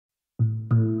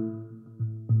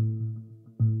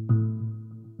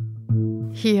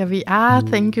Here we are.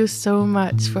 Thank you so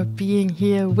much for being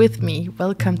here with me.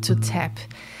 Welcome to TAP.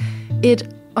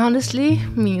 It honestly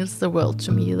means the world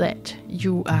to me that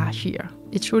you are here.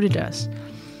 It truly does.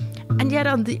 And yet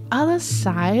on the other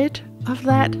side of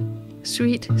that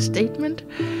sweet statement,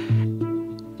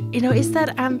 is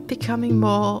that I'm becoming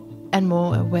more and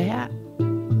more aware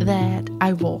that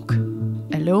I walk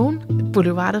alone.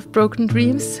 Boulevard of Broken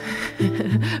Dreams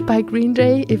by Green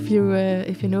Day. If you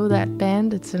know that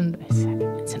band, it's an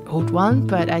old one,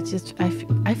 but I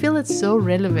feel it's so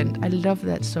relevant. I love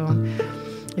that song.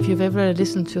 If you've ever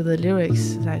listened to the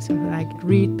lyrics, like something like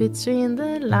read between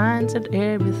the lines and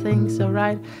everything's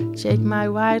alright. Check my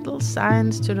vital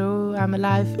signs to know I'm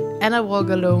alive and I walk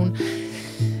alone.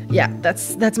 Yeah,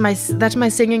 that's my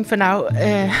singing for now.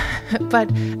 But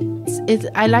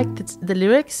I like the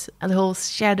lyrics and the whole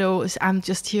shadow. I'm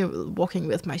just here walking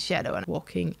with my shadow and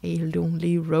walking a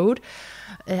lonely road.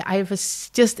 I was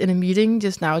just in a meeting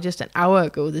just an hour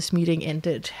ago. This meeting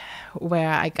ended where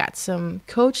I got some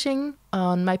coaching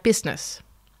on my business.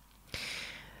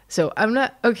 So I'm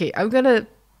gonna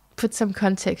put some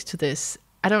context to this.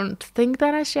 I don't think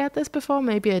that I shared this before.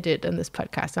 Maybe I did in this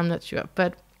podcast. I'm not sure.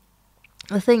 But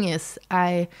the thing is,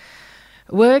 I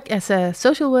work as a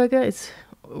social worker. It's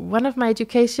one of my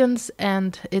educations,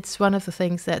 and it's one of the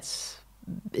things it's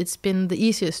been the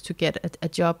easiest to get a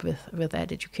job with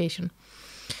that education.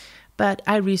 But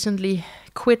I recently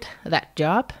quit that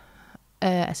job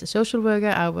as a social worker.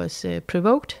 I was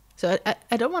provoked. So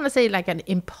I don't want to say like an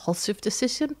impulsive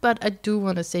decision, but I do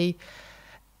want to say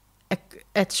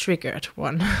a triggered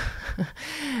one.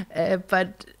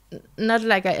 But not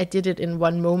like I did it in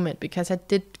one moment, because I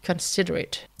did consider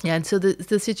it. Yeah, and so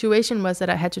the situation was that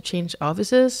I had to change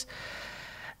offices.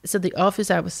 So the office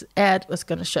I was at was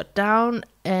going to shut down,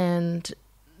 and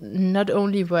not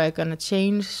only were I going to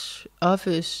change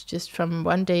office just from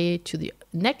one day to the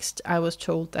next, I was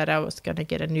told that I was going to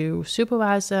get a new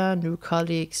supervisor, new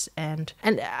colleagues, and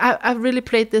I really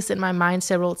played this in my mind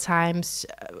several times,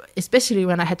 especially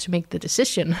when I had to make the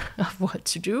decision of what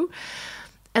to do.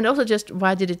 And also just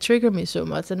why did it trigger me so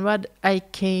much? And what I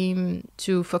came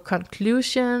to for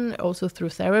conclusion, also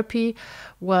through therapy,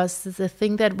 was the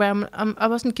thing that I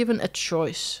wasn't given a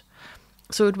choice.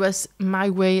 So it was my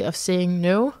way of saying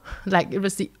no. Like, it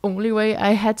was the only way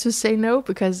I had to say no,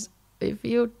 because if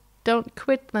you don't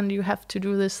quit, then you have to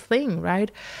do this thing,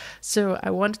 right? So I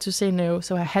wanted to say no.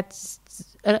 So I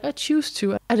choose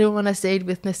to. I don't want to say it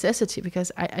with necessity, because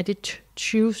I did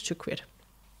choose to quit.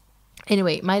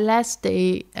 Anyway, my last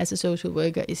day as a social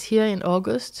worker is here in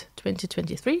August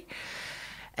 2023.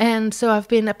 And so I've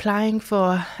been applying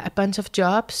for a bunch of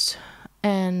jobs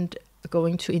and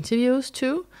going to interviews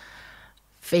too,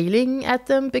 failing at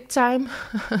them big time.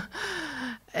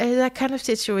 That kind of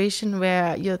situation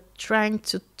where you're trying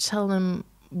to tell them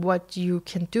what you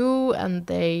can do and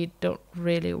they don't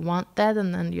really want that,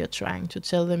 and then you're trying to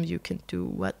tell them you can do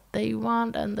what they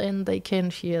want, and then they can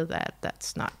hear that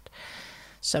that's not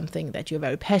something that you're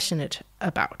very passionate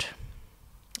about.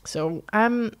 So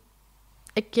I'm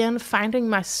again finding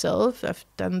myself, I've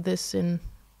done this in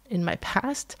my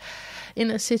past,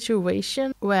 in a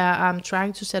situation where I'm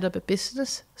trying to set up a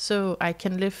business so I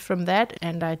can live from that.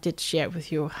 And I did share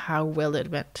with you how well it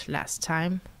went last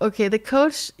time. Okay, the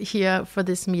coach here for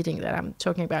this meeting that I'm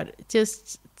talking about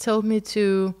just told me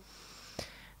to,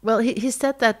 well, he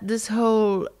said that this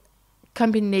whole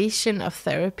combination of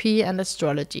therapy and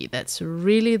astrology, that's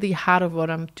really the heart of what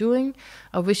I'm doing.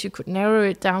 I wish you could narrow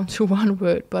it down to one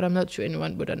word, but I'm not sure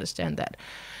anyone would understand that.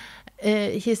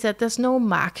 He said there's no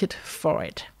market for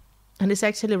it. And he's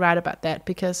actually right about that,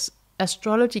 because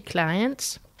astrology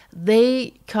clients,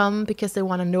 they come because they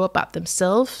want to know about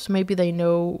themselves. Maybe they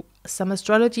know some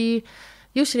astrology.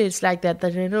 Usually it's like that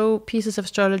they know pieces of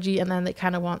astrology, and then they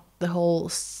kind of want the whole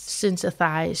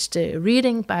synthesized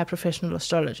reading by a professional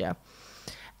astrologer.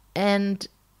 And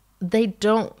they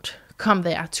don't come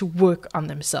there to work on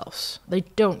themselves. They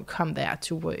don't come there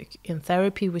to work in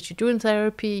therapy, which you do in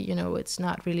therapy. It's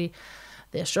not really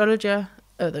the astrologer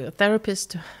or the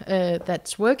therapist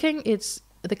that's working, it's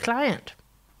the client.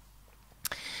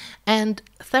 And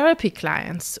therapy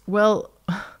clients, well,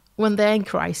 when they're in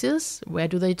crisis, where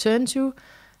do they turn to?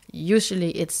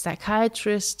 Usually it's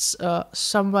psychiatrists or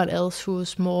someone else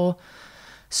who's more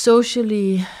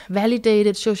socially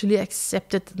validated, socially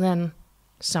accepted than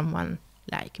someone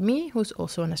like me, who's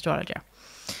also an astrologer.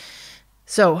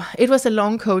 So it was a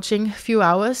long coaching, few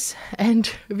hours,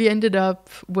 and we ended up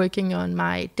working on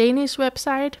my Danish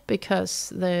website,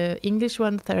 because the English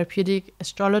one,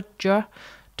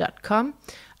 therapeuticastrologer.com,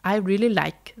 I really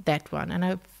like that one.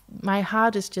 And my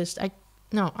heart is just,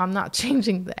 I'm not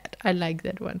changing that. I like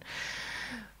that one.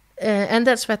 And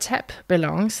that's where TAP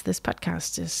belongs. This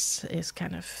podcast is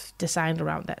kind of designed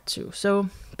around that too. So,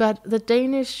 but the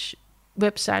Danish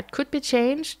website could be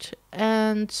changed,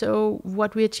 and so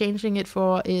what we're changing it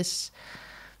for is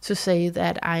to say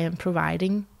that I am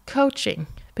providing coaching,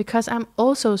 because I'm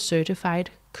also a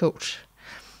certified coach.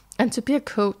 And to be a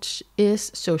coach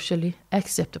is socially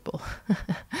acceptable.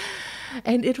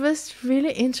 And it was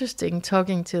really interesting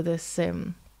talking to this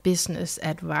business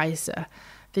advisor,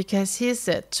 because he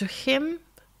said to him,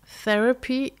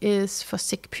 therapy is for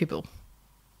sick people.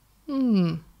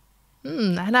 And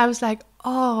I was like,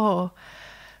 oh,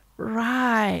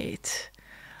 right.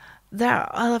 There are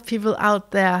other people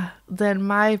out there than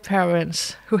my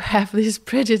parents who have these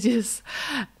prejudices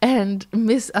and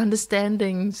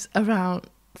misunderstandings around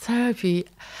therapy,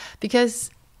 because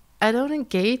I don't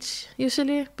engage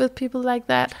usually with people like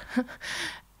that.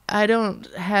 I don't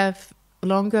have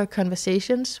longer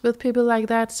conversations with people like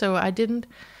that, so I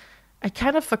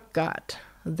kind of forgot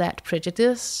that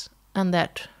prejudice and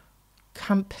that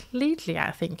completely,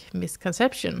 I think,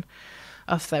 misconception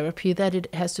of therapy, that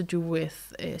it has to do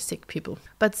with sick people.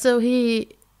 But so he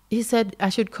said I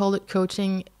should call it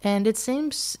coaching, and it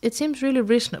seems really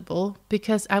reasonable,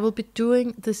 because I will be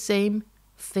doing the same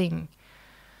thing.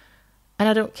 And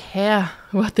I don't care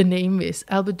what the name is.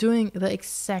 I'll be doing the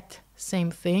exact same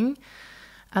thing.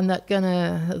 I'm not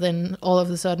gonna then all of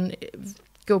a sudden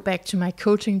go back to my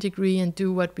coaching degree and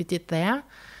do what we did there.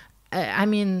 I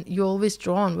mean, you always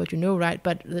draw on what you know, right?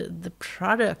 But the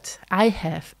product I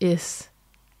have is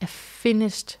a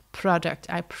finished product.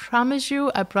 I promise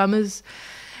you, I promise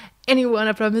anyone,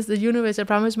 I promise the universe, I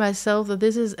promise myself that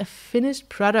this is a finished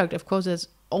product. Of course, there's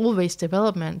always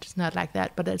development. It's not like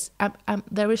that, but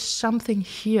there is something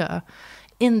here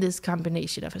in this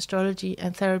combination of astrology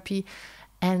and therapy,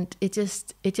 and it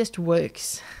just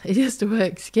works. It just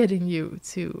works, getting you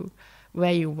to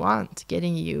where you want,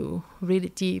 getting you really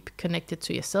deep connected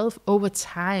to yourself over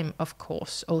time, of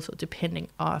course, also depending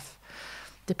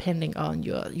on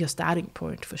your starting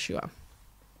point, for sure.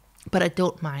 But I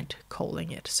don't mind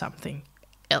calling it something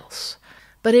else.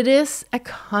 But it is a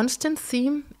constant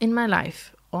theme in my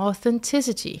life: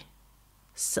 authenticity,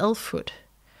 selfhood,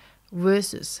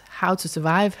 versus how to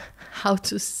survive, how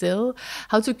to sell,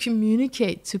 how to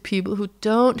communicate to people who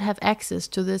don't have access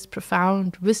to this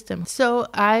profound wisdom. So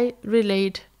I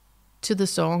relate to the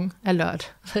song a lot.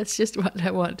 That's just what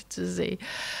I wanted to say.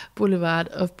 Boulevard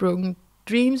of Broken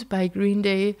Dreams by Green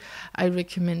Day. I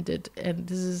recommend it, and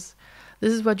this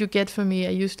is what you get from me. I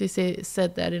usually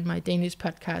said that in my Danish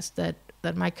podcast,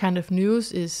 that my kind of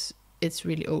news is, it's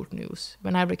really old news.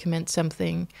 When I recommend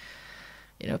something,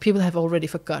 people have already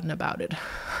forgotten about it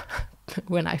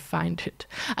when I find it.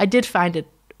 I did find it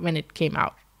when it came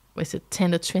out. Was it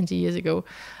 10 or 20 years ago?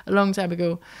 A long time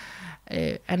ago.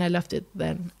 And I loved it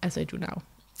then, as I do now.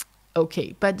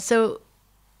 Okay, but so,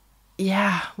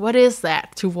 yeah, what is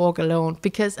that, to walk alone?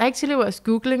 Because I actually was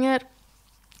Googling it,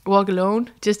 walk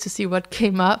alone, just to see what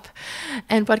came up.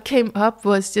 And what came up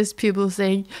was just people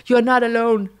saying, you're not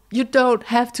alone. You don't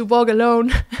have to walk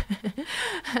alone.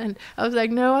 And I was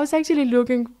like, no, I was actually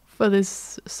looking for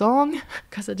this song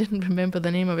because I didn't remember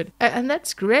the name of it. And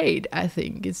that's great. I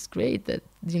think it's great that,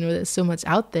 there's so much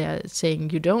out there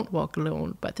saying you don't walk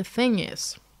alone. But the thing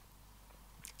is,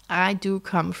 I do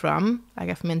come from, like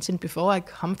I've mentioned before, I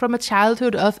come from a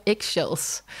childhood of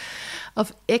eggshells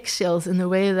in the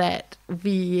way that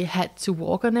we had to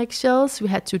walk on eggshells. We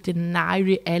had to deny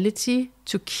reality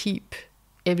to keep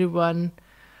everyone,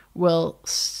 well,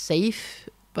 safe,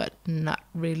 but not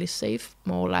really safe,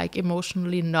 more like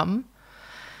emotionally numb.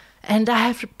 And I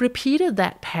have repeated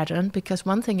that pattern, because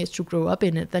one thing is to grow up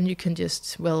in it, then you can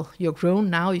just, well, you're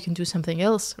grown now, you can do something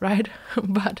else, right?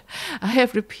 But I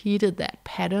have repeated that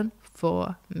pattern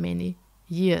for many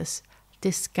years,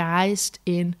 disguised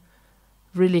in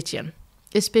religion,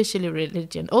 especially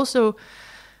religion. Also,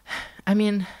 I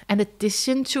mean, an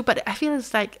addition to, but I feel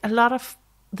it's like a lot of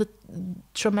the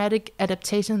traumatic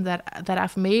adaptation that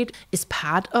I've made is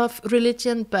part of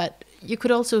religion, but you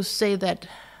could also say that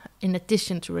in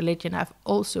addition to religion, I've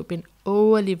also been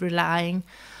overly relying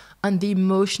on the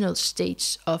emotional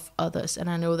states of others. And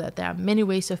I know that there are many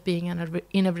ways of being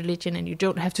in a religion, and you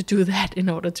don't have to do that in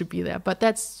order to be there. But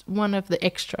that's one of the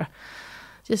extra,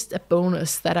 just a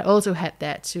bonus that I also had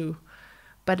that too.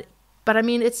 But I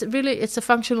mean, it's a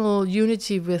functional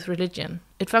unity with religion.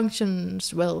 It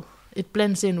functions well. It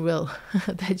blends in well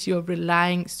that you're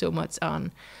relying so much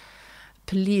on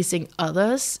pleasing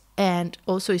others, and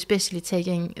also especially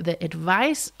taking the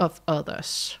advice of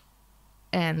others.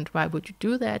 And why would you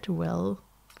do that? Well,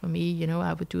 for me,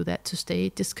 I would do that to stay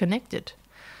disconnected.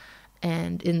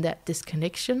 And in that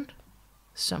disconnection,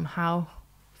 somehow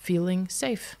feeling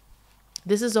safe.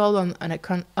 This is all on an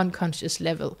unconscious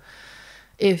level.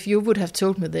 If you would have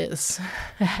told me this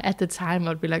at the time,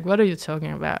 I'd be like, what are you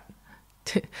talking about?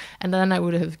 And then I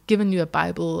would have given you a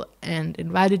Bible and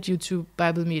invited you to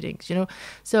Bible meetings, you know.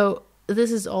 So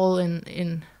this is all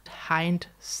in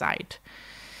hindsight.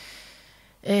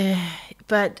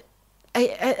 But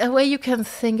a way you can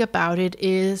think about it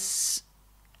is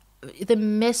the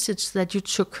message that you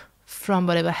took from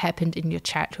whatever happened in your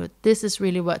childhood. This is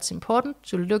really what's important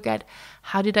to look at.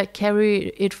 How did I carry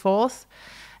it forth?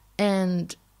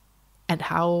 And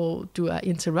how do I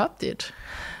interrupt it,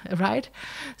 right?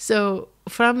 So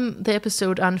from the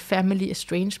episode on family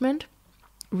estrangement,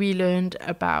 we learned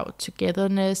about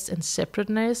togetherness and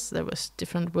separateness. There was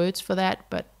different words for that,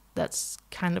 but that's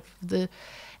kind of the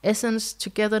essence,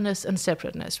 togetherness and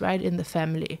separateness, right, in the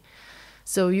family.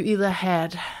 So you either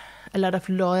had a lot of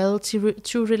loyalty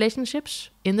to relationships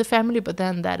in the family, but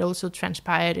then that also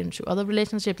transpired into other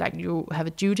relationships, like you have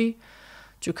a duty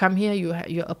to come here,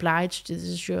 you're obliged, this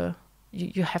is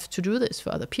you have to do this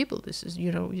for other people. This is,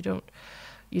 you know, you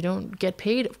don't get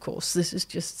paid, of course. This is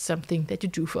just something that you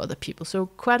do for other people. So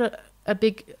quite a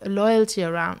big loyalty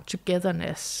around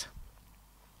togetherness.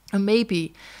 Or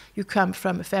maybe you come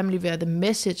from a family where the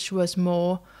message was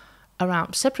more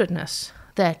around separateness,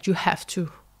 that you have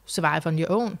to survive on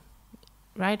your own,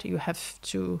 right? You have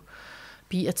to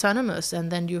be autonomous,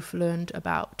 and then you've learned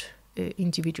about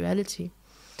individuality.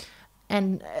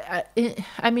 And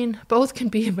I mean, both can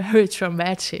be very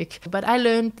traumatic, but I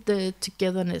learned the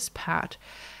togetherness part.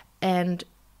 And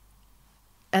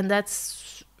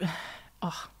that's,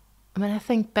 when I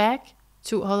think back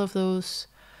to all of those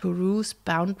rules,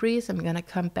 boundaries, I'm going to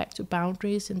come back to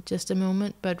boundaries in just a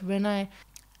moment. But when I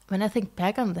think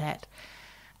back on that,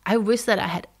 I wish that I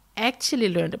had actually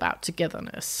learned about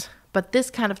togetherness. But this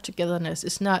kind of togetherness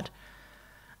is not,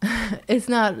 it's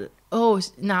not, oh,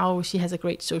 now she has a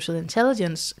great social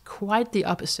intelligence. Quite the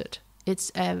opposite.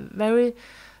 It's a very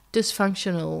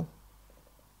dysfunctional,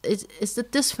 it's the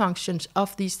dysfunctions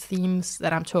of these themes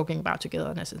that I'm talking about,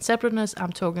 togetherness and separateness.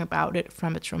 I'm talking about it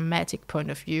from a traumatic point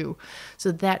of view.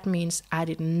 So that means I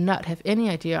did not have any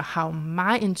idea how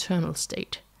my internal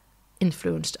state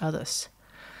influenced others.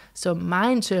 So my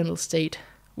internal state,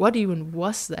 what even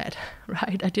was that,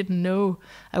 right? I didn't know.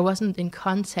 I wasn't in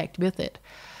contact with it.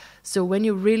 So when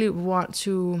you really want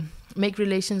to make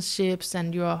relationships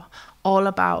and you're all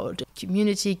about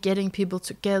community, getting people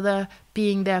together,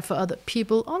 being there for other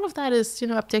people, all of that is,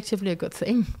 objectively a good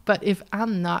thing. But if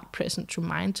I'm not present to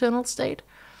my internal state,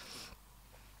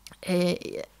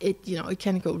 it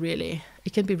can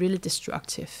be really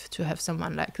destructive to have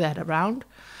someone like that around.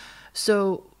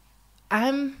 So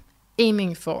I'm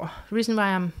aiming for, the reason why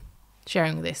I'm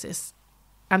sharing this is,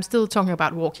 I'm still talking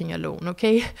about walking alone,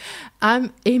 okay?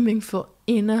 I'm aiming for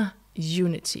inner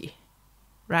unity,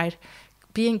 right?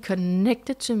 Being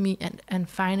connected to me and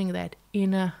finding that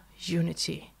inner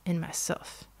unity in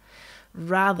myself,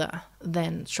 rather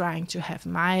than trying to have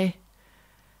my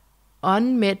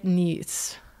unmet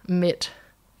needs met,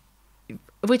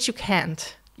 which you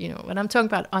can't. When I'm talking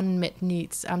about unmet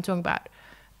needs, I'm talking about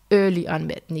early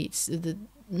unmet needs, the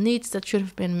needs that should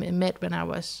have been met when I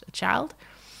was a child,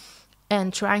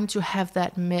 and trying to have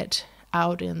that met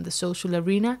out in the social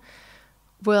arena.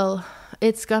 Well,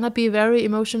 it's gonna be very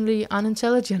emotionally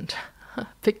unintelligent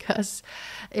because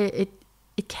it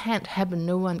can't happen.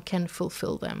 No one can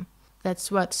fulfill them.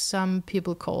 That's what some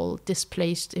people call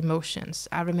displaced emotions.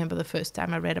 I remember the first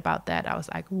time I read about that, I was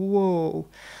like, whoa,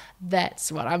 that's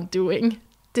what I'm doing.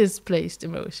 Displaced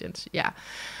emotions, yeah.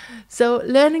 So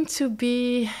learning to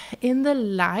be in the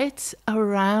light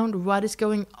around what is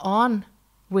going on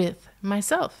with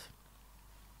myself.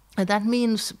 And that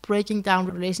means breaking down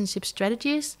relationship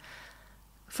strategies.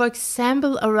 For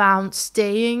example, around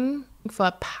staying for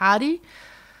a party,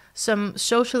 some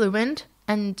social event,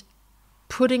 and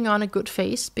putting on a good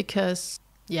face because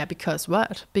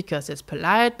what? Because it's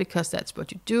polite, because that's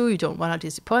what you do, you don't want to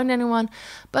disappoint anyone,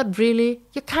 but really,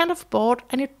 you're kind of bored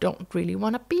and you don't really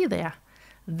want to be there.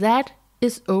 That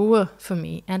is over for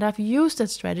me, and I've used that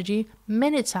strategy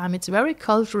many times. It's very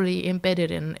culturally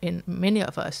embedded in many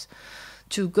of us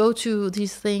to go to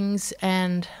these things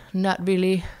and not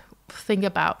really think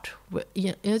about,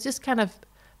 just kind of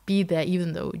be there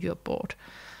even though you're bored.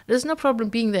 There's no problem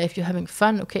being there if you're having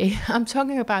fun, okay? I'm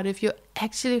talking about if you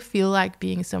actually feel like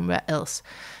being somewhere else.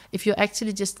 If you're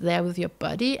actually just there with your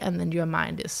body and then your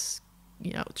mind is,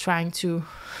 trying to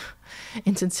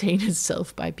entertain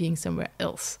itself by being somewhere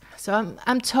else. So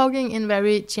I'm talking in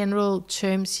very general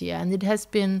terms here, and it has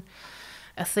been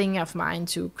a thing of mine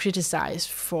to criticize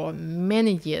for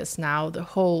many years now, the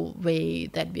whole way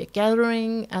that we are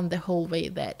gathering and the whole way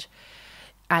that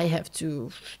I have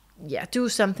to do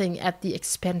something at the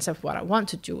expense of what I want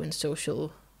to do in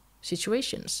social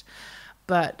situations.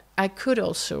 But I could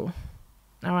also,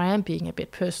 now I am being a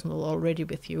bit personal already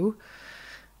with you,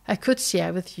 I could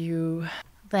share with you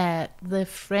that the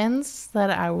friends that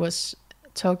I was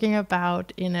talking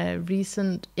about in a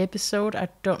recent episode, I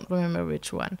don't remember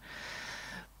which one,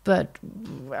 but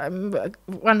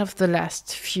one of the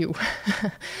last few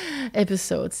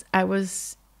episodes, I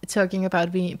was talking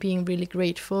about being really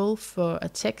grateful for a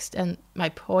text, and my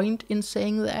point in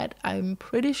saying that, I'm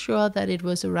pretty sure that it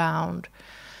was around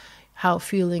how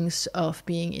feelings of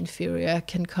being inferior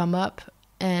can come up,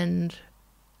 and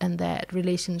that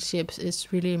relationships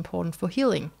is really important for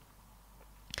healing.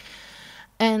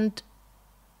 And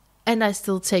I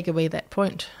still take away that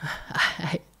point.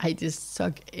 I just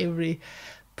suck every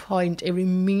point, every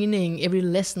meaning, every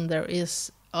lesson there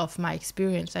is of my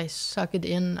experience. I suck it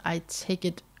in, I take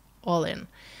it all in.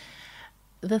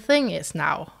 The thing is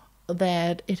now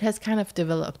that it has kind of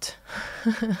developed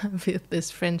with this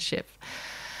friendship.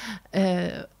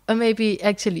 Or maybe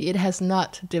actually it has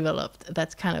not developed.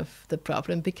 That's kind of the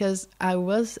problem, because I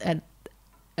was at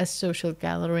a social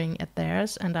gathering at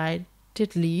theirs and I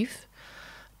did leave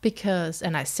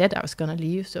and I said I was going to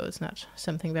leave, so it's not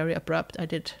something very abrupt. I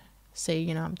did say,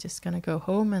 I'm just going to go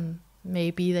home, and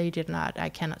maybe they did not, I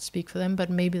cannot speak for them,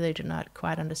 but maybe they did not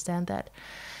quite understand that.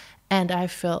 And I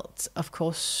felt, of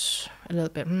course, a little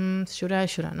bit, should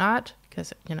I not?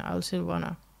 Because, I also want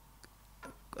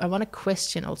to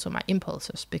question also my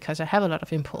impulses, because I have a lot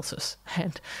of impulses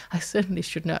and I certainly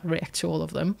should not react to all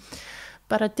of them.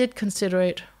 But I did consider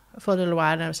it for a little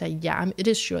while, and I was like, it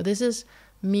is sure. This is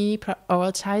me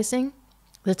prioritizing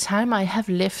the time I have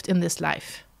left in this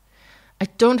life. I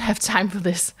don't have time for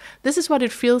this. This is what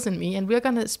it feels in me. And we're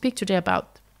going to speak today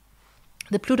about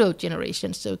the Pluto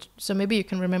generation. So maybe you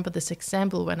can remember this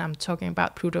example when I'm talking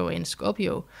about Pluto in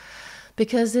Scorpio,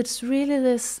 because it's really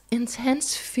this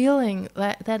intense feeling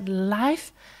that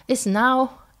life is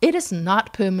now, it is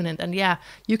not permanent. And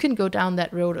you can go down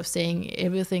that road of saying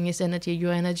everything is energy,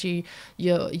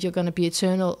 you're going to be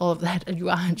eternal, all of that, and you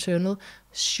are eternal.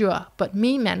 Sure. But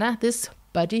me, Manna, this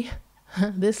body,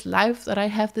 this life that I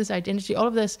have, this identity, all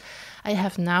of this I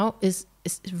have now is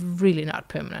really not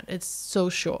permanent. It's so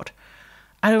short.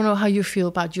 I don't know how you feel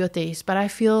about your days, but I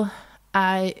feel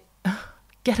I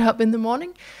get up in the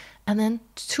morning and then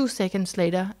 2 seconds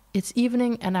later it's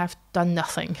evening and I've done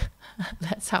nothing.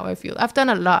 That's how I feel. I've done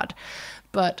a lot,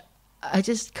 but I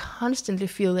just constantly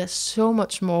feel there's so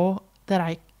much more that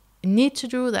I need to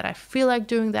do, that I feel like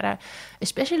doing, that I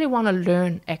especially want to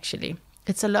learn, actually.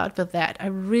 It's a lot with that. I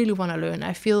really want to learn.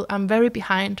 I feel I'm very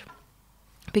behind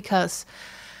because,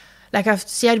 like I've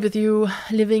shared with you,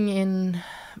 living in,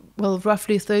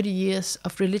 roughly 30 years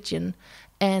of religion,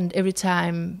 and every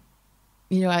time,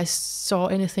 I saw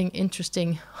anything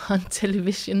interesting on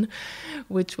television,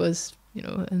 which was,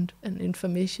 an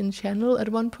information channel at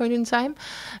one point in time,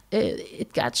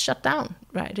 it got shut down,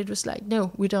 right? It was like,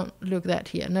 no, we don't look that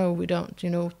here. No, we don't,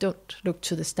 don't look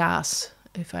to the stars,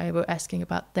 if I were asking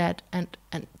about that. And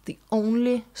the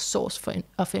only source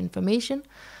of information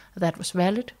that was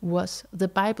valid was the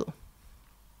Bible.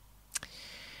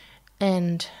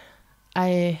 And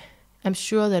I am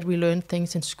sure that we learned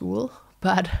things in school,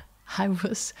 but I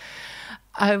was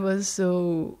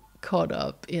so caught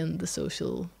up in the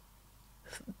social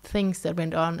things that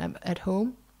went on at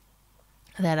home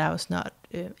that I was not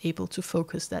able to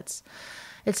focus.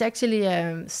 It's actually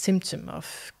a symptom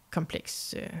of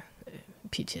complex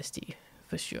PTSD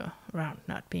for sure, around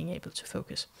not being able to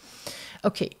focus.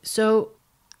 Okay, so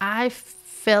I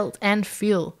felt and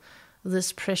feel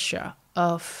this pressure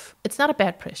of, it's not a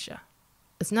bad pressure.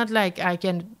 It's not like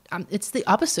it's the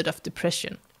opposite of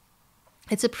depression.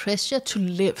 It's a pressure to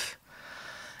live.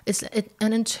 It's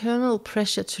an internal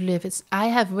pressure to live. I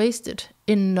have wasted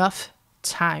enough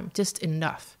time, just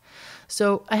enough.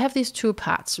 So I have these two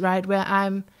parts, right, where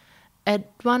I'm at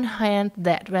one hand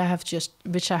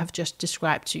which I have just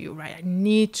described to you, right? I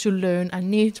need to learn, I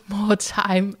need more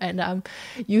time, and I'm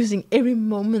using every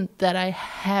moment that I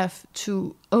have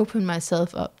to open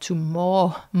myself up to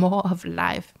more of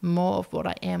life, more of what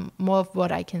I am, more of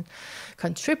what I can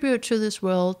contribute to this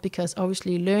world, because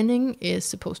obviously learning is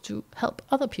supposed to help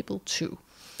other people too.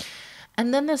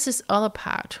 And then there's this other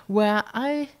part where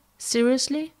I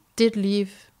seriously did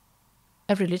leave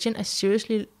a religion. I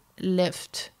seriously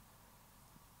left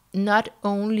not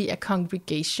only a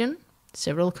congregation,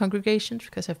 several congregations,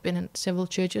 because I've been in several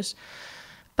churches,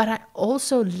 but I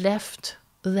also left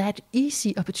that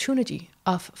easy opportunity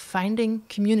of finding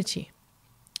community.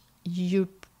 You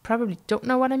probably don't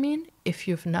know what I mean if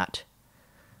you've not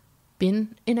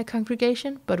been in a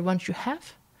congregation, but once you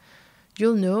have,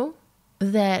 you'll know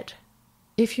that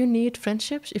if you need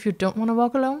friendships, if you don't want to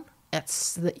walk alone,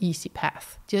 that's the easy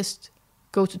path. Just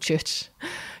go to church,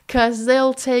 because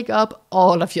they'll take up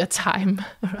all of your time,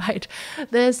 right?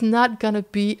 There's not going to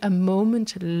be a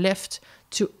moment left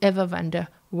to ever wonder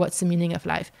what's the meaning of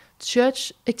life.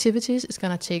 Church activities is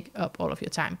going to take up all of your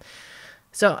time.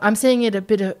 So I'm saying it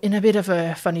in a bit of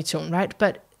a funny tone, right?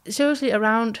 But seriously,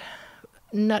 around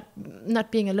not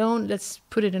being alone, let's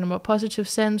put it in a more positive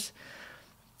sense,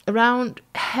 around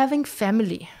having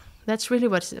family. That's really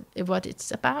what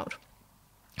it's about.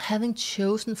 Having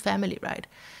chosen family, right?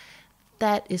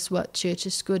 That is what church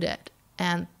is good at.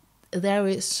 And there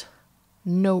is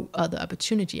no other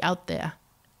opportunity out there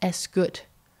as good,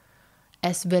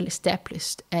 as well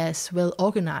established, as well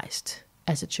organized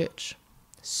as a church.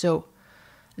 So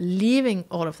leaving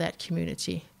all of that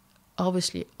community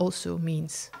obviously also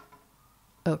means,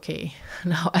 okay,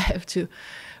 now I have to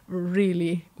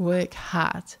really work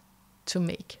hard to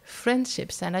make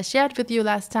friendships. And I shared with you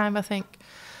last time, I think,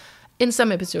 in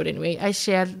some episode anyway, I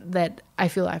shared that I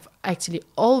feel I've actually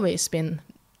always been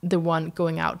the one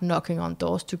going out knocking on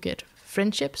doors to get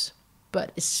friendships,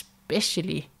 but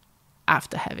especially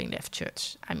after having left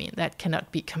church. I mean, that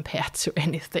cannot be compared to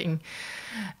anything,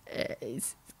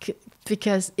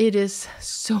 because it is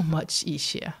so much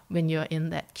easier when you're in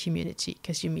that community,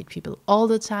 because you meet people all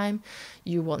the time,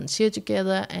 you volunteer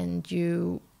together, and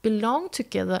you belong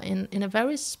together in a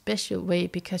very special way,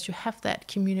 because you have that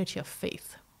community of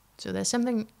faith. So there's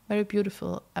something very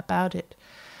beautiful about it.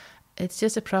 It's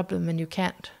just a problem when you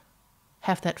can't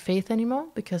have that faith anymore,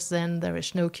 because then there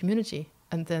is no community,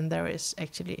 and then there is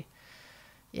actually,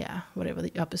 whatever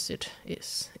the opposite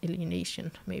is,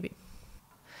 alienation maybe.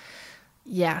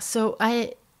 Yeah, so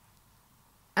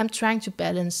I'm trying to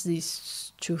balance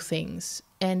these two things,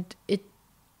 and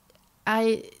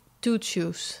I do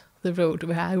choose the road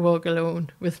where I walk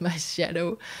alone with my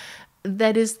shadow.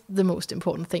 That is the most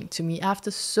important thing to me.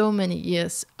 After so many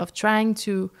years of trying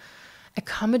to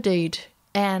accommodate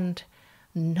and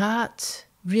not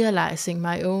realizing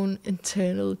my own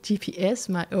internal GPS,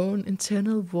 my own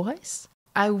internal voice,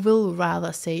 I will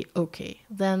rather say, okay,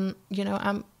 then,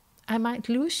 I might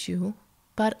lose you,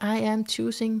 but I am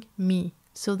choosing me.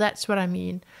 So that's what I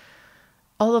mean.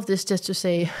 All of this just to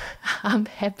say, I'm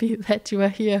happy that you are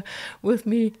here with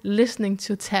me listening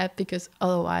to Tap, because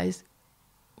otherwise,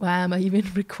 why am I even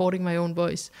recording my own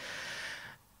voice?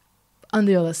 On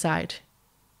the other side,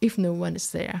 if no one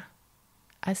is there,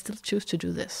 I still choose to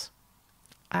do this.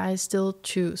 I still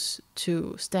choose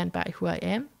to stand by who I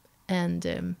am, and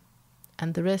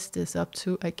the rest is up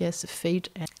to, I guess, fate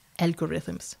and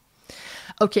algorithms.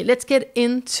 Okay, let's get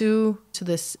into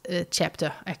this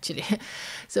chapter, actually.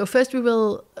 So first we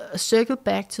will circle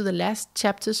back to the last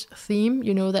chapter's theme.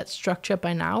 You know that structure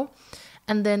by now.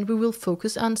 And then we will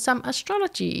focus on some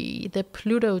astrology, the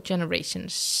Pluto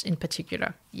generations in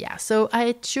particular. Yeah, so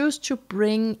I choose to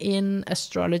bring in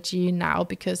astrology now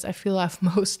because I feel I've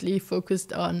mostly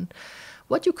focused on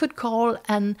what you could call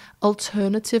an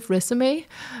alternative resume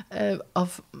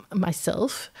of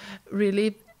myself.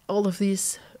 Really, all of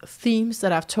these themes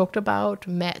that I've talked about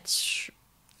match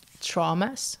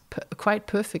traumas quite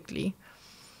perfectly.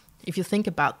 If you think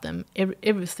about them,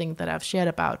 everything that I've shared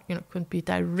about, could be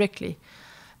directly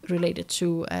related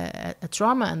to a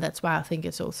trauma, and that's why I think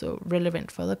it's also relevant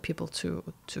for other people to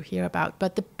hear about.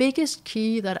 But the biggest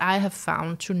key that I have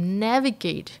found to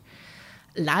navigate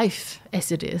life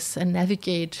as it is, and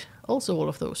navigate also all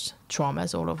of those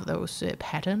traumas, all of those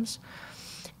patterns,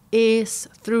 is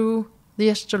through the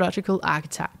astrological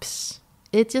archetypes.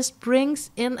 It just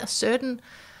brings in a certain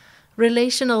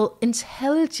relational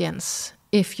intelligence,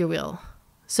 if you will.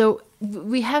 So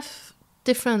we have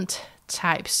different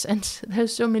types, and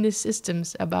there's so many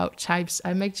systems about types.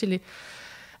 I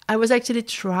was actually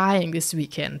trying this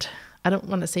weekend. I don't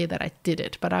want to say that I did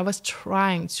it, but I was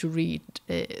trying to read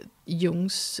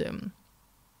Jung's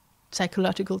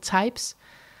psychological types.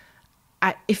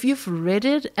 If you've read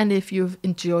it and if you've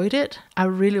enjoyed it, I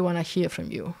really want to hear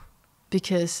from you,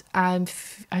 because I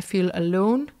feel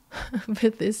alone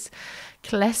with this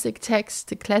classic text,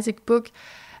 the classic book,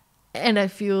 and I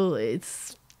feel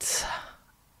it's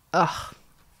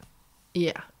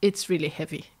really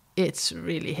heavy. It's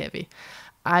really heavy.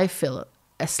 I fell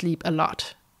asleep a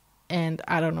lot, and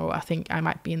I don't know, I think I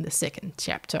might be in the second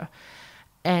chapter,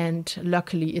 And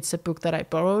luckily it's a book that I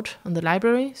borrowed on the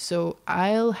library, so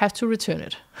I'll have to return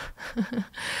it.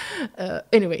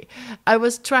 Anyway, I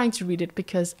was trying to read it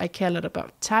because I care a lot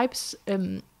about types.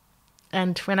 And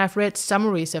when I've read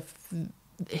summaries of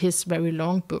his very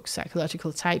long book,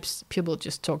 Psychological Types, people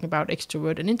just talking about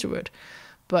extrovert and introvert.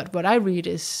 But what I read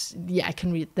is, yeah, I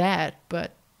can read that,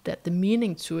 but that the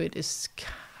meaning to it is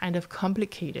kind of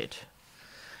complicated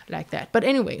like that. But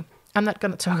anyway, I'm not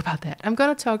going to talk about that. I'm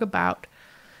going to talk about,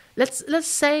 let's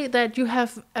say that you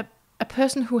have a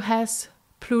person who has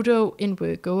Pluto in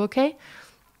Virgo, okay?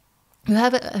 You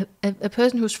have a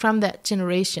person who's from that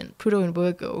generation, Pluto in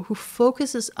Virgo, who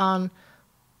focuses on,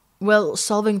 well,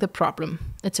 solving the problem.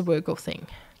 It's a Virgo thing.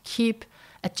 Keep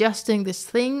adjusting this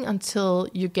thing until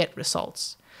you get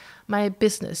results. My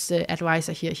business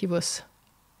advisor here, he was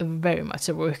very much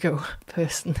a Virgo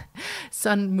person.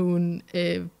 Sun, Moon,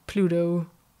 Pluto,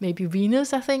 maybe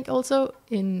Venus, I think, also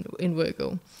in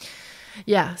Virgo.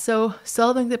 Yeah, so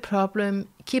solving the problem,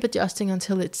 keep adjusting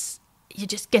until you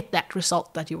just get that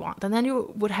result that you want. And then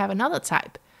you would have another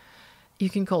type. You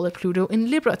can call it Pluto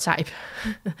in Libra type.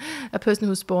 A person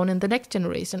who's born in the next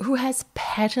generation, who has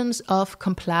patterns of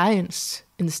compliance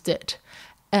instead.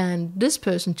 And this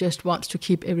person just wants to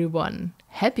keep everyone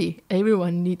happy.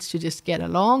 Everyone needs to just get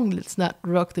along. Let's not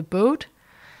rock the boat.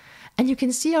 And you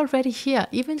can see already here,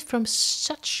 even from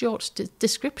such short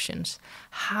descriptions,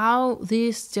 how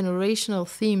these generational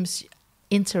themes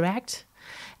interact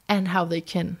and how they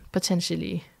can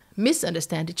potentially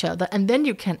misunderstand each other. And then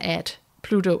you can add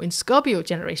Pluto in Scorpio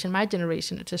generation, my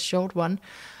generation, it's a short one.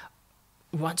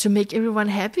 Want to make everyone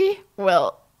happy?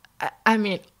 Well,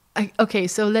 okay,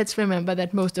 so let's remember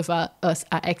that most of us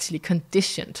are actually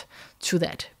conditioned to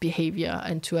that behavior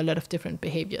and to a lot of different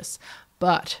behaviors.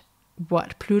 But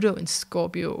what Pluto in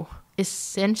Scorpio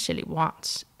essentially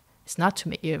wants is not to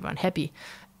make everyone happy.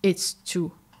 It's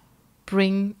to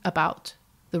bring about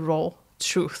the raw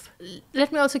truth.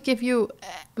 Let me also give you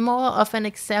more of an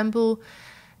example,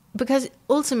 because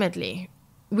ultimately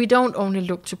we don't only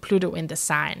look to Pluto in the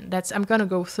sign. I'm going to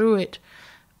go through it.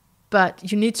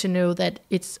 But you need to know that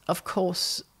it's, of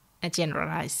course, a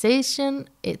generalization.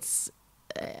 It's,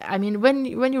 when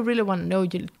you really want to know,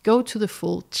 you go to the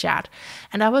full chart.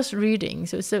 And I was reading,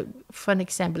 so it's a fun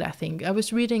example, I think. I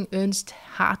was reading Ernst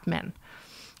Hartmann.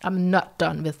 I'm not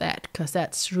done with that, because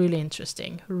that's really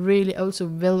interesting. Really also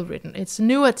well written. It's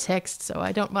newer text, so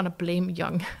I don't want to blame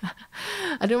Jung.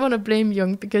 I don't want to blame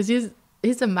Jung, because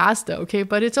he's a master, okay?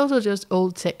 But it's also just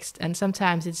old text. And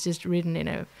sometimes it's just written in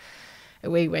a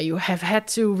way where you have had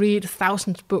to read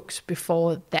thousands of books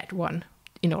before that one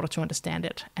in order to understand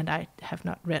it. And I have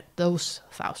not read those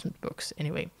 1,000 books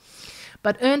anyway.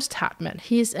 But Ernst Hartmann,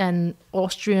 he's an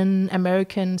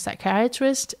Austrian-American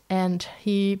psychiatrist, and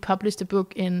he published a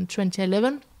book in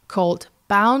 2011 called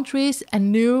Boundaries, a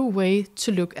New Way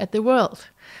to Look at the World.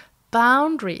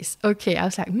 Boundaries. Okay, I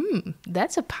was like,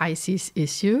 that's a Pisces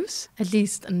issues. At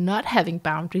least not having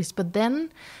boundaries. But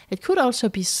then it could also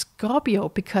be Scorpio,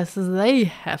 because they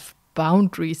have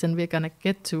boundaries, and we're gonna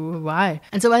get to why.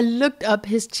 And so I looked up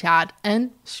his chart,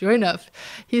 and sure enough,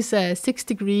 he's a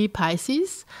 6-degree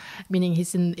Pisces, meaning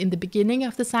he's in the beginning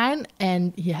of the sign,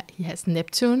 and he has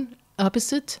Neptune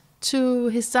opposite to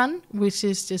his sun, which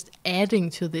is just adding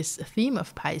to this theme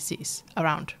of Pisces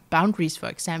around boundaries, for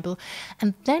example.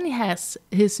 And then he has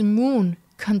his moon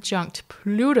conjunct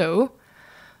Pluto.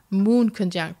 Moon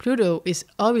conjunct Pluto is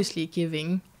obviously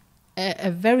giving a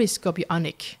very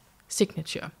scorpionic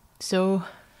signature. So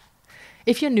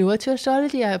if you're newer to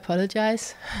astrology, I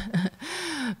apologize.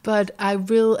 But I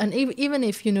will, and even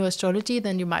if you know astrology,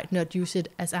 then you might not use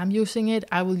it as I'm using it.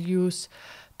 I will use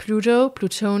Pluto,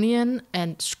 Plutonian,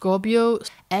 and Scorpio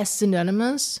as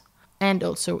synonymous, and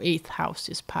also 8th house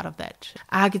is part of that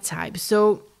archetype.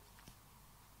 So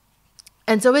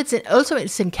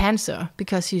it's in Cancer,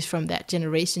 because he's from that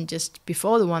generation just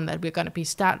before the one that we're going to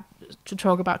start to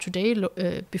talk about today.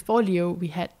 Before Leo, we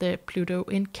had the Pluto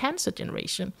in Cancer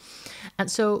generation,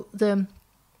 and so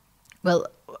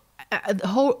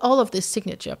all of this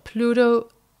signature, Pluto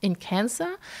in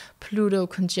Cancer, Pluto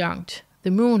conjunct the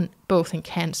moon, both in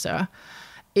Cancer,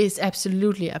 is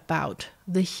absolutely about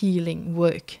the healing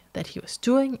work that he was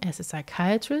doing as a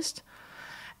psychiatrist.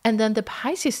 And then the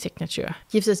Pisces signature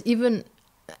gives us even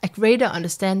a greater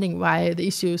understanding why the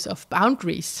issues of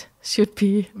boundaries should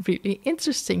be really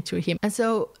interesting to him. And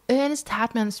so Ernst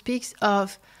Hartmann speaks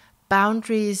of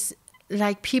boundaries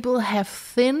like people have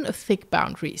thin, thick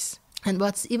boundaries. And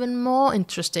what's even more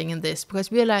interesting in this, because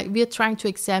we're trying to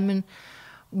examine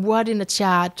what in a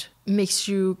chart makes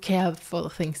you care for the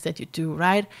things that you do,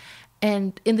 right?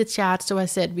 And in the chart, so I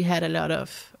said we had a lot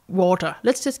of water.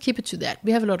 Let's just keep it to that.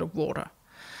 We have a lot of water.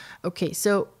 Okay,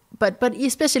 so, but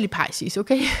especially Pisces,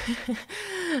 okay?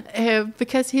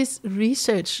 Because his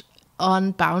research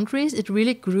on boundaries, it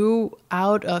really grew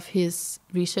out of his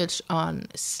research on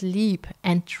sleep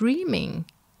and dreaming,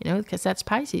 because that's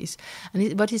Pisces.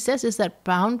 And what he says is that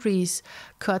boundaries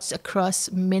cuts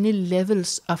across many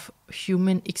levels of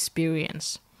human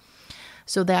experience.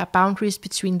 So there are boundaries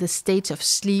between the states of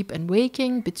sleep and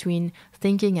waking, between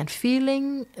thinking and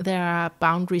feeling. There are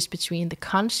boundaries between the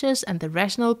conscious and the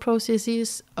rational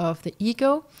processes of the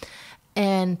ego,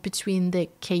 and between the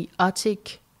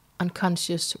chaotic,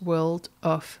 unconscious world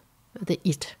of the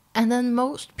it. And then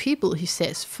most people, he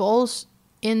says, falls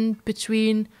in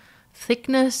between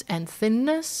thickness and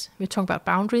thinness. We're talking about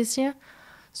boundaries here.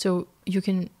 So you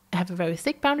can have a very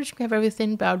thick boundaries, you can have very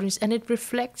thin boundaries, and it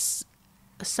reflects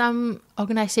some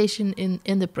organization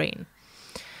in the brain.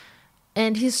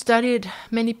 And he studied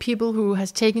many people who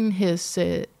has taken his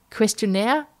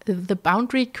questionnaire, the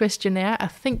boundary questionnaire. I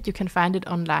think you can find it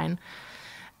online.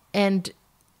 And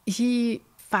he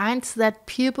finds that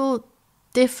people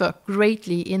differ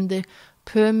greatly in the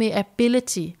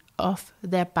permeability of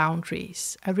their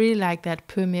boundaries. I really like that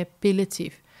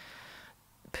permeability.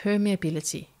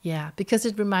 Permeability, yeah, because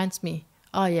it reminds me,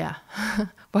 oh yeah,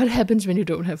 what happens when you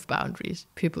don't have boundaries?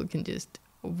 People can just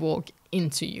walk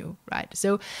into you, right?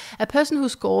 So a person who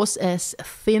scores as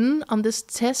thin on this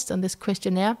test, on this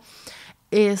questionnaire,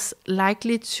 is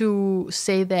likely to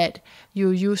say that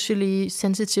you're usually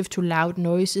sensitive to loud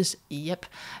noises, yep.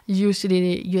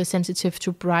 Usually you're sensitive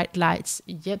to bright lights,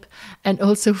 yep. And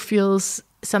also feels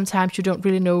sometimes you don't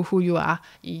really know who you are,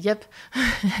 yep.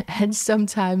 And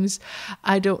sometimes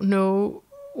I don't know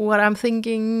what I'm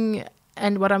thinking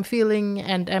and what I'm feeling,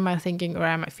 and am I thinking or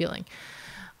am I feeling?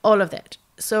 All of that.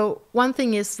 So one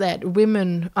thing is that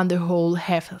women on the whole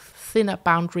have thinner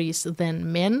boundaries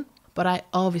than men, but I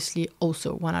obviously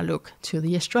also want to look to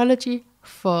the astrology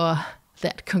for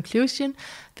that conclusion,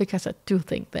 because I do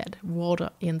think that water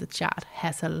in the chart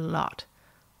has a lot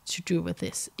to do with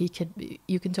this.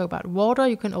 You can talk about water,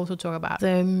 you can also talk about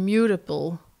the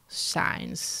mutable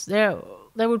signs. There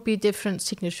would be different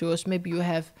signatures. Maybe you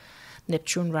have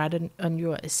Neptune right on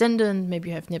your ascendant, maybe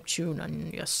you have Neptune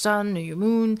on your sun or your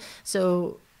moon.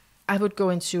 So I would go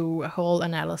into a whole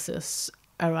analysis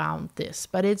around this,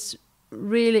 but it's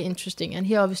really interesting. And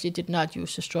he obviously did not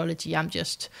use astrology. I'm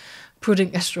just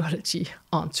putting astrology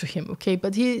onto him, okay?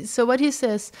 But what he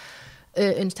says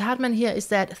in Hartman here is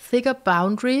that thicker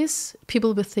boundaries,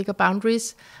 people with thicker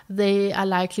boundaries, they are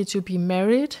likely to be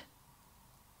married,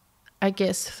 I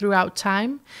guess, throughout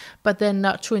time, but then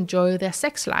not to enjoy their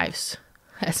sex lives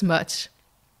as much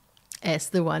as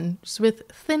the ones with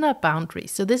thinner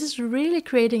boundaries. So this is really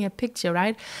creating a picture,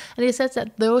 right? And he says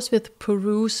that those with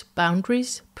porous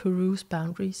boundaries,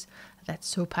 that's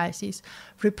so Pisces,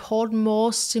 report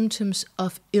more symptoms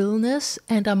of illness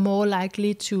and are more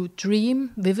likely to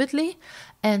dream vividly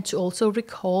and to also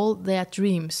recall their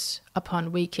dreams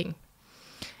upon waking.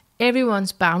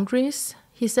 Everyone's boundaries,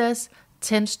 he says,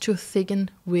 tends to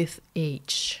thicken with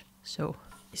age. So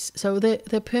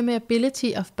the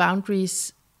permeability of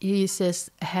boundaries, he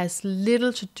says, has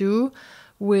little to do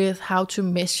with how to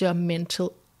measure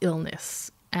mental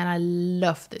illness. And I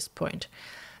love this point.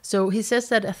 So he says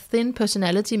that a thin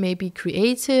personality may be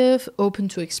creative, open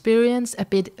to experience, a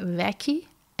bit wacky,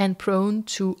 and prone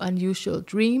to unusual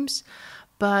dreams,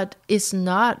 but is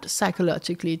not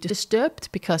psychologically disturbed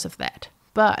because of that.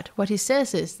 But what he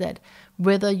says is that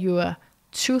whether you are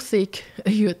too thick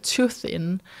or you're too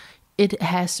thin, it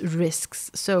has risks.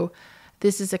 So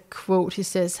this is a quote. He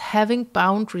says, having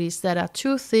boundaries that are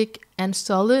too thick and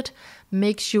solid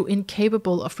makes you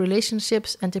incapable of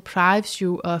relationships and deprives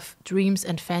you of dreams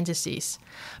and fantasies.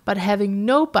 But having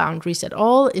no boundaries at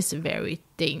all is very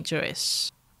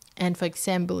dangerous. And for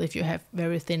example, if you have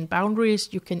very thin boundaries,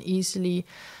 you can easily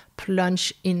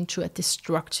plunge into a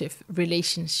destructive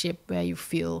relationship where you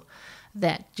feel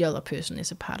that the other person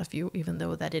is a part of you, even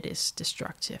though that it is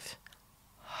destructive.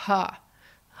 How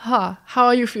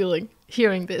are you feeling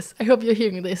hearing this? I hope you're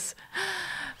hearing this.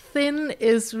 Thin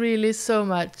is really so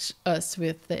much us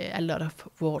with a lot of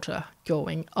water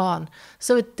going on.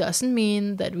 So it doesn't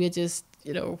mean that we're just,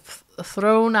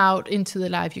 thrown out into the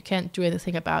life. You can't do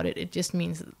anything about it. It just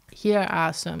means here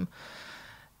are some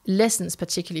lessons,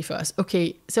 particularly for us.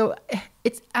 Okay, so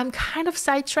I'm kind of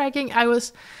sidetracking. I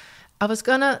was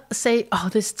gonna say,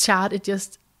 this chart, it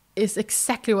just is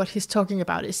exactly what he's talking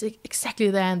about. It's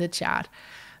exactly there in the chart.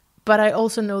 But I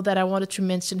also know that I wanted to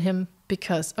mention him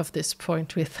because of this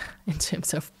point in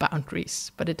terms of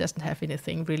boundaries. But it doesn't have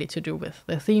anything really to do with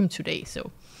the theme today.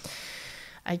 So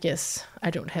I guess I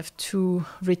don't have too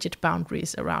rigid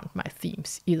boundaries around my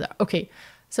themes either. Okay,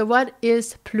 so what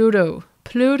is Pluto?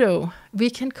 Pluto, we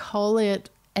can call it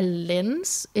a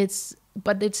lens.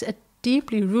 But it's a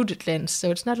deeply rooted lens, so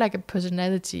it's not like a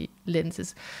personality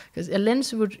lens. Because a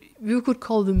lens you could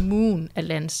call the moon a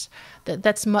lens.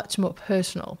 That's much more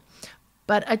personal.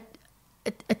 But I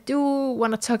do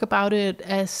want to talk about it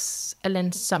as a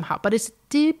lens somehow. But it's a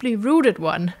deeply rooted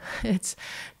one. It's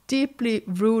deeply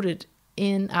rooted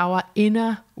in our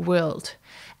inner world,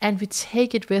 and we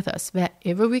take it with us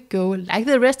wherever we go, like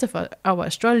the rest of our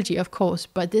astrology, of course.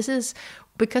 But this is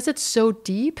because it's so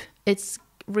deep, it's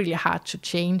really hard to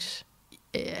change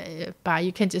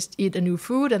you can just eat a new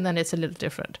food and then it's a little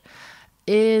different.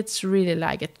 It's really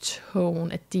like a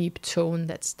tone, a deep tone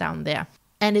that's down there.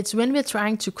 And it's when we're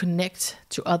trying to connect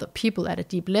to other people at a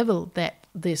deep level that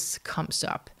this comes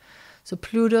up. So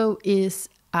Pluto is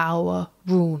our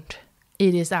wound.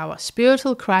 It is our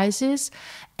spiritual crisis,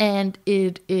 and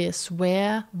it is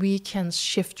where we can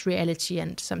shift reality,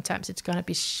 and sometimes it's going to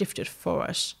be shifted for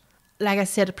us. Like I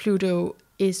said, Pluto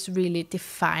is really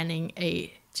defining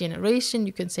a generation.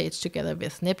 You can say it's together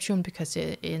with Neptune, because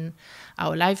in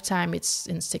our lifetime it's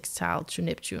in sextile to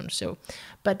Neptune. So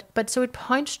it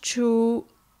points to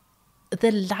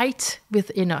the light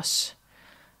within us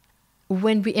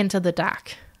when we enter the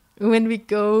dark, when we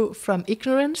go from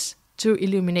ignorance to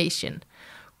illumination,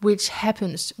 which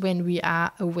happens when we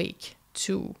are awake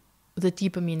to the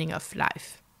deeper meaning of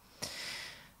life.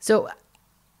 So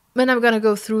when I'm going to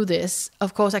go through this,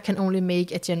 of course, I can only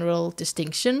make a general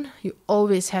distinction. You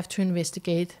always have to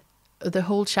investigate the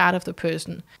whole chart of the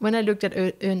person. When I looked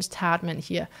at Ernst Hartmann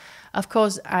here, of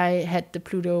course, I had the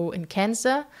Pluto in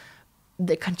Cancer.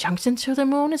 The conjunction to the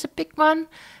moon is a big one.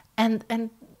 And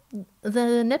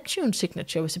the Neptune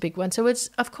signature was a big one. So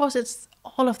it's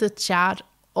all of the chart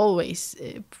always,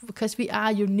 because we are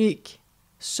unique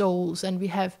souls and we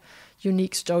have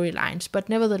unique storylines. But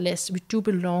nevertheless, we do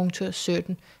belong to a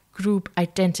certain group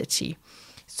identity.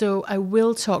 So I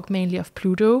will talk mainly of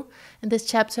Pluto in this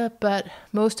chapter, but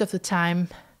most of the time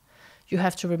you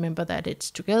have to remember that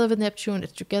it's together with Neptune,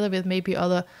 it's together with maybe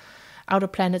other outer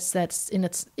planets that's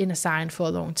in a sign for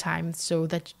a long time, so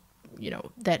that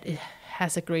that it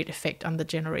has a great effect on the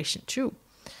generation too.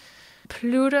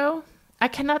 Pluto, I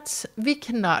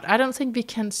don't think we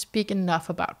can speak enough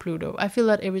about Pluto. I feel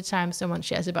that every time someone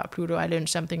shares about Pluto, I learn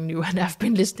something new, and I've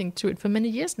been listening to it for many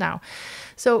years now.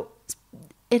 So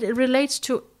it relates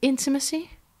to intimacy,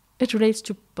 it relates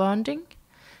to bonding,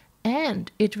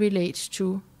 and it relates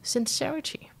to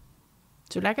sincerity.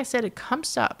 So like I said, it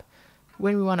comes up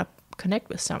when we want to connect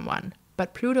with someone,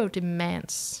 but Pluto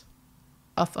demands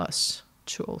of us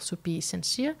to also be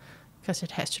sincere, because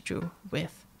it has to do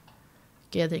with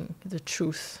getting the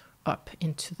truth up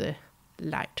into the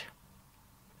light.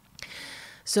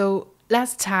 So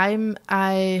last time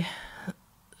I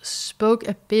spoke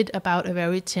a bit about a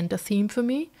very tender theme for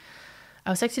me. I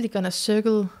was actually going to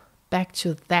circle back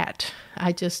to that.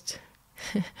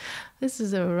 This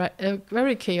is a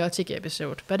very chaotic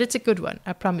episode, but it's a good one.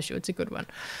 I promise you, it's a good one.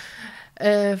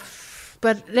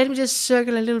 But let me just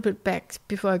circle a little bit back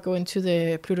before I go into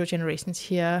the Pluto generations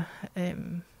here,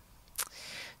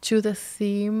 to the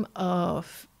theme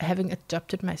of having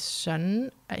adopted my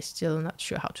son. I'm still not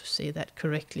sure how to say that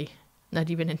correctly,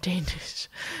 not even in Danish.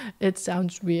 It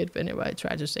sounds weird whenever I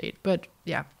try to say it, but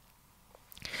yeah.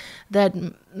 That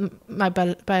my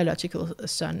biological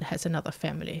son has another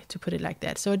family, to put it like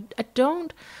that. So I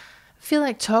don't feel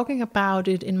like talking about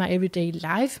it in my everyday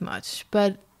life much,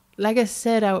 but like I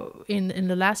said in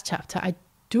the last chapter, I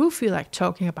do feel like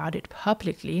talking about it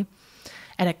publicly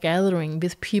at a gathering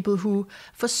with people who,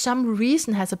 for some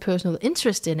reason, has a personal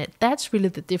interest in it. That's really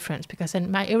the difference, because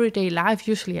in my everyday life,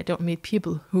 usually I don't meet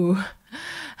people who,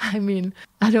 I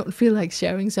don't feel like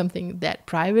sharing something that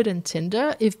private and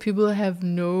tender if people have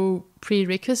no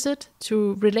prerequisite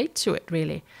to relate to it,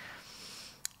 really.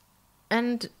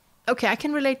 And okay, I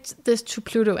can relate this to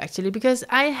Pluto actually, because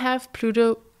I have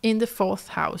Pluto in the 4th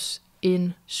house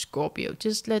in Scorpio.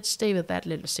 Just let's stay with that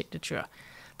little signature.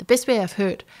 The best way I've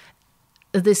heard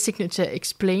this signature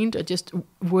explained or just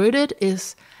worded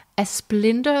is a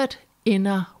splintered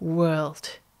inner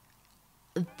world.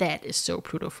 That is so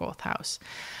Pluto 4th house.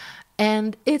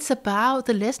 And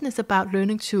the lesson is about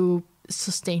learning to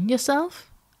sustain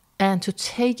yourself and to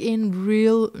take in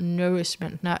real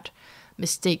nourishment, not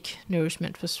mistake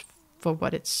nourishment for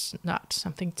what it's not,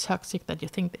 something toxic that you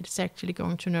think that it's actually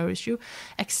going to nourish you.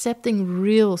 Accepting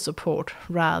real support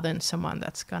rather than someone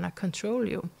that's gonna control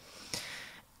you.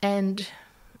 And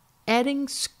adding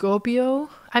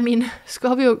Scorpio,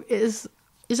 Scorpio is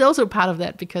is also part of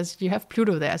that because you have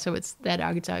Pluto there, so it's that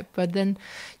archetype. But then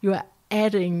you are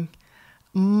adding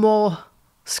more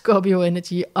Scorpio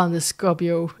energy on the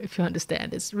Scorpio, if you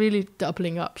understand. It's really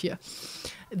doubling up here.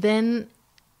 Then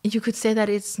you could say that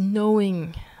it's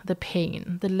knowing the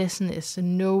pain. The lesson is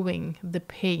knowing the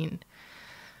pain.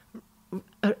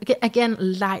 Again,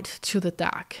 light to the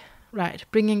dark, right?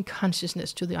 Bringing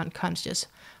consciousness to the unconscious.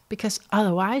 Because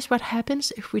otherwise, what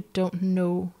happens if we don't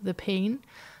know the pain?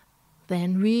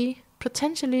 Then we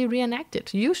potentially reenact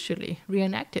it, usually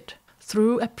reenact it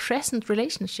through a present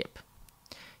relationship.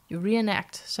 You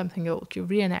reenact something old, you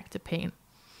reenact the pain.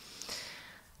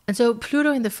 And so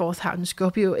Pluto in the 4th house in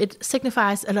Scorpio, it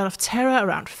signifies a lot of terror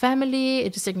around family,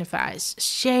 it signifies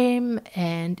shame,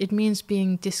 and it means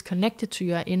being disconnected to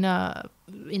your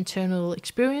internal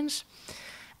experience.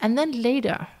 And then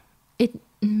later, it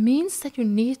means that you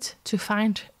need to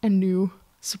find a new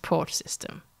support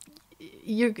system.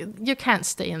 You can't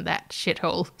stay in that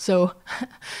shithole, so,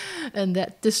 and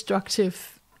that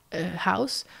destructive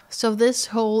house. So this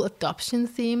whole adoption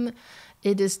theme,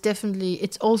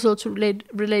 it's also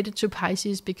related to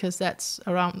Pisces, because that's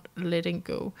around letting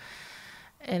go,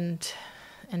 and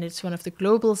it's one of the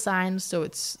global signs, so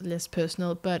it's less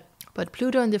personal. But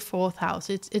Pluto in the 4th house,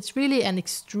 it's really an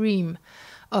extreme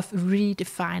of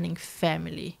redefining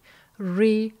family,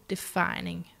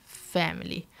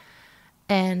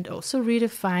 and also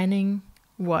redefining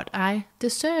what I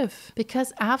deserve.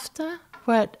 Because after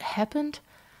what happened,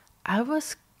 I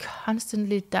was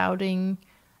constantly doubting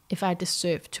if I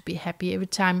deserved to be happy. Every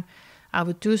time I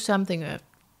would do something or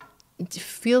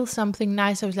feel something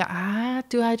nice, I was like,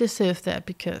 do I deserve that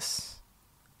because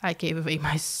I gave away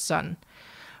my son?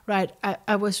 Right?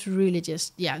 I was really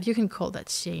just, you can call that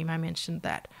shame. I mentioned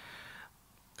that.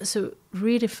 So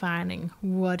redefining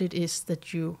what it is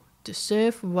that you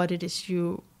deserve, what it is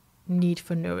you need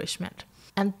for nourishment.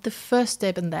 And the first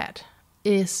step in that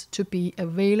is to be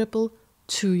available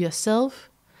to yourself,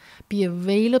 be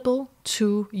available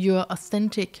to your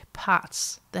authentic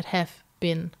parts that have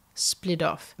been split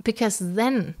off. Because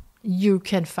then you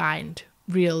can find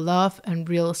real love and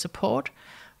real support,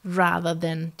 rather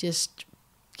than just,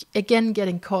 again,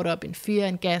 getting caught up in fear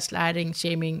and gaslighting,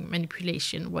 shaming,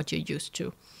 manipulation, what you're used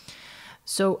to.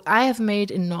 So I have made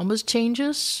enormous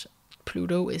changes.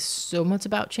 Pluto is so much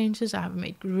about changes. I have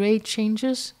made great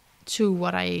changes to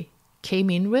what I came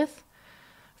in with.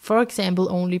 For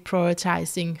example, only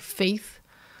prioritizing faith,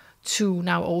 to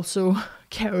now also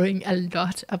caring a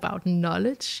lot about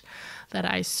knowledge that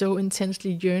I so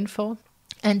intensely yearn for.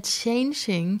 And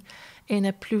changing in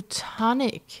a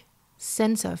plutonic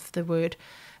sense of the word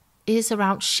is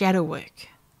around shadow work.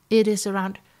 It is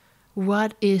around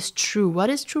what is true. What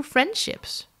is true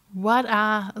friendships? What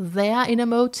are their inner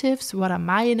motives? What are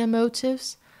my inner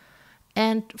motives?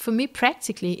 And for me,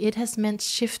 practically, it has meant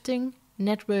shifting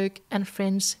network and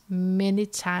friends many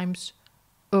times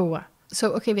over.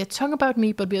 So, okay, we are talking about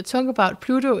me, but we are talking about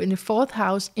Pluto in the 4th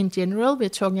house in general. We're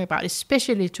talking about,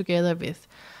 especially together with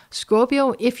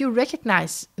Scorpio. If you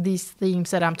recognize these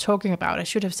themes that I'm talking about, I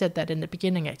should have said that in the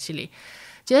beginning actually.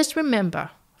 Just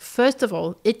remember, first of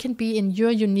all, it can be in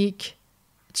your unique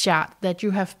chart that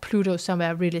you have Pluto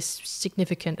somewhere really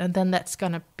significant, and then that's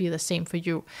gonna be the same for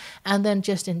you. And then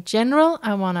just in general,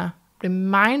 I wanna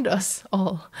remind us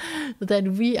all that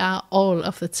we are all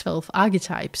of the 12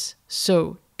 archetypes.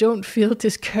 So don't feel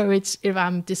discouraged if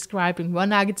I'm describing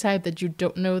one archetype that you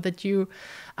don't know that you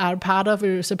are part of,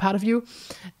 or is a part of you,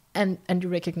 and you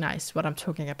recognize what I'm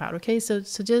talking about. Okay, so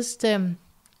just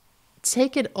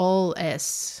take it all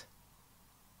as,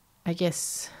 I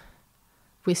guess,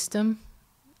 wisdom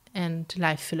and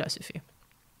life philosophy,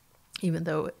 even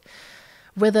though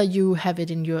whether you have it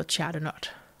in your chart or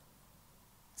not.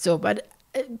 So, but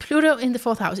Pluto in the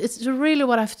 4th house, it's really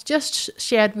what I've just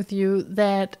shared with you,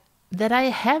 that I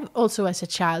have also as a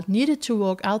child needed to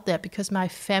walk out there because my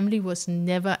family was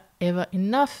never ever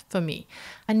enough for me.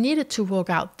 I needed to walk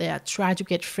out there, try to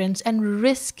get friends, and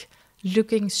risk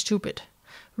looking stupid.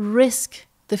 Risk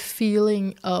the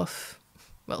feeling of,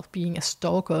 well, being a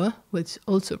stalker, which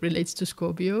also relates to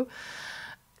Scorpio.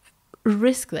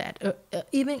 Risk that.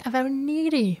 Even a very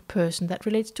needy person, that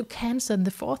relates to Cancer in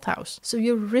the 4th house. So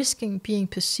you're risking being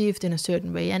perceived in a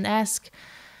certain way, and ask,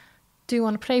 do you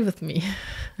want to play with me?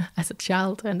 As a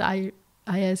child, and I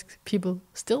ask people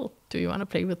still, do you want to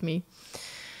play with me?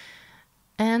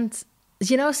 And,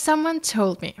 someone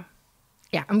told me,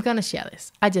 I'm going to share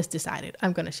this. I just decided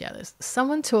I'm going to share this.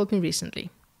 Someone told me recently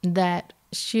that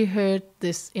she heard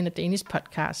this in a Danish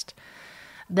podcast,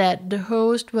 that the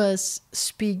host was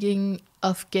speaking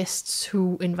of guests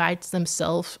who invite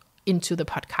themselves into the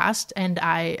podcast, and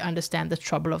I understand the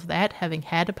trouble of that, having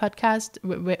had a podcast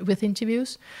with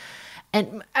interviews.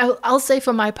 And I'll say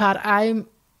for my part, I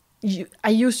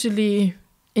usually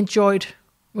enjoyed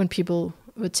when people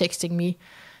were texting me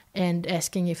and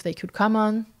asking if they could come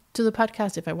on to the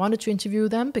podcast, if I wanted to interview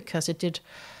them, because it did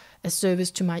a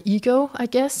service to my ego, I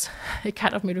guess. It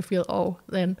kind of made me feel, oh,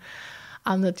 then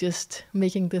I'm not just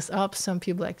making this up. Some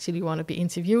people actually want to be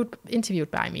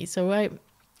interviewed by me. So I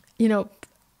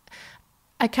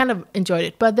kind of enjoyed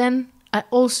it. But then I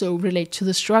also relate to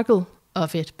the struggle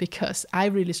of it, because I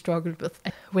really struggled with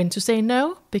when to say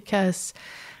no, because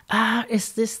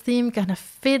is this theme gonna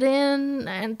fit in,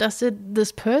 and does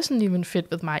this person even fit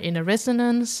with my inner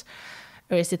resonance,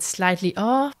 or is it slightly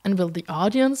off, and will the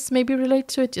audience maybe relate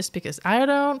to it just because I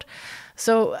don't?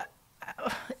 So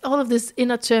all of this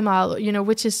inner turmoil,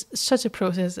 which is such a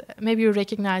process. Maybe you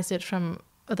recognize it from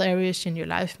other areas in your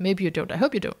life, maybe you don't. I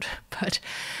hope you don't, but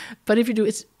if you do,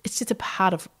 it's just a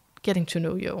part of getting to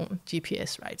know your own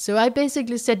GPS, right? So I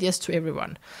basically said yes to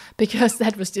everyone, because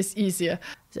that was just easier.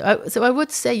 So I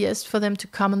would say yes for them to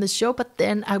come on the show, but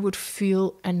then I would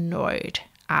feel annoyed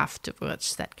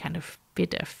afterwards, that kind of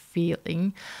bitter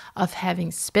feeling of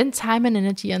having spent time and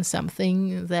energy on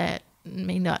something that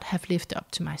may not have lived up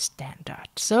to my standard.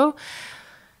 So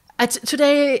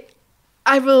today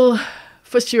I will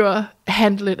for sure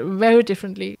handle it very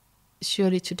differently.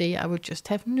 Surely today I would just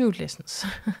have new lessons.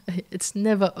 It's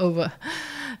never over.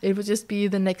 It would just be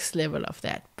the next level of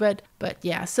that. But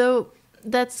yeah, so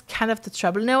that's kind of the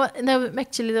trouble. Now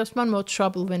actually there's one more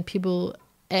trouble when people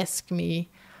ask me,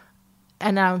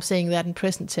 and now I'm saying that in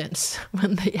present tense,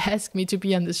 when they ask me to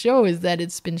be on the show, is that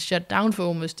it's been shut down for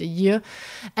almost a year.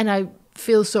 And I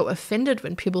feel so offended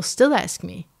when people still ask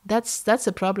me. That's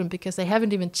a problem, because they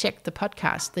haven't even checked the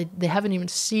podcast. They haven't even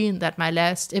seen that my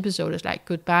last episode is like,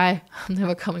 goodbye, I'm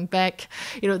never coming back.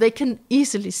 They can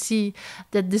easily see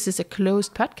that this is a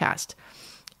closed podcast.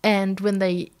 And when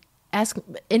they ask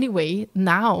anyway,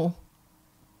 now,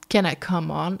 can I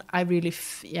come on? I really,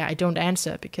 I don't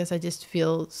answer, because I just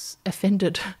feel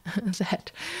offended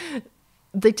that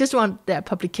they just want their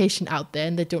publication out there,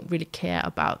 and they don't really care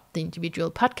about the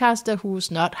individual podcaster who's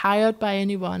not hired by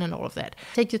anyone and all of that.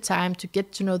 Take your time to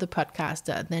get to know the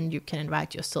podcaster, and then you can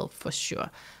invite yourself for sure.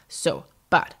 So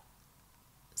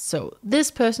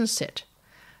this person said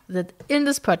that in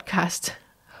this podcast,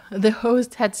 the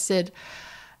host had said,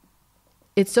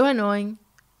 it's so annoying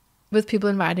with people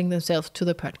inviting themselves to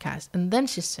the podcast. And then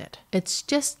she said, it's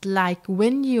just like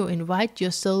when you invite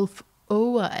yourself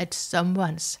over at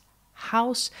someone's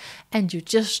house and you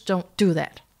just don't do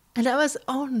that. And I was,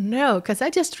 oh no, because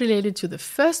I just related to the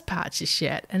first part she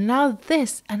shared, and now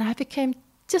this, and I became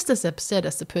just as upset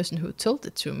as the person who told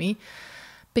it to me,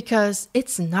 because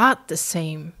it's not the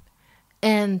same.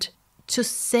 And to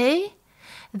say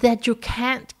that you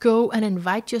can't go and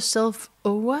invite yourself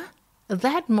over,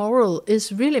 that moral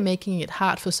is really making it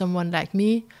hard for someone like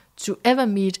me to ever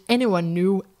meet anyone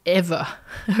new ever.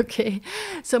 Okay,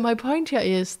 so my point here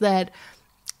is that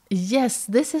yes,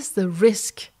 this is the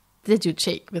risk that you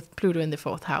take with Pluto in the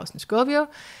 4th house in Scorpio.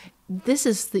 This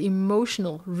is the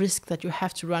emotional risk that you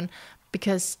have to run,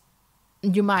 because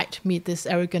you might meet this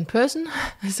arrogant person,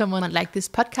 someone like this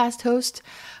podcast host,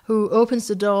 who opens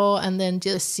the door and then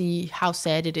just see how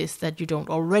sad it is that you don't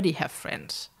already have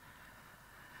friends.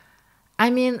 I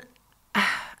mean,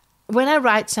 when I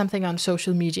write something on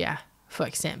social media, for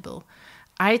example,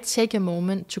 I take a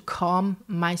moment to calm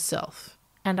myself.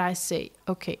 And I say,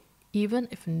 okay, even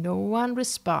if no one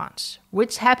responds,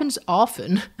 which happens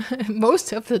often,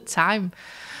 most of the time,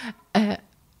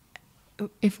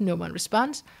 if no one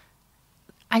responds,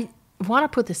 I want to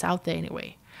put this out there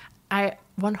anyway. I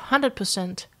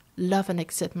 100% love and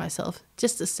accept myself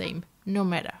just the same, no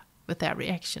matter with their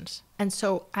reactions. And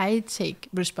so I take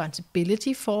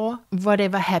responsibility for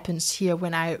whatever happens here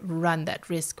when I run that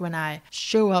risk, when I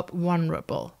show up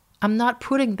vulnerable. I'm not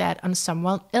putting that on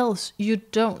someone else. You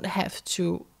don't have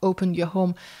to open your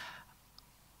home.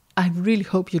 I really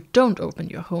hope you don't open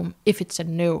your home if it's a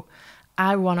no.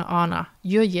 I want to honor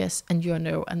your yes and your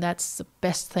no. And that's the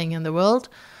best thing in the world,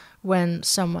 when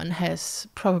someone has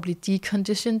probably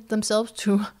deconditioned themselves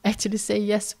to actually say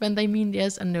yes when they mean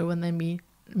yes and no when they mean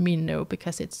no,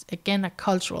 because it's again a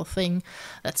cultural thing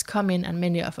that's come in, and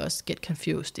many of us get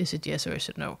confused. Is it yes or is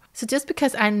it no? So just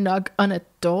because I knock on a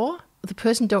door, the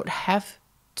person don't have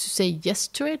to say yes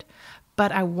to it,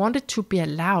 but I want it to be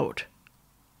allowed.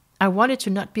 I want it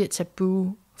to not be a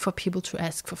taboo for people to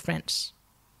ask for friends.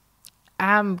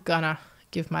 I'm gonna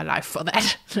give my life for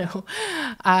that. No,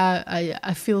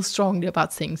 I feel strongly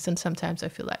about things, and sometimes I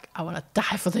feel like I want to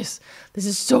die for this. This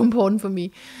is so important for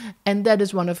me. And that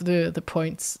is one of the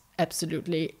points,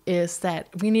 absolutely, is that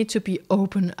we need to be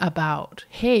open about,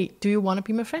 hey, do you want to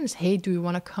be my friends? Hey, do you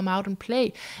want to come out and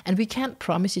play? And we can't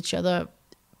promise each other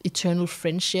eternal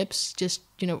friendships just,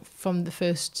 from the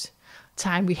first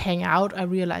time we hang out. I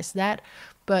realize that.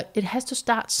 But it has to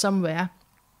start somewhere.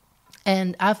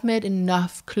 And I've met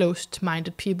enough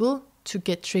closed-minded people to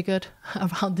get triggered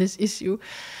around this issue.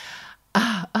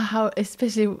 How,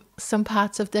 especially some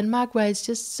parts of Denmark where it's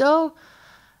just so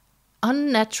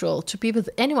unnatural to be with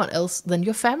anyone else than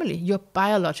your family, your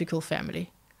biological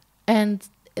family. And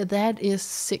that is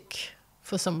sick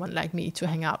for someone like me to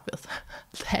hang out with.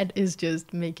 That is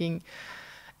just making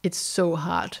it so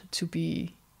hard to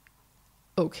be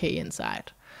okay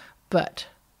inside. But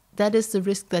that is the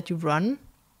risk that you run.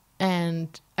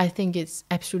 And I think it's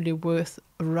absolutely worth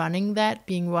running that,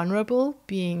 being vulnerable,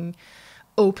 being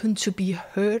open to be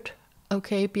hurt,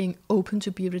 okay, being open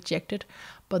to be rejected.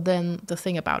 But then the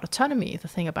thing about autonomy, the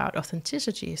thing about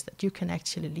authenticity is that you can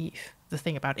actually leave. The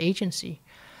thing about agency,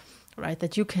 right,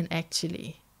 that you can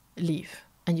actually leave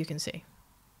and you can say,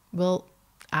 well,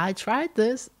 I tried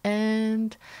this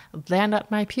and they're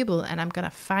not my people, and I'm going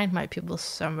to find my people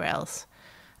somewhere else.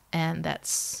 And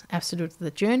that's absolutely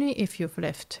the journey. If you've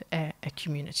left a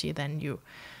community, then you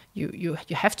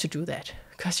have to do that,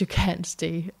 because you can't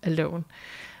stay alone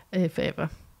forever.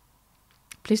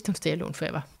 Please don't stay alone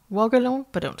forever. Walk alone,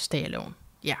 but don't stay alone.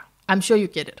 Yeah, I'm sure you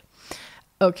get it.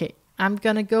 Okay, I'm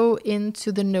going to go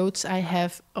into the notes I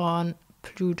have on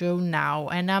Pluto now.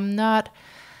 And I'm not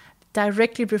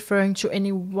directly referring to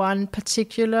any one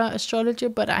particular astrologer,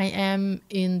 but I am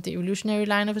in the evolutionary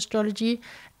line of astrology.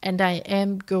 And I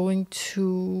am going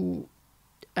to,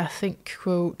 I think,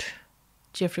 quote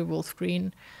Jeffrey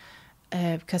Wolfgreen,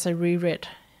 because I reread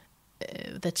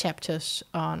the chapters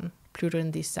on Pluto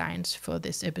in these signs for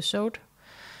this episode.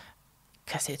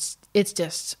 Because it's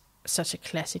just such a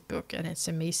classic book, and it's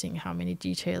amazing how many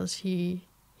details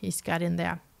he's got in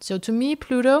there. So to me,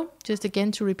 Pluto, just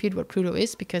again to repeat what Pluto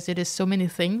is, because it is so many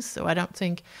things, so I don't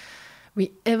think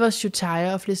we ever should tire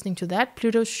of listening to that.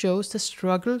 Pluto shows the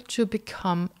struggle to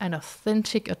become an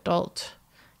authentic adult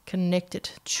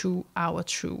connected to our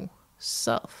true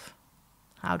self.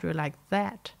 How do you like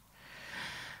that?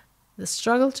 The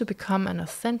struggle to become an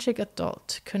authentic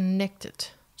adult connected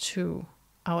to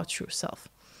our true self.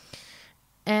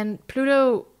 And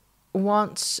Pluto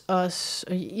wants us,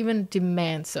 or even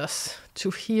demands us, to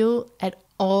heal at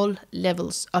all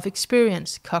levels of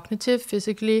experience, cognitive,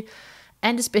 physically,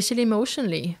 and especially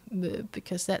emotionally,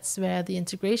 because that's where the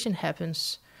integration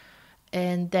happens.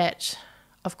 And that,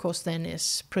 of course, then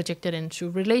is projected into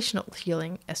relational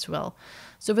healing as well.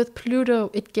 So with Pluto,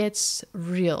 it gets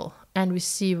real, and we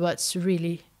see what's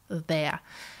really there.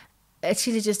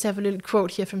 Actually, just have a little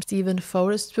quote here from Steven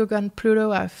Forrest's book on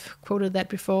Pluto. I've quoted that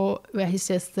before, where he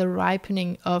says, the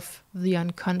ripening of the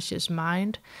unconscious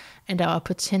mind and our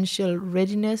potential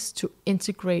readiness to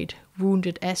integrate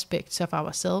wounded aspects of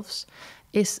ourselves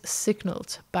is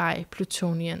signaled by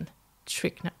plutonian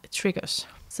triggers.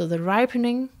 So the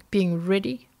ripening, being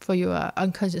ready for your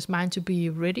unconscious mind to be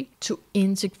ready to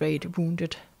integrate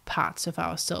wounded parts of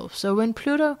ourselves. So when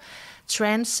Pluto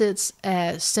transits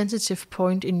a sensitive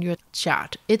point in your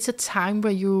chart, it's a time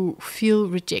where you feel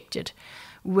rejected,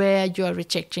 where you're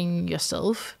rejecting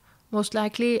yourself, most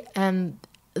likely, and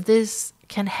this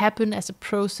can happen as a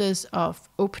process of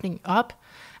opening up,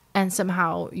 and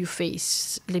somehow you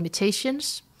face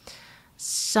limitations.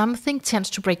 Something tends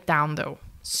to break down, though.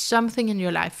 Something in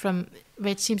your life, from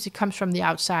where it seems it comes from the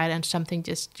outside, and something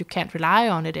just, you can't rely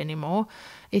on it anymore.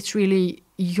 It's really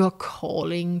your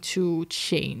calling to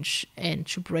change and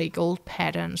to break old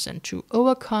patterns and to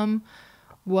overcome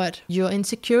what your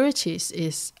insecurities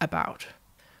is about.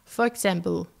 For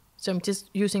example, so I'm just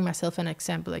using myself an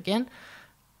example again.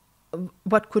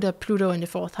 What could a Pluto in the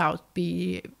 4th house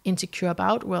be insecure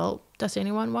about? Well, does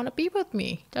anyone want to be with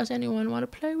me? Does anyone want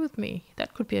to play with me?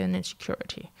 That could be an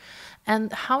insecurity.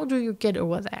 And how do you get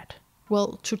over that?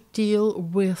 Well, to deal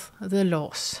with the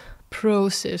loss,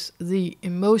 process the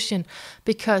emotion,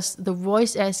 because the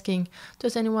voice asking,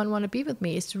 does anyone want to be with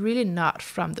me? It's really not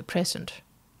from the present.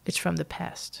 It's from the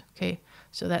past. Okay,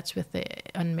 so that's with the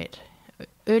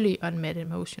early unmet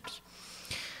emotions.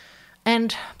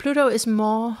 And Pluto is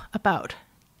more about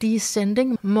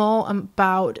descending, more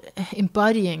about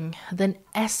embodying than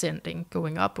ascending,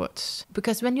 going upwards.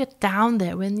 Because when you're down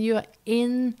there, when you're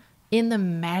in the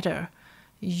matter,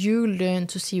 you learn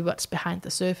to see what's behind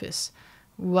the surface,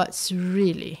 what's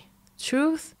really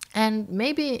truth. And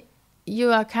maybe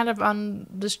you are kind of on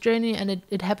this journey and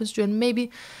it happens to you, and maybe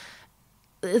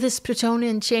this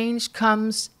plutonian change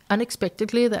comes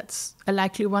unexpectedly, that's a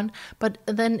likely one, but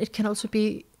then it can also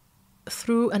be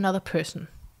through another person.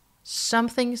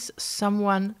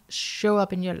 Someone show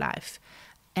up in your life,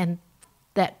 and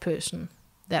that person,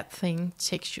 that thing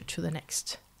takes you to the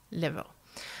next level.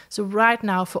 So right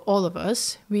now, for all of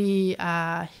us, we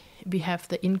have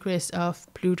the ingress of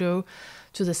Pluto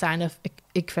to the sign of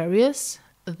Aquarius.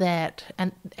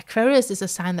 And Aquarius is a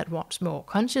sign that wants more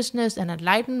consciousness and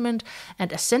enlightenment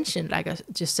and ascension. Like I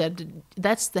just said,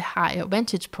 that's the higher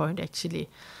vantage point, actually.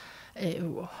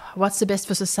 What's the best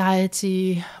for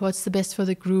society? What's the best for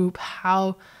the group?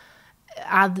 How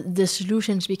are the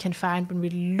solutions we can find when we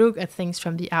look at things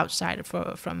from the outside,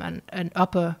 from an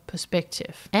upper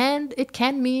perspective? And it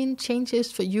can mean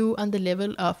changes for you on the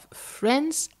level of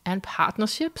friends and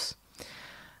partnerships.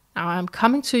 Now, I'm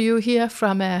coming to you here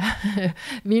from a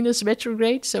Venus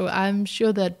retrograde, so I'm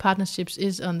sure that partnerships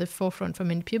is on the forefront for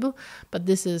many people, but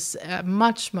this is a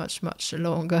much, much, much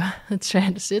longer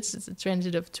transit. It's a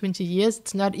transit of 20 years.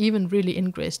 It's not even really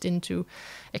ingressed into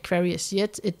Aquarius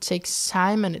yet. It takes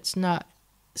time, and it's not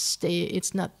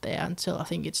there until I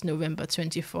think it's November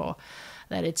 24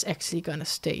 that it's actually going to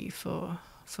stay for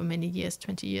many years,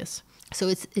 20 years. So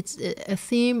it's a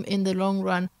theme in the long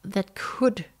run that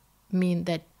could mean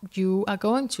that you are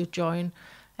going to join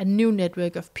a new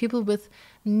network of people with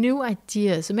new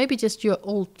ideas. So maybe just your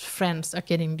old friends are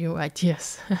getting new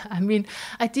ideas. I mean,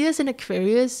 ideas in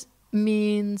Aquarius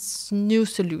means new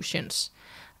solutions.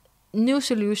 New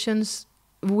solutions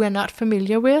we're not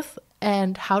familiar with.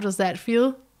 And how does that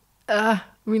feel?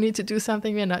 We need to do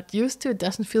something we're not used to. It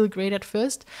doesn't feel great at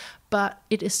first, but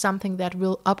it is something that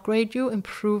will upgrade you,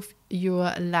 improve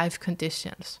your life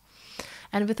conditions.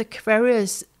 And with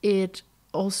Aquarius, it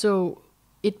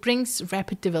brings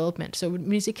rapid development. So it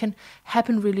means it can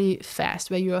happen really fast,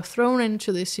 where you are thrown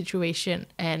into this situation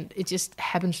and it just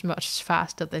happens much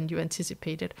faster than you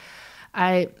anticipated.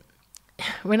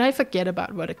 When I forget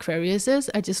about what Aquarius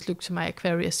is, I just look to my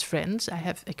Aquarius friends. I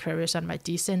have Aquarius on my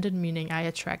descendant, meaning I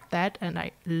attract that, and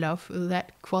I love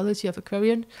that quality of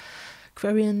Aquarian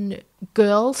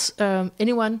girls.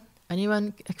 Anyone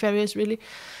Aquarius really.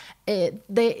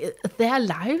 Their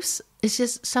lives is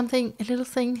just something, a little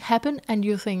thing happen, and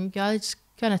you think, yeah, it's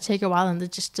gonna take a while, and then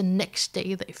just the next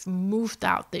day they've moved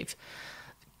out, they've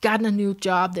gotten a new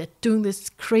job, they're doing this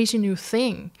crazy new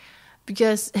thing,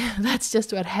 because that's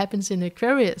just what happens in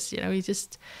Aquarius.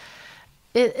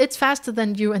 It's faster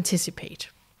than you anticipate.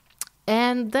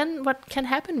 And then what can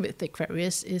happen with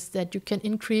Aquarius is that you can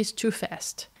increase too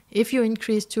fast. If you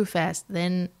increase too fast,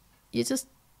 then you just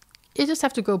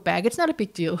have to go back. It's not a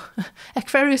big deal.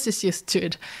 Aquarius is used to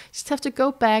it. You just have to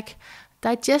go back,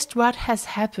 digest what has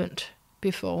happened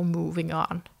before moving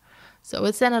on. So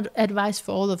it's an advice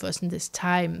for all of us in this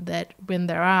time that when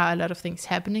there are a lot of things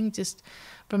happening, just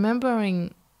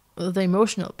remembering the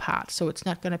emotional part. So it's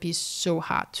not going to be so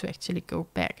hard to actually go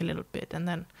back a little bit, and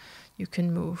then you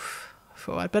can move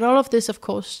forward. But all of this, of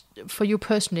course, for you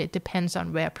personally, it depends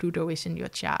on where Pluto is in your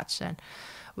charts and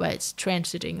where it's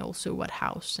transiting, also what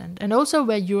house, and also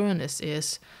where Uranus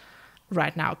is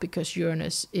right now, because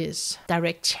Uranus is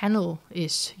direct channel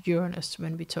is Uranus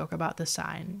when we talk about the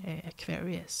sign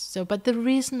Aquarius. So, but the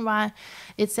reason why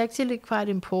it's actually quite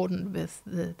important with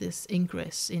this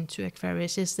ingress into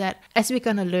Aquarius is that, as we're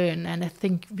gonna learn, and I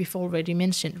think we've already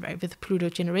mentioned, right, with Pluto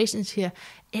generations here,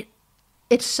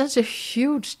 it's such a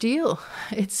huge deal.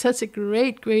 It's such a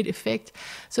great effect.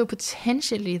 So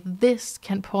potentially this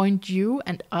can point you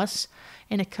and us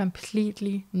in a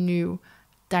completely new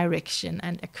direction.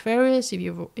 And Aquarius,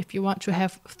 if you want to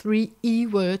have 3 E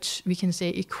words, we can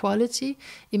say equality,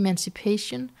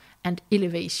 emancipation, and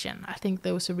elevation. I think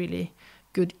those are really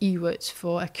good E words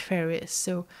for Aquarius.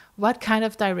 So what kind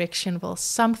of direction? Well,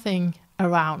 something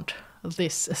around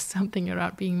this, something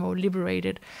around being more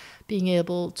liberated, being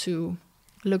able to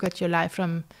look at your life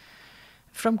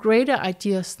from greater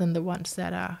ideas than the ones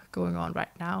that are going on right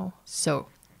now. So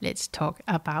let's talk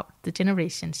about the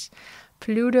generations.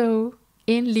 Pluto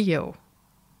in Leo.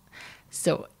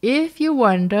 So if you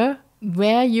wonder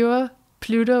where your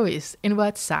Pluto is, in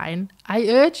what sign, I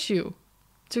urge you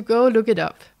to go look it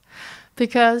up,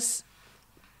 because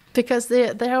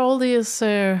there are all these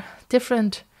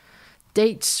different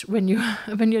dates when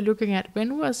you're looking at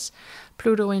when was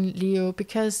Pluto in Leo,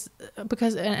 because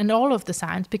and all of the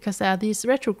signs, because there are these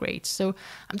retrogrades. So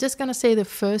I'm just gonna say the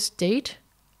first date,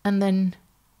 and then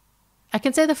I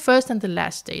can say the first and the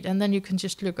last date, and then you can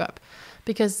just look up,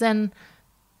 because then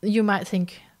you might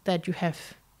think that you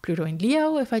have Pluto in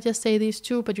Leo if I just say these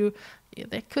two, but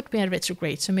there could be a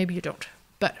retrograde, so maybe you don't.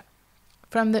 But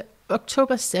from the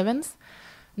October 7th,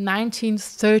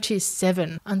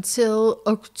 1937 until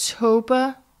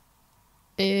October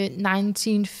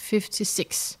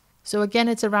 1956. So again,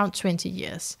 it's around 20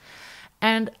 years.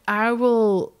 And I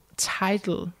will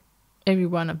title every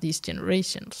one of these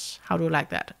generations. How do you like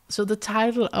that? So the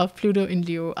title of Pluto in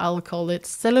Leo, I'll call it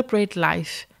Celebrate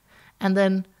Life. And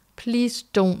then please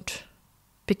don't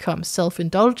become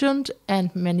self-indulgent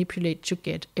and manipulate to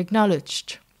get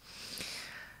acknowledged.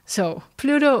 So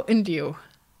Pluto in Leo,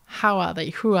 how are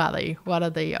they? Who are they? What are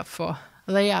they up for?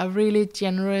 They are really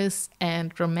generous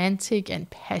and romantic and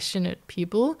passionate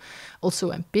people,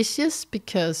 also ambitious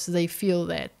because they feel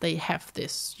that they have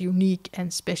this unique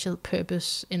and special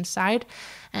purpose inside.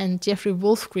 And Jeffrey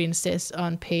Wolfgreen says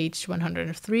on page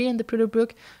 103 in the Pluto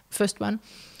book, first one,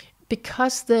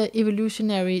 because the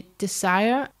evolutionary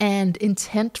desire and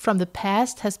intent from the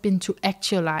past has been to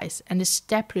actualize and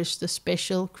establish the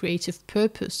special creative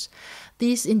purpose,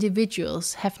 these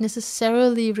individuals have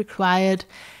necessarily required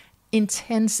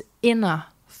intense inner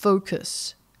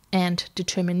focus and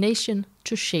determination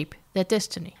to shape their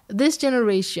destiny. This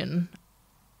generation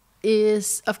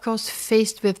is, of course,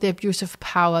 faced with the abuse of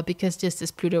power because just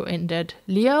as Pluto entered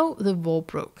Leo, the war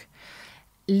broke.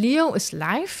 Leo is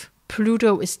life,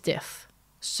 Pluto is death.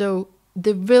 So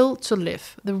the will to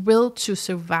live, the will to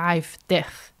survive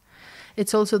death.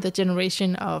 It's also the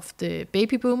generation of the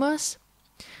baby boomers.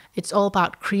 It's all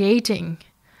about creating,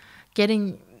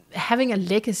 having a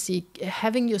legacy,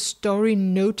 having your story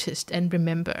noticed and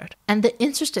remembered. And the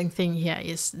interesting thing here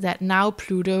is that now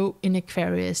Pluto in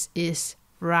Aquarius is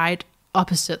right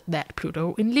opposite that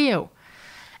Pluto in Leo.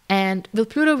 And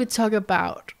with Pluto we talk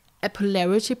about a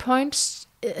polarity point.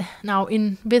 Now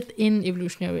within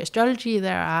evolutionary astrology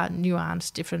there are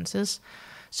nuanced differences.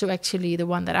 So actually the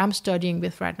one that I'm studying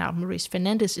with right now, Maurice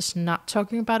Fernandez, is not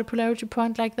talking about a polarity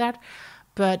point like that,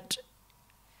 but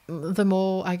the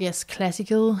more, I guess,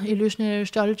 classical illusionary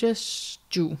astrologers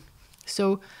do.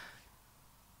 So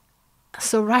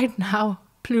right now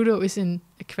Pluto is in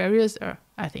Aquarius, or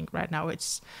I think right now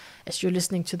it's, as you're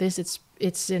listening to this,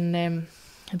 it's in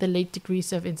the late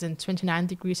degrees of, it's in 29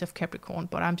 degrees of Capricorn,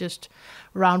 but I'm just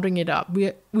rounding it up.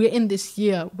 We're in this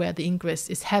year where the ingress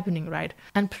is happening, right?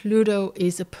 And Pluto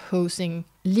is opposing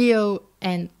Leo,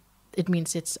 and it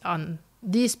means it's on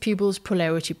these people's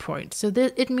polarity point. So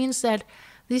it means that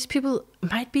these people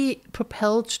might be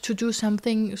propelled to do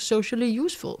something socially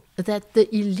useful, that the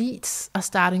elites are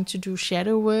starting to do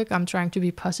shadow work. I'm trying to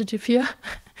be positive here.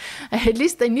 At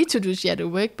least they need to do shadow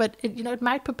work, but it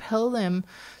might propel them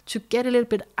to get a little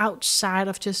bit outside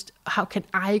of just how can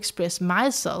I express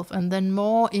myself, and then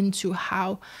more into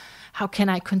how can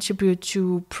I contribute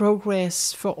to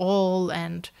progress for all,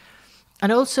 and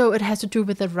also it has to do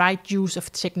with the right use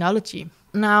of technology.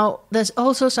 Now, there's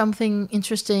also something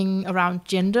interesting around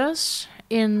genders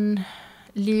in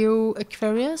Leo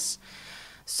Aquarius.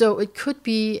 So it could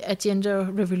be a gender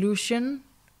revolution,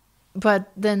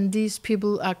 but then these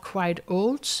people are quite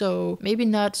old, so maybe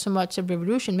not so much a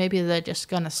revolution. Maybe they're just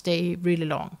gonna stay really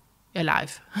long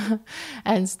alive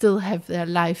and still have their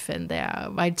life and their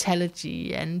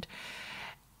vitality, and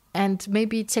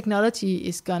maybe technology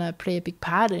is gonna play a big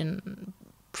part in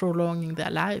prolonging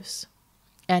their lives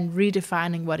and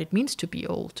redefining what it means to be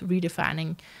old,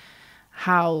 redefining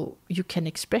how you can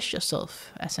express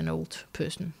yourself as an old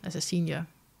person, as a senior.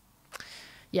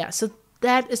 Yeah, so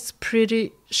that is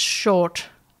pretty short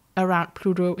around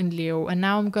Pluto in Leo. And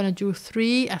now I'm going to do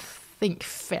 3, I think,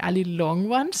 fairly long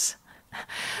ones.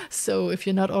 So if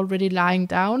you're not already lying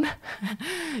down,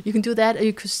 you can do that, or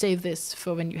you could save this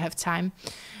for when you have time.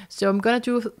 So I'm going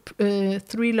to do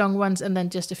 3 long ones and then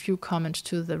just a few comments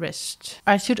to the rest.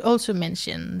 I should also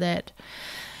mention that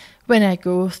when I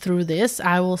go through this,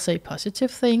 I will say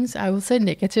positive things, I will say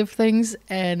negative things,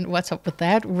 and what's up with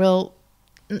that? Well,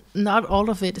 not all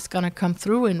of it is going to come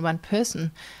through in one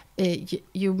person.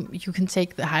 You can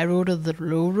take the high road or the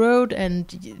low road,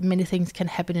 and many things can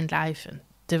happen in life and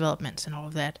developments and all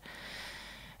of that.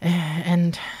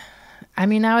 And I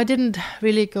mean, now I didn't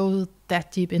really go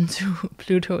that deep into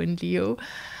Pluto in Leo,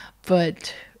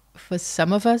 but for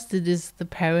some of us, it is the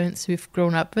parents we've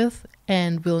grown up with,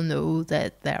 and we'll know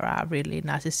that there are really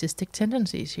narcissistic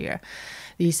tendencies here.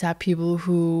 These are people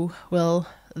who, well,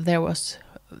 there was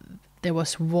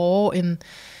war in,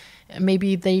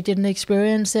 maybe they didn't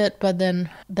experience it, but then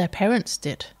their parents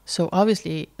did. So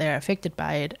obviously they're affected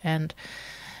by it, and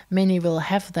many will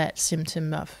have that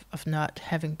symptom of not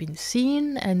having been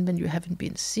seen. And when you haven't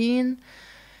been seen,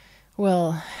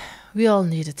 well, we all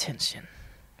need attention,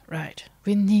 right?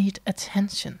 We need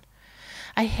attention.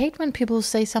 I hate when people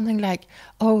say something like,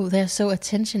 oh, they're so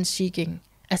attention seeking,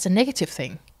 as a negative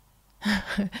thing.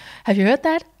 Have you heard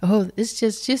that? Oh,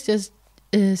 she's just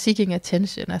seeking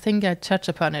attention. I think I touched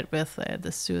upon it with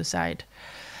the suicide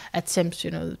attempts.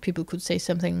 People could say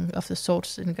something of the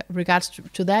sorts in regards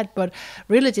to that. But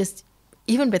really, just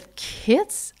even with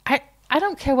kids, I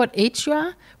don't care what age you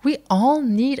are. We all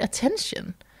need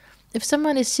attention. If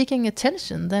someone is seeking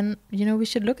attention, then we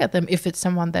should look at them. If it's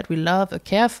someone that we love or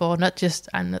care for, not just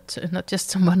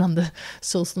someone on the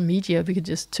social media, we could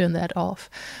just turn that off.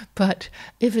 But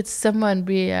if it's someone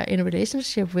we are in a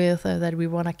relationship with that we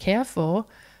want to care for,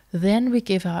 then we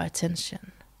give our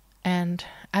attention. And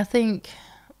I think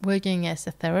working as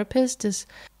a therapist it's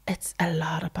a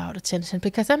lot about attention,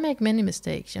 because I make many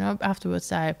mistakes.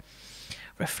 Afterwards I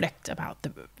reflect about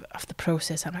the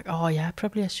process. I'm like, oh yeah,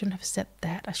 probably I shouldn't have said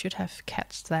that. I should have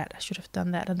catched that. I should have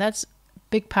done that. And that's a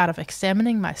big part of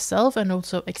examining myself and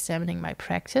also examining my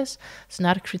practice. It's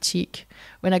not a critique.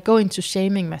 When I go into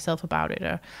shaming myself about it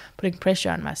or putting pressure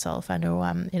on myself, I know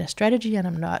I'm in a strategy and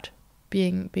I'm not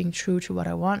being true to what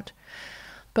I want.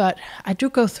 But I do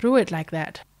go through it like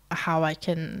that, how I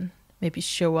can maybe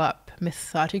show up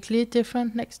methodically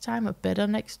different next time or better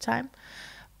next time.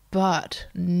 But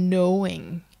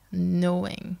knowing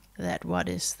that what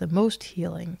is the most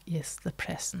healing is the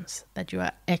presence, that you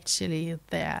are actually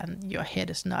there and your head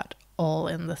is not all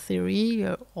in the theory,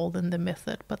 you're all in the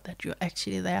method, but that you're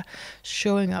actually there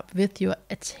showing up with your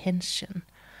attention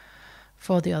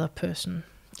for the other person.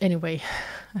 Anyway,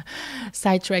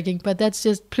 sidetracking, but that's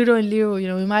just Pluto and Leo.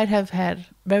 We might have had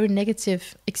very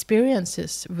negative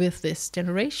experiences with this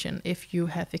generation if you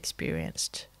have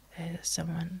experienced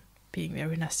someone being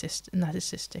very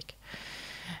narcissistic.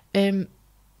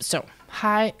 So,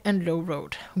 high and low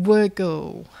road.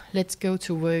 Virgo. Let's go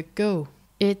to Virgo.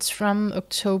 It's from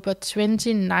October 20,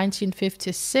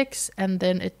 1956, and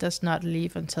then it does not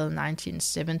leave until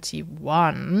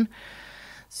 1971.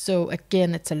 So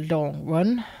again, it's a long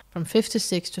one, from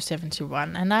 56 to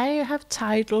 71. And I have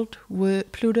titled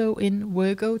Pluto in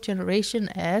Virgo generation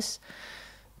as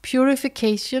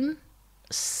purification,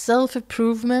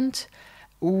 self-improvement,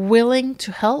 willing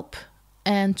to help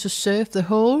and to serve the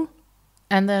whole.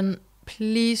 And then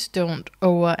please don't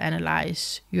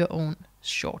overanalyze your own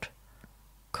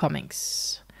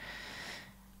shortcomings.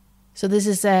 So this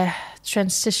is a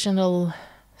transitional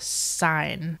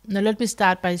sign. Now let me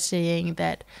start by saying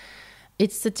that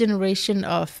it's the generation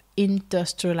of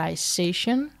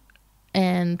industrialization.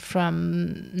 And from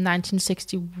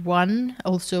 1961,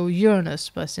 also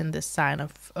Uranus was in the sign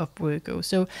of Virgo.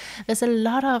 So there's a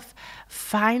lot of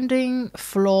finding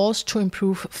flaws to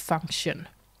improve function.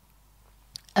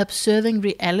 Observing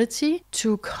reality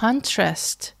to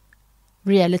contrast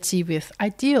reality with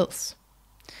ideals.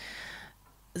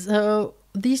 So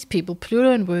these people,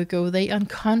 Pluto and Virgo, they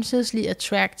unconsciously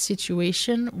attract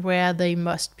situations where they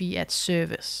must be at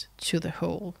service to the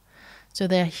whole. So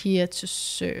they're here to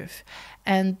serve.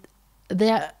 And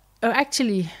they're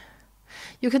actually,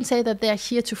 you can say that they're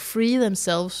here to free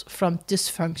themselves from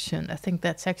dysfunction. I think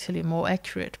that's actually more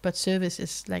accurate, but service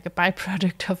is like a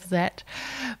byproduct of that.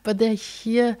 But they're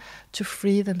here to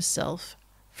free themselves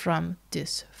from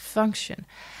dysfunction.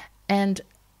 And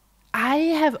I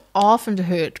have often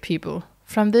heard people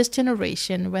from this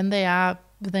generation, when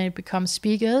they become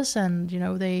speakers and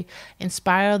they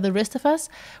inspire the rest of us,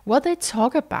 what they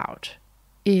talk about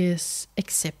is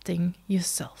accepting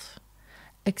yourself,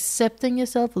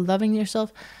 loving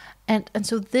yourself. And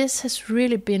so this has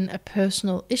really been a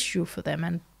personal issue for them.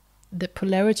 And the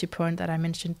polarity point that I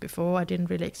mentioned before, I didn't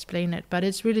really explain it, but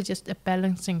it's really just a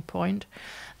balancing point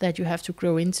that you have to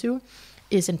grow into,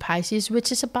 is in Pisces,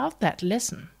 which is about that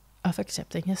lesson of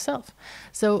accepting yourself.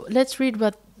 So let's read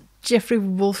what Jeffrey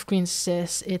Wolfgreen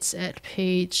says. It's at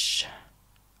page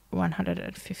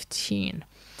 115.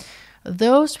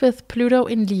 Those with Pluto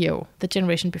in Leo, the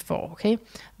generation before, okay?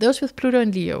 Those with Pluto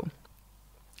in Leo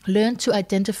learn to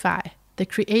identify the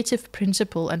creative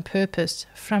principle and purpose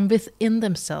from within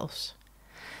themselves.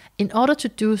 In order to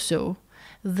do so,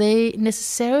 they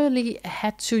necessarily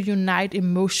had to unite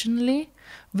emotionally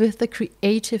with the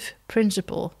creative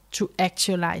principle to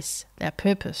actualize their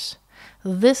purpose.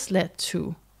 This led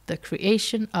to the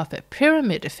creation of a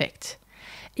pyramid effect,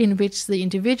 in which the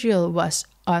individual was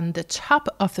on the top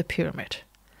of the pyramid,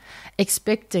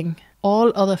 expecting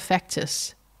all other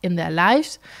factors in their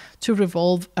lives to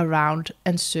revolve around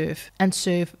and serve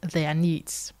their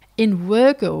needs. In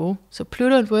Virgo, so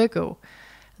Pluto and Virgo,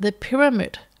 the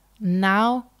pyramid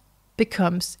now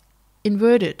becomes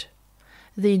inverted.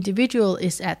 The individual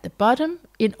is at the bottom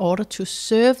in order to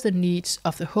serve the needs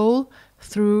of the whole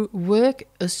through work,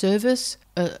 a service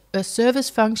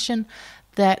function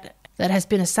that has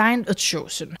been assigned or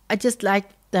chosen. I just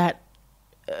like that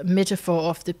metaphor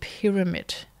of the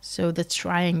pyramid. So the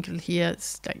triangle here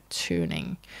is like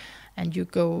turning, and you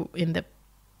go in the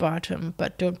bottom,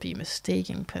 but don't be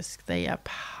mistaken because they are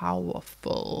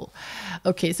powerful.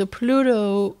 Okay, so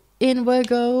Pluto in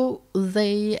Virgo,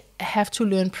 they have to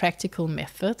learn practical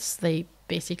methods. They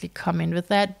basically come in with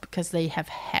that because they have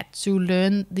had to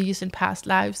learn these in past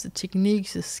lives, the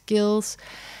techniques, the skills,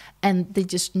 and they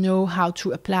just know how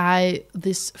to apply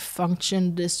this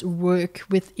function, this work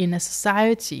within a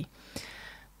society.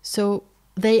 So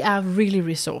they are really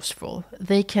resourceful.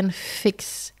 They can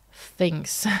fix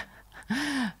things.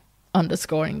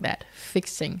 Underscoring that,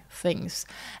 fixing things.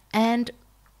 And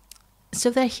so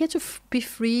they're here to be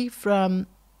free from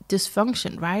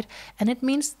dysfunction, right? And it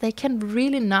means they can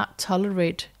really not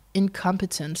tolerate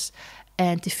incompetence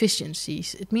and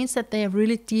deficiencies. It means that they are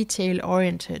really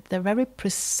detail-oriented. They're very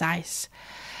precise.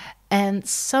 And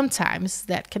sometimes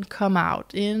that can come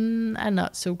out in a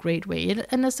not so great way,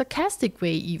 in a sarcastic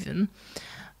way even.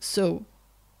 So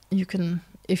you can,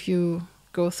 if you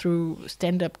go through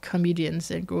stand-up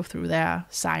comedians and go through their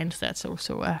signs, that's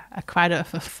also a quite a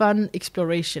fun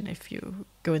exploration if you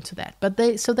go into that. But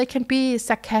they can be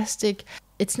sarcastic.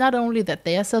 It's not only that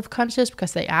they are self-conscious,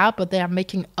 because they are, but they are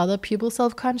making other people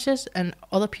self-conscious, and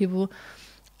other people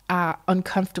are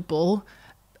uncomfortable.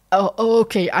 Oh,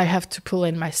 okay, I have to pull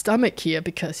in my stomach here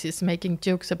because he's making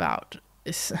jokes about,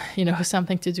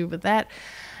 something to do with that.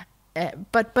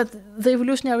 But the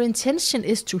evolutionary intention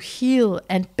is to heal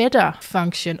and better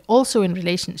function also in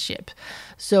relationship.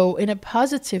 So in a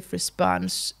positive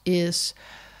response is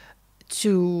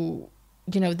to,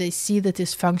 they see the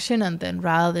dysfunction, and then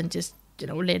rather than just,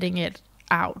 letting it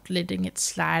out, letting it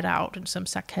slide out in some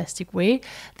sarcastic way,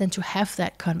 then to have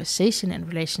that conversation in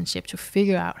relationship to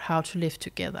figure out how to live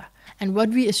together. And what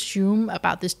we assume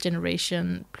about this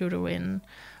generation, Pluto in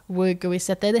Virgo, is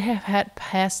that they have had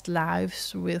past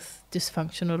lives with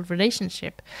dysfunctional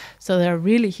relationship. So they're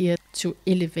really here to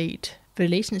elevate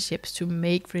relationships, to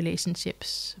make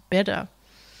relationships better.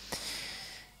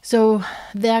 So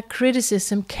their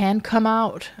criticism can come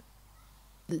out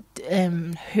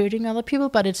hurting other people,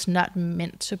 but it's not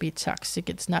meant to be toxic.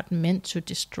 It's not meant to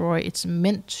destroy. It's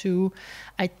meant to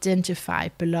identify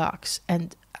blocks,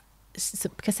 and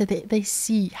because they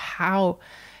see how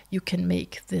you can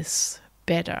make this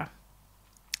better.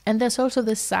 And there's also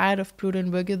this side of Pluto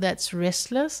and Virgo that's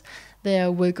restless.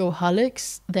 They're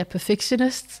Virgoholics, they're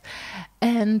perfectionists,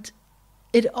 and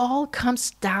it all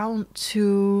comes down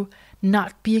to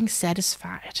not being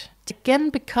satisfied. Again,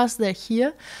 because they're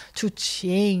here to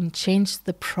change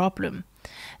the problem.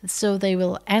 So they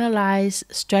will analyze,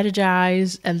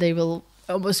 strategize, and they will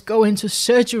almost go into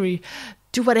surgery,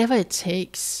 do whatever it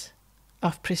takes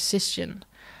of precision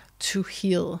to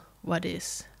heal what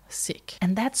is sick.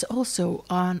 And that's also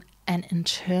on an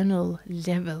internal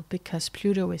level, because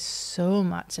Pluto is so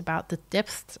much about the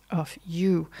depth of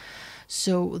you.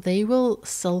 So they will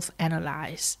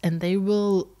self-analyze, and they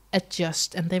will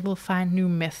adjust, and they will find new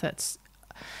methods.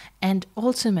 And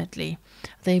ultimately,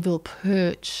 they will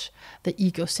purge the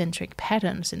egocentric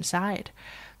patterns inside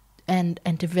and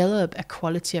develop a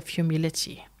quality of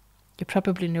humility. You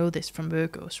probably know this from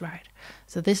Virgos, right?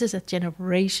 So this is a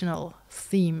generational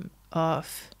theme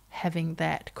of having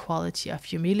that quality of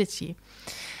humility.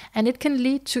 And it can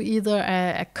lead to either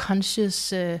a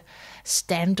conscious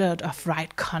standard of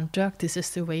right conduct. This is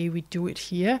the way we do it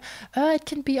here. It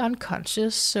can be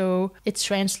unconscious, so it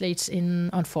translates in,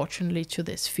 unfortunately, to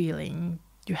this feeling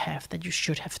you have that you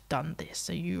should have done this,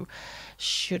 or you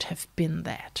should have been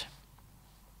that.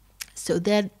 So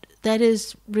that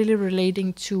is really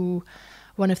relating to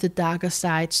one of the darker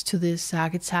sides to this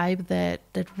archetype, that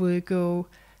Virgo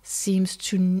seems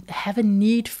to have a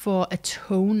need for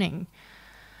atoning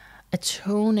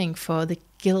for the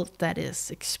guilt that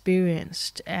is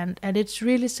experienced, and it's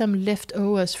really some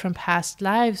leftovers from past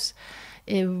lives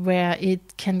where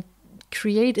it can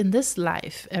create in this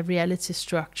life a reality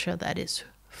structure that is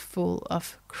full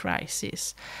of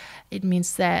crises. It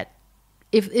means that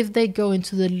if they go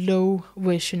into the low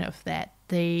version of that,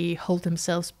 they hold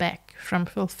themselves back from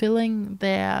fulfilling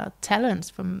their talents,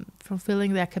 from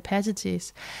fulfilling their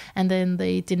capacities. And then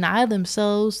they deny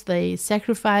themselves, they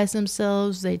sacrifice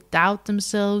themselves, they doubt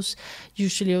themselves.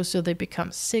 Usually also they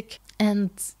become sick. And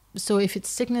so if it's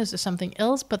sickness or something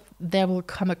else, but there will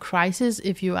come a crisis.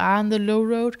 If you are on the low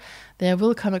road, there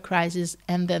will come a crisis.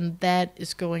 And then that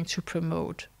is going to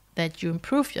promote that you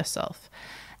improve yourself,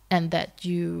 and that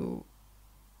you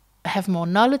have more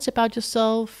knowledge about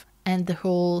yourself, and the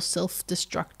whole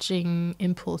self-destructing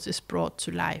impulse is brought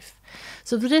to life.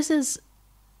 So this is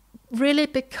really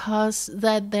because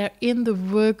that they're in the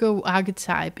Virgo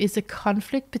archetype is a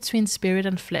conflict between spirit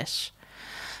and flesh.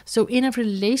 So in a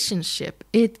relationship,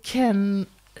 it can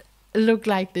look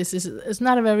like this. It's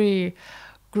not a very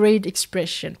great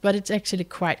expression, but it's actually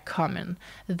quite common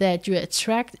that you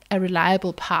attract a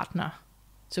reliable partner.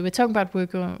 So we're talking about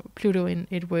Virgo, Pluto in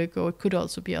Virgo. It could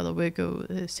also be other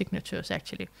Virgo signatures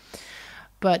actually.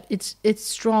 But it's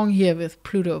strong here with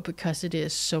Pluto because it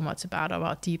is so much about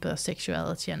our deeper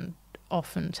sexuality and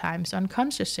oftentimes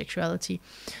unconscious sexuality.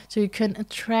 So you can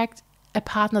attract a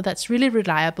partner that's really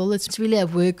reliable. It's really a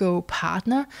Virgo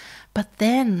partner. But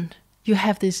then you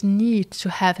have this need to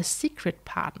have a secret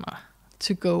partner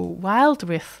to go wild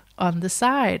with on the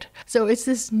side. So it's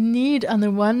this need on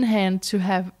the one hand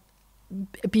to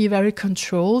be very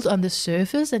controlled on the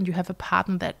surface, and you have a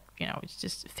partner that, you know, it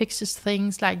just fixes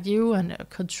things like you and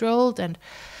controlled and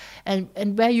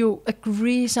where you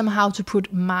agree somehow to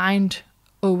put mind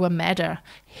over matter,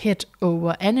 head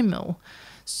over animal.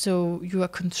 So you are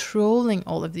controlling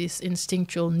all of these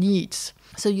instinctual needs.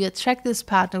 So you attract this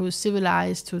partner who's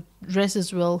civilized, who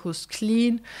dresses well, who's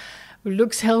clean, who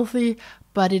looks healthy,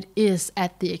 but it is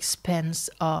at the expense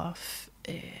of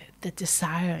the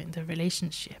desire in the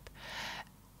relationship.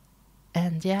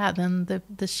 And yeah, then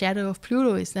the shadow of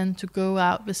Pluto is then to go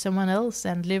out with someone else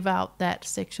and live out that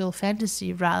sexual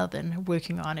fantasy rather than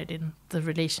working on it in the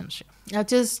relationship. I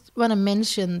just want to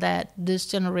mention that this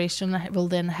generation will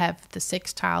then have the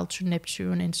sextile to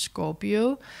Neptune in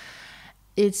Scorpio.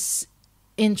 It's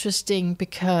interesting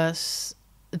because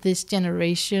this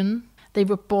generation, they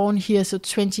were born here, so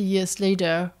 20 years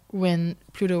later when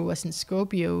Pluto was in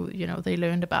Scorpio, you know, they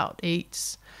learned about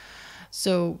AIDS.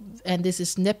 So, and this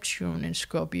is Neptune in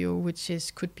Scorpio, which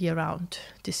could be around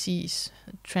disease,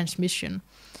 transmission.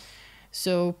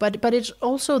 So, but it's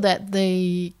also that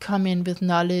they come in with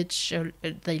knowledge, or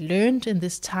they learned in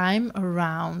this time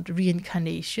around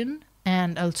reincarnation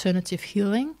and alternative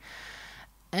healing,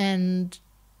 and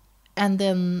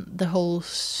then the whole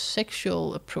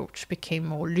sexual approach became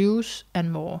more loose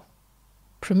and more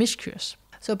promiscuous.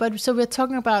 So we're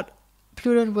talking about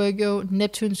Pluto in Virgo,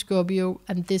 Neptune Scorpio,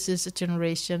 and this is a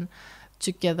generation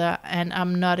together, and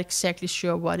I'm not exactly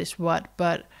sure what is what,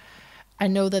 but I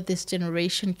know that this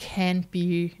generation can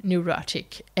be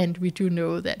neurotic, and we do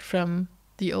know that from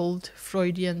the old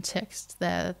Freudian text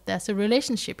that there's a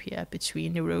relationship here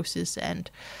between neurosis and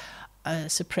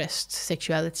suppressed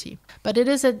sexuality. But it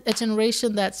is a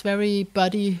generation that's very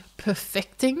body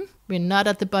perfecting. We're not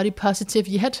at the body positive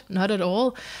yet, not at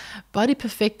all. Body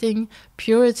perfecting,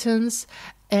 Puritans,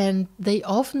 and they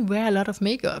often wear a lot of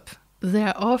makeup.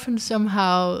 They're often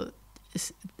somehow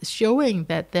showing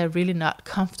that they're really not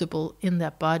comfortable in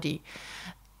their body.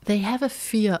 They have a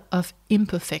fear of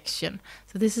imperfection.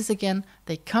 So this is again,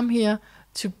 they come here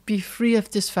to be free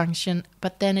of dysfunction,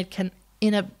 but then it can,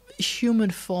 in a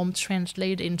human form,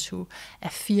 translate into a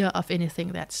fear of anything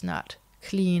that's not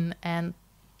clean, and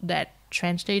that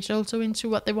translates also into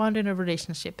what they want in a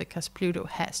relationship, because Pluto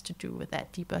has to do with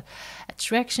that deeper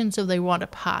attraction. So they want a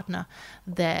partner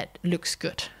that looks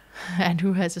good and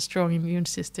who has a strong immune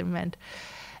system,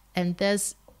 and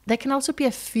there can also be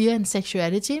a fear in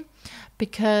sexuality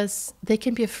because they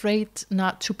can be afraid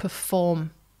not to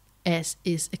perform as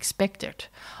is expected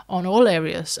on all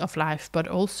areas of life, but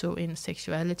also in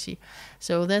sexuality.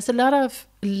 So there's a lot of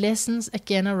lessons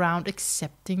again around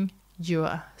accepting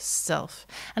yourself.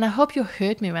 And I hope you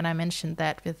heard me when I mentioned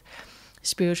that with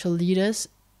spiritual leaders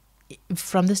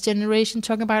from this generation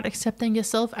talking about accepting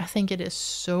yourself. I think it is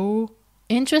so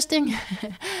interesting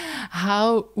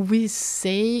how we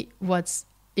say what's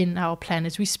in our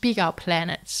planets. We speak our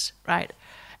planets, right?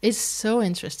 It's so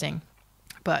interesting.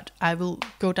 But I will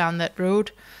go down that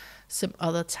road some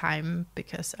other time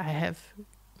because I have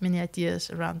many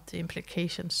ideas around the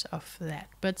implications of that.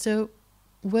 But so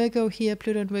Virgo here,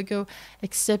 Pluto and Virgo,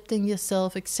 accepting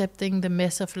yourself, accepting the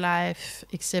mess of life,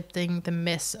 accepting the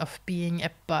mess of being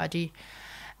a body.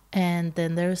 And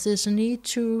then there's this need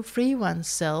to free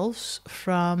oneself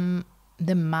from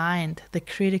the mind, the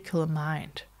critical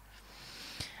mind.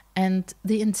 And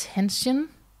the intention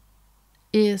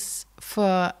is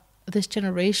for this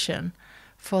generation,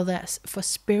 for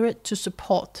spirit to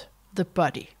support the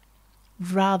body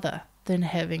rather than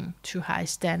having too high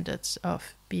standards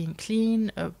of being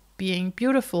clean or being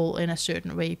beautiful in a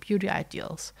certain way, beauty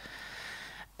ideals.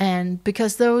 And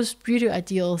because those beauty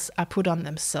ideals are put on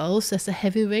themselves as a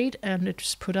heavyweight, and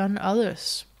it's put on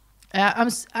others.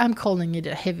 I'm calling it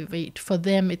a heavyweight. For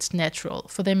them, it's natural.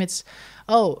 For them, it's,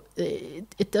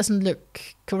 it doesn't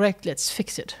look correct. Let's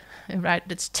fix it, right?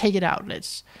 Let's take it out.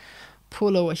 Let's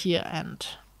pull over here and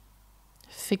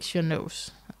fix your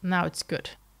nose. Now it's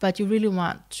good. but you really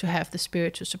want to have the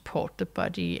spirit to support the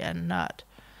body and not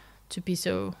to be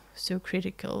so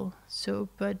critical. So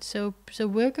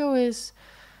Virgo is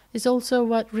also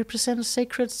what represents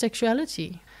sacred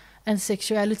sexuality, and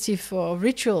sexuality for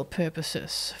ritual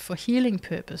purposes, for healing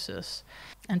purposes.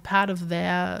 And part of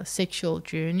their sexual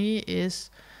journey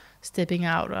is stepping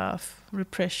out of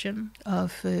repression,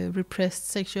 of repressed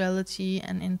sexuality,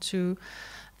 and into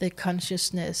the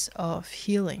consciousness of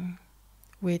healing,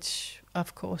 which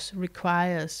of course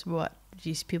requires what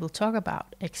these people talk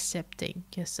about, accepting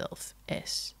yourself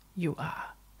as you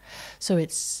are. So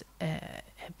it's a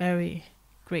very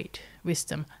great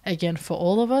wisdom, again, for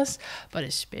all of us, but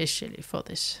especially for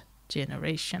this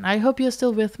generation. I hope you're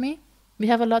still with me. We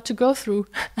have a lot to go through,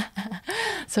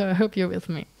 so I hope you're with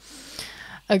me.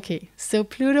 Okay, so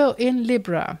Pluto in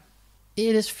Libra.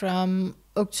 It is from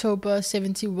October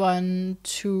 71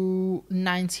 to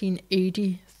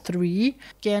 1983.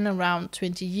 Again, around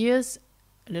 20 years,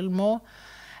 a little more.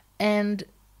 And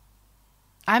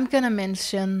I'm going to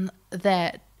mention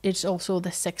that it's also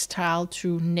the sextile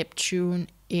to Neptune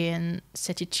in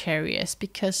Sagittarius,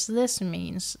 because this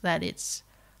means that it's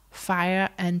fire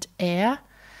and air.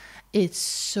 It's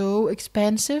so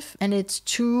expansive, and it's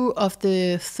 2 of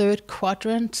the 3rd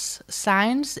quadrant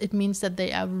signs. It means that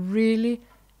they are really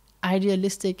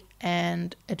idealistic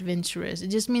and adventurous. It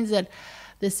just means that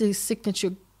this is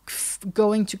signature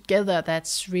going together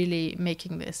that's really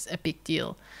making this a big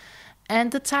deal.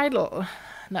 And the title,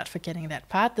 not forgetting that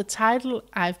part, the title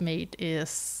I've made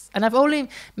is, and I've only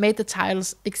made the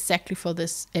titles exactly for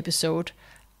this episode.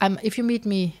 If you meet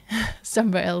me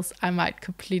somewhere else, I might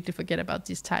completely forget about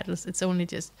these titles. It's only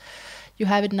just, you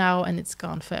have it now and it's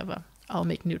gone forever. I'll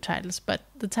make new titles. But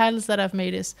the titles that I've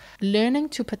made is Learning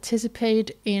to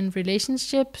Participate in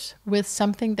Relationships with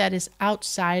Something That Is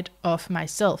Outside of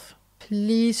Myself.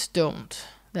 Please don't.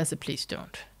 There's a please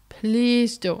don't.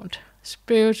 Please don't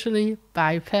spiritually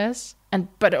bypass.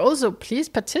 But also please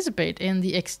participate in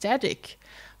the ecstatic,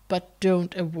 but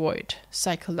don't avoid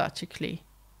psychologically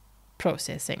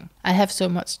processing. I have so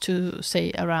much to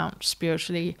say around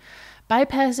spiritually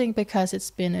bypassing, because it's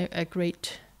been a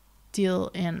great deal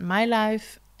in my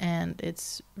life, and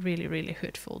it's really, really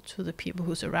hurtful to the people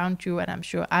who's around you. And I'm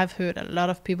sure I've hurt a lot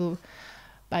of people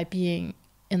by being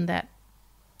in that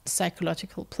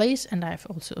psychological place, and I've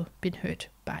also been hurt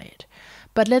by it.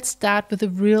 But let's start with the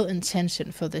real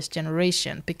intention for this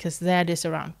generation, because that is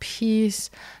around peace,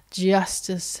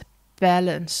 justice,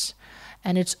 balance.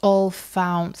 And it's all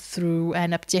found through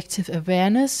an objective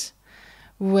awareness,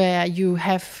 where you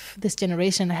have, this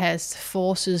generation has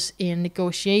forces in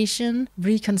negotiation,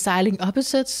 reconciling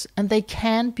opposites, and they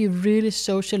can be really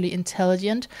socially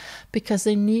intelligent because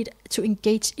they need to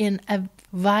engage in a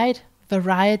wide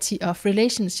variety of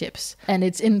relationships. And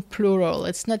it's in plural,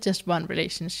 it's not just one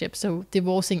relationship, so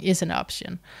divorcing is an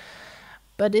option.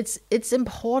 But it's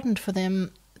important for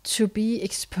them to be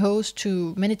exposed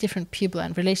to many different people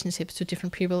and relationships to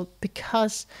different people,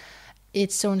 because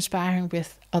it's so inspiring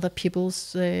with other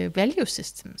people's value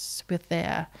systems, with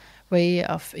their way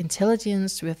of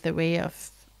intelligence, with their way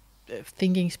of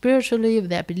thinking spiritually, with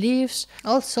their beliefs,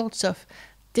 all sorts of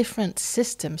different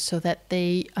systems, so that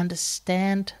they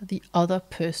understand the other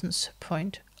person's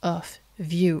point of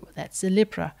view. That's the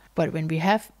Libra. But when we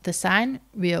have the sign,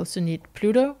 we also need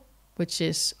Pluto, which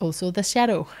is also the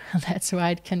shadow. That's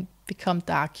why it can become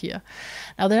dark here.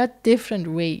 Now, there are different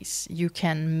ways you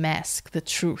can mask the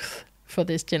truth for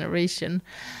this generation.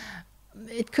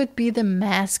 It could be the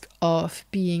mask of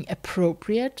being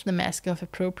appropriate,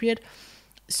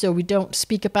 so we don't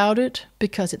speak about it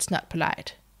because it's not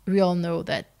polite. We all know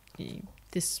that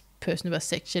this person was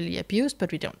sexually abused,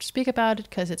 but we don't speak about it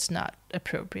because it's not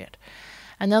appropriate.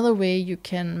 Another way you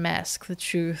can mask the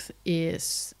truth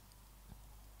is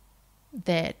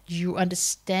that you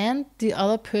understand the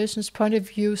other person's point of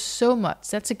view so much.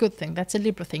 That's a good thing. That's a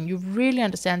Libra thing. You really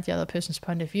understand the other person's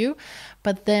point of view,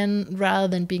 but then rather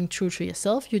than being true to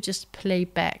yourself, you just play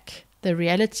back the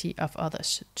reality of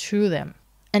others to them.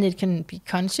 And it can be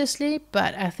consciously,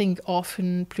 but I think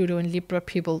often Pluto and Libra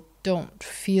people don't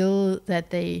feel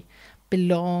that they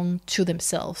belong to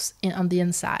themselves on the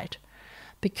inside,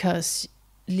 because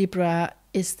Libra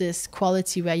is this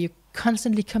quality where you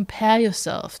constantly compare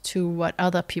yourself to what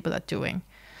other people are doing.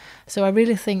 So I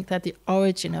really think that the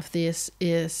origin of this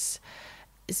is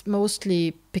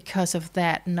mostly because of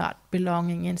that not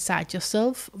belonging inside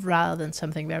yourself, rather than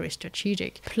something very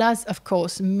strategic. Plus, of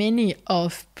course, many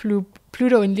of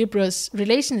Pluto in Libra's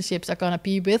relationships are going to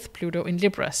be with Pluto in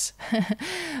Libras.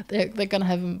 They're going to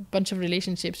have a bunch of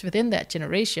relationships within that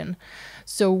generation.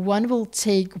 So one will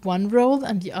take one role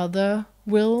and the other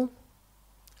will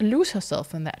lose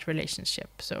herself in that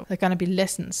relationship. So there are going to be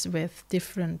lessons with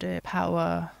different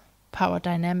power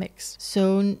dynamics.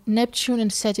 So Neptune in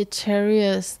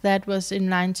Sagittarius, that was in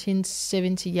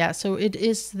 1970. Yeah, so it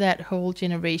is that whole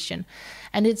generation.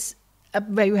 And it's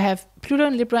where you have Pluto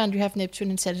in Libra and you have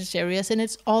Neptune in Sagittarius, and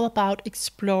it's all about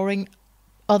exploring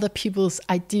other people's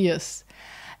ideas.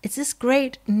 It's this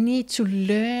great need to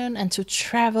learn and to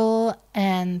travel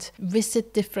and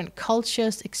visit different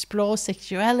cultures, explore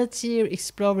sexuality,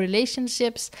 explore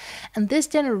relationships. And this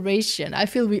generation, I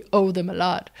feel we owe them a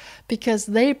lot, because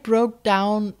they broke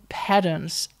down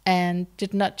patterns and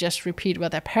did not just repeat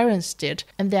what their parents did.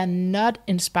 And they're not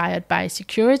inspired by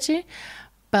security,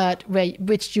 but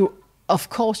which you, of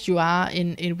course, you are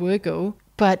in Virgo.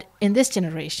 But in this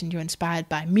generation, you're inspired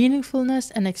by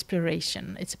meaningfulness and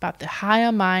exploration. It's about the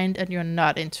higher mind, and you're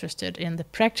not interested in the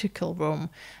practical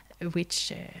realm,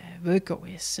 which Virgo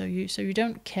is. So you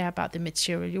don't care about the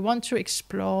material. You want to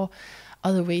explore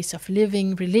other ways of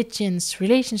living, religions,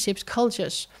 relationships,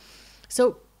 cultures.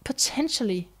 So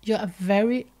potentially, you're a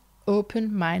very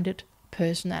open-minded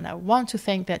person, and I want to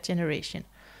thank that generation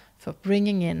for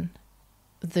bringing in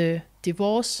the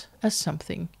divorce as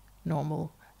something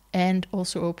normal, and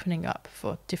also opening up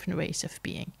for different ways of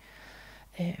being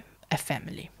a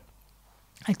family.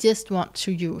 I just want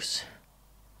to use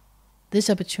this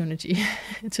opportunity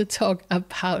to talk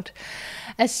about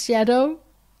a shadow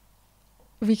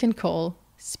we can call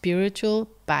spiritual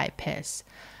bypass,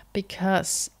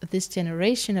 because this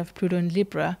generation of Pluto in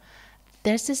Libra,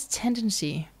 there's this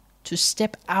tendency to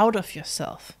step out of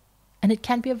yourself, and it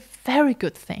can be a very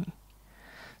good thing.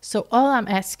 So all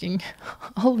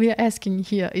we are asking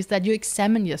here is that you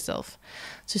examine yourself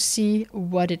to see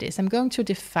what it is. I'm going to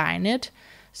define it.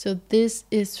 So this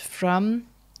is from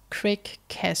Craig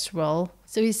Caswell.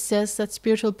 So he says that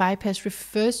spiritual bypass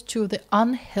refers to the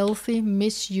unhealthy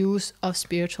misuse of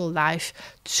spiritual life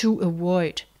to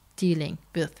avoid dealing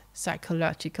with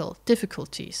psychological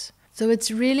difficulties. So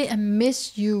it's really a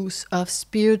misuse of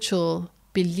spiritual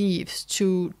beliefs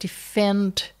to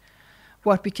defend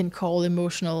what we can call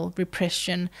emotional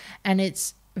repression, and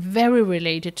it's very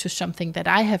related to something that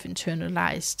I have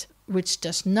internalized, which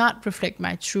does not reflect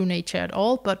my true nature at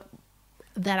all, but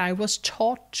that I was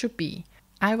taught to be.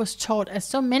 I was taught, as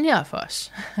so many of us,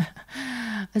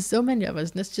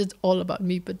 that's just all about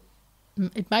me, but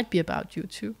it might be about you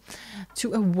too,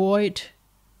 to avoid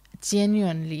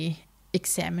genuinely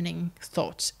examining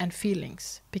thoughts and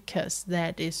feelings, because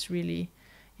that is really,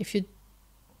 if you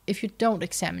don't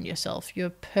examine yourself, you're a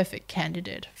perfect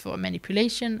candidate for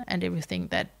manipulation and everything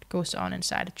that goes on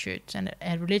inside a church and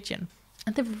a religion.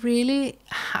 And the really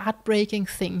heartbreaking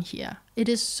thing here, it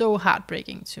is so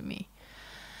heartbreaking to me,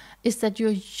 is that you're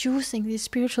using these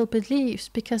spiritual beliefs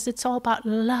because it's all about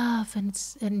love,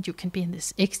 and you can be in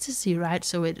this ecstasy, right?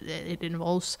 So it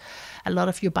involves a lot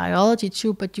of your biology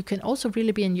too, but you can also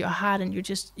really be in your heart, and you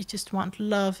just want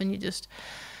love, and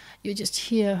you're just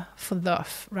here for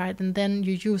love, right? And then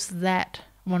you use that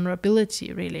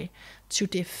vulnerability really to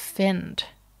defend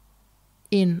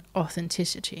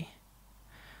inauthenticity.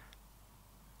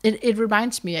 It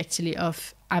reminds me actually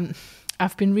of,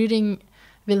 I've been reading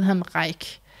Wilhelm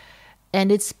Reich,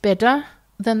 and it's better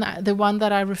than the one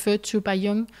that I referred to by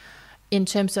Jung in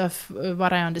terms of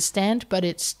what I understand, but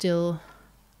it's still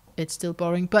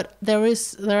boring. But there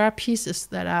are pieces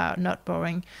that are not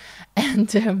boring, and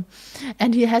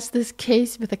he has this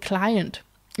case with a client.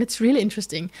 It's really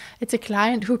interesting. It's a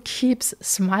client who keeps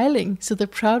smiling. So the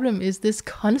problem is this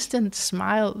constant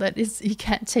smile that he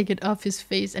can't take it off his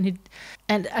face, and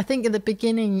I think in the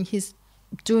beginning he's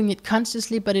doing it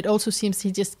consciously, but it also seems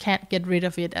he just can't get rid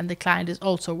of it, and the client is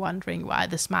also wondering why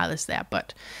the smile is there,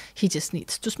 but he just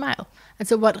needs to smile. And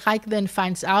so what Reich then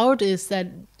finds out is that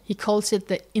he calls it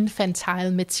the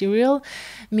infantile material,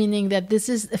 meaning that this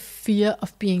is a fear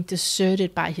of being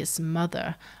deserted by his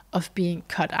mother, of being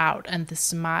cut out, and the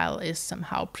smile is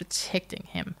somehow protecting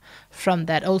him from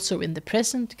that, also in the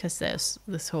present, because there's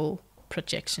this whole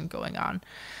projection going on.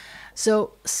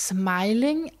 So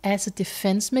smiling as a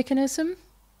defense mechanism,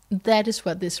 that is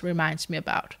what this reminds me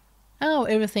about. Oh,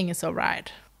 everything is all right.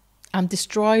 I'm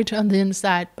destroyed on the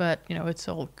inside, but it's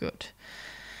all good.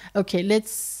 Okay,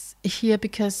 let's hear,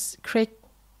 because Craig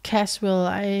Caswell,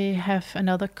 I have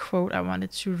another quote I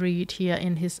wanted to read here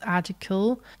in his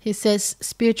article. He says,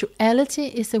 spirituality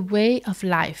is a way of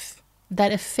life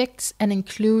that affects and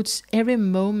includes every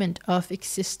moment of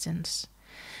existence.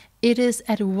 It is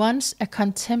at once a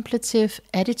contemplative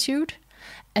attitude,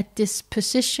 a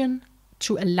disposition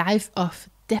to a life of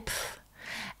depth,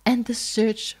 and the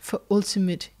search for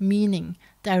ultimate meaning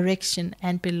direction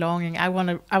and belonging. I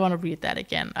want to read that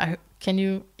again. Can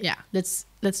you? Yeah, let's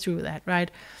do that,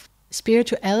 right?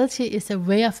 Spirituality is a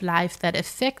way of life that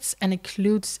affects and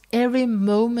includes every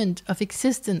moment of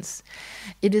existence.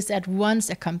 It is at once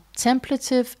a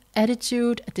contemplative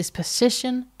attitude, a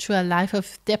disposition to a life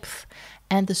of depth,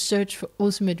 and the search for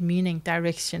ultimate meaning,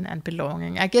 direction, and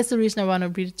belonging. I guess the reason I want to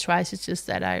read it twice is just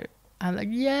that I'm like,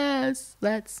 yes,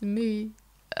 that's me.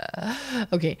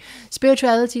 Okay,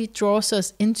 spirituality draws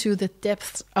us into the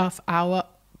depths of our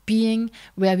being,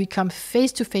 where we come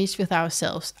face to face with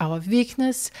ourselves, our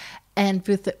weakness, and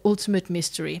with the ultimate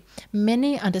mystery.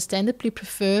 Many understandably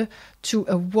prefer to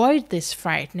avoid this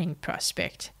frightening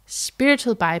prospect.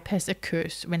 Spiritual bypass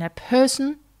occurs when a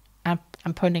person, I'm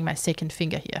pointing my second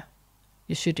finger here,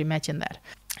 you should imagine that.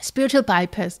 Spiritual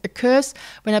bypass occurs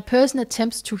when a person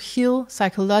attempts to heal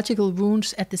psychological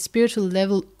wounds at the spiritual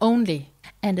level only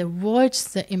and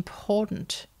avoids the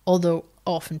important, although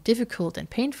often difficult and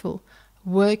painful,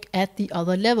 work at the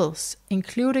other levels,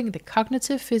 including the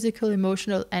cognitive, physical,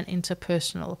 emotional, and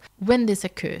interpersonal. When this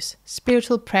occurs,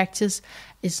 spiritual practice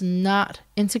is not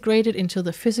integrated into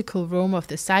the physical realm of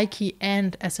the psyche,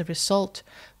 and as a result,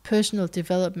 personal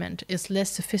development is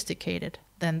less sophisticated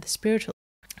than the spiritual.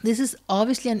 This is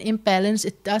obviously an imbalance.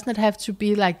 It does not have to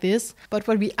be like this, but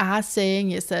what we are saying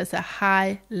is there's a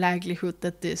high likelihood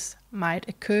that this might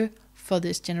occur for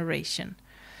this generation.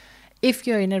 If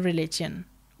you're in a religion,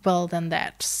 well, then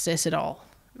that says it all,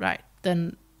 right?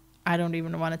 Then I don't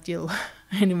even want to deal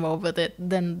anymore with it.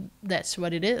 Then that's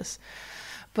what it is.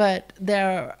 But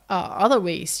there are other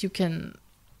ways you can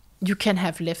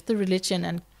have left the religion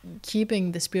and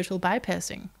keeping the spiritual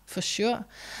bypassing, for sure,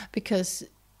 because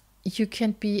you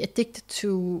can be addicted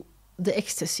to the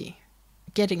ecstasy,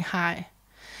 getting high.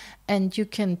 And you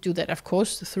can do that, of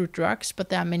course, through drugs, but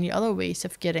there are many other ways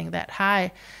of getting that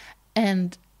high.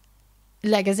 And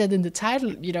like I said in the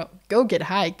title, go get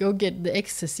high, go get the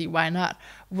ecstasy, why not?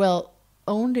 Well,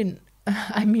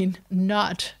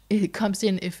 not. It comes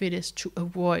in if it is to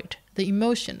avoid the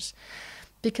emotions.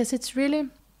 Because it's really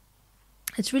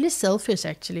selfish,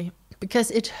 actually.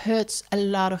 Because it hurts a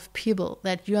lot of people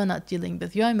that you are not dealing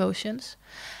with your emotions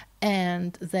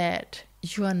and that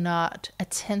you are not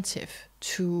attentive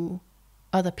to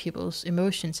other people's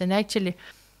emotions. And actually,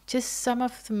 just some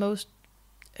of the most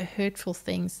hurtful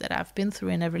things that I've been through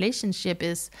in a relationship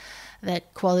is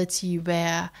that quality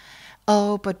where,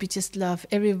 oh, but we just love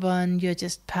everyone, you're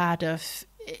just part of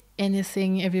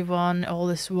anything, everyone, all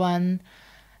is one,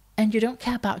 and you don't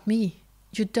care about me.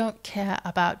 You don't care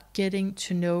about getting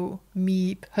to know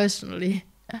me personally.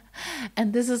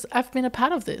 And I've been a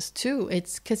part of this too.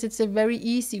 It's because it's a very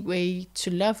easy way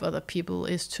to love other people,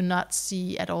 is to not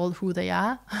see at all who they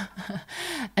are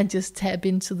and just tap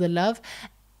into the love.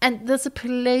 And there's a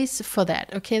place for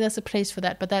that, okay? There's a place for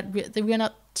that, but we're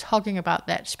not talking about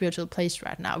that spiritual place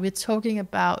right now. We're talking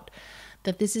about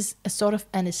that this is a sort of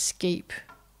an escape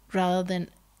rather than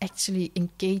actually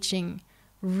engaging,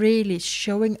 really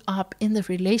showing up in the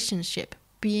relationship,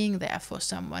 being there for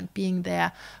someone, being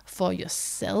there for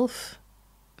yourself.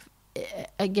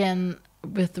 Again,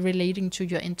 with relating to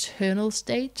your internal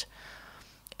state,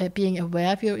 being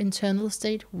aware of your internal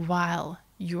state while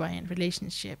you are in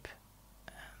relationship.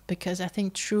 Because I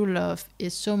think true love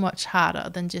is so much harder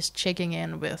than just checking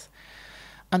in with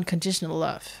unconditional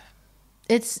love.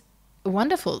 It's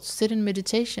wonderful to sit in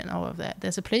meditation, all of that.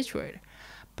 There's a place for it.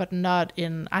 But not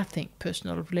in, I think,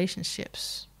 personal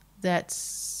relationships.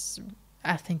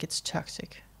 I think it's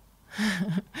toxic.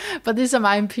 But these are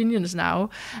my opinions now.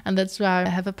 And that's why I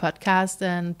have a podcast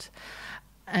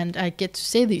and I get to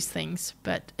say these things.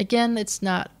 But again, it's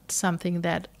not something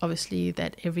that obviously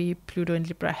that every Pluto in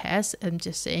Libra has. I'm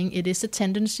just saying it is a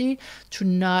tendency to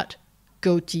not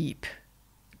go deep.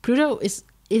 Pluto is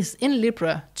in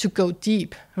Libra to go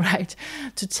deep, right?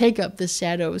 To take up the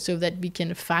shadow so that we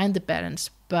can find the balance.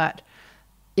 But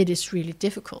it is really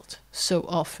difficult. So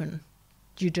often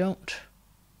you don't.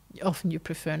 Often you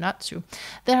prefer not to.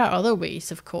 There are other ways,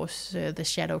 of course, the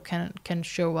shadow can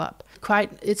show up.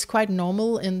 It's quite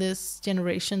normal in this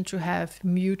generation to have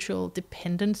mutual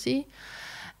dependency,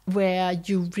 where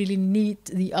you really need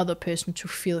the other person to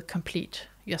feel complete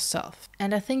yourself.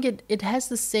 And I think it has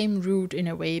the same root in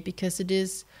a way, because it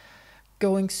is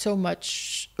going so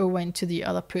much over into the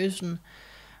other person.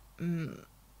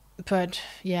 But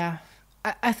yeah,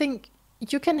 I think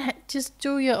you can just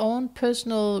do your own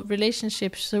personal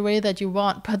relationships the way that you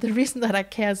want. But the reason that I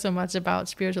care so much about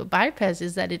spiritual bypass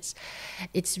is that it's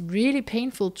really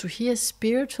painful to hear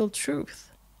spiritual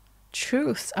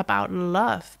truths about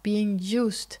love being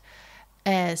used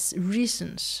as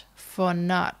reasons for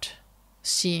not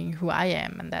seeing who I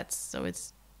am, and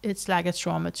it's like a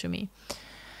trauma to me.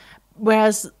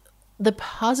 Whereas the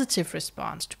positive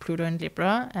response to Pluto in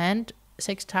Libra and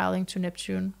sextiling to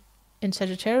Neptune in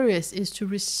Sagittarius is to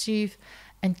receive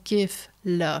and give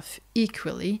love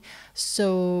equally,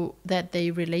 so that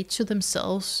they relate to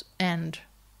themselves and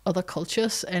other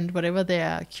cultures and whatever they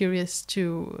are curious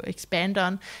to expand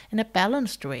on in a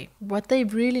balanced way. What they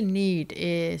really need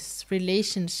is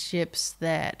relationships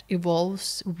that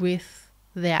evolves with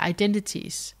their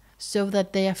identities, so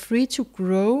that they are free to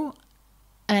grow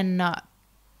and not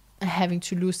having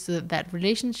to lose that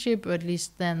relationship, or at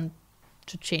least then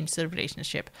to change the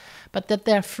relationship, but that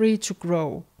they're free to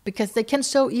grow, because they can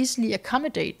so easily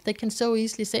accommodate. They can so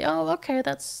easily say, oh, okay,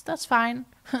 that's fine.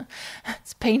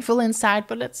 It's painful inside,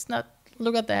 but let's not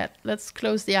look at that. Let's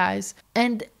close the eyes.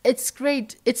 And it's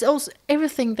great. It's also,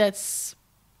 everything that's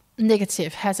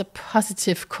negative has a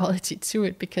positive quality to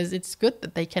it, because it's good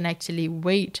that they can actually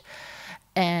wait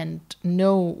and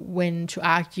know when to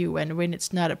argue and when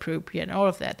it's not appropriate, and all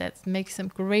of that. That makes them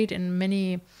great in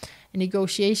many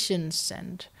negotiations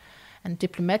and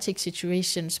diplomatic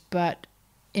situations. But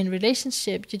in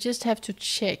relationship, you just have to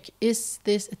check, is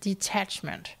this a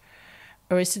detachment,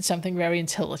 or is it something very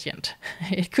intelligent?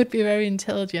 It could be very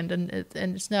intelligent, and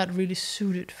it's not really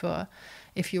suited for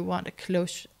if you want a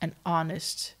close and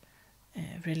honest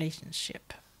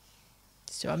relationship.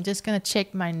 So I'm just going to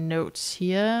check my notes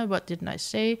here. What didn't I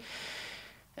say?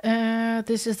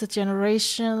 This is the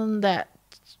generation that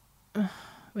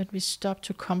when we stop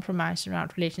to compromise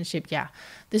around relationship. Yeah,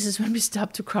 this is when we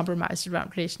stop to compromise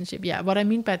around relationship. Yeah, what I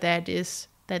mean by that is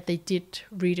that they did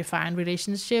redefine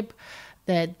relationship,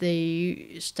 that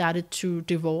they started to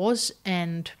divorce,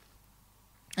 and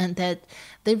that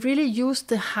they really used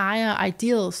the higher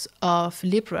ideals of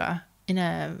Libra in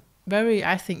a very,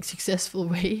 I think, successful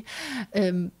way,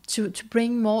 to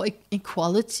bring more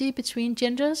equality between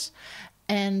genders.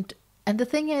 And the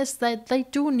thing is that they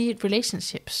do need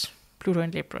relationships, Pluto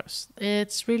and Libras.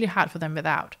 It's really hard for them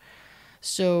without.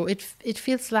 So it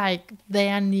feels like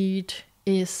their need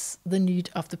is the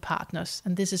need of the partners,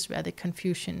 and this is where the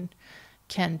confusion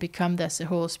can become. There's a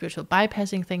whole spiritual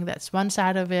bypassing thing, that's one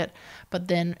side of it, but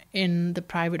then in the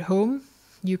private home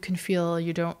you can feel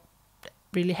you don't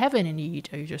really have any need,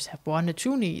 or you just have one or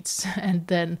two needs, and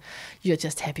then you're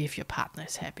just happy if your partner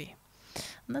is happy.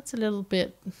 And that's a little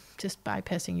bit just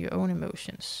bypassing your own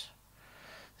emotions.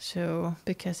 So,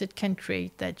 because it can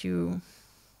create that you,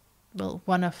 well,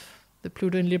 one of the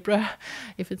Pluto and Libra,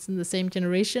 if it's in the same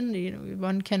generation, you know,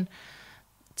 one can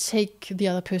take the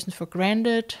other person for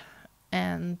granted,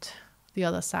 and the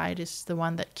other side is the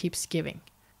one that keeps giving.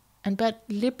 But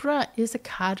Libra is a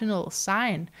cardinal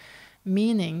sign,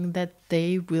 meaning that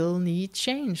they will need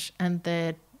change, and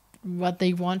that what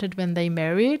they wanted when they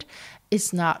married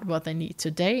is not what they need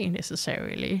today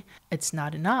necessarily. It's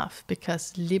not enough,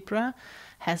 because Libra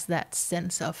has that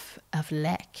sense of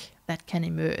lack that can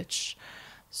emerge.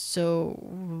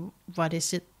 So what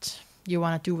is it you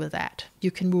want to do with that?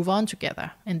 You can move on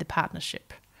together in the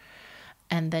partnership,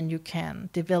 and then you can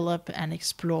develop and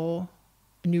explore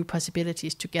new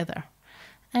possibilities together.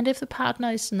 And if the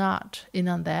partner is not in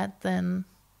on that, then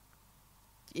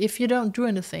if you don't do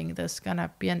anything, there's going to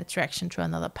be an attraction to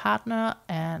another partner,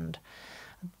 and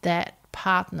that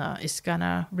partner is going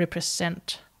to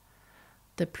represent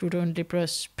the Pluto and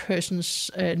Libra's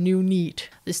person's new need.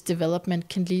 This development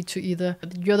can lead to either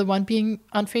you're the one being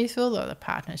unfaithful, or the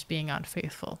partner is being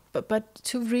unfaithful. But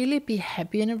to really be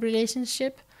happy in a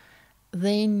relationship,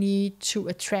 they need to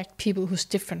attract people who's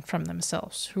different from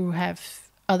themselves, who have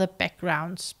other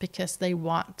backgrounds, because they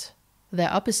want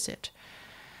their opposite.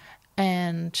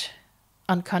 And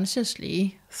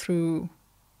unconsciously, through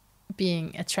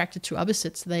being attracted to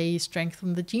opposites, they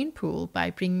strengthen the gene pool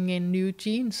by bringing in new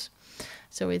genes.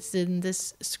 So it's in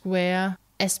this square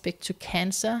aspect to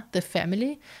Cancer, the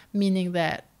family, meaning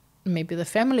that maybe the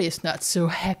family is not so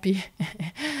happy.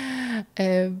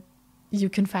 You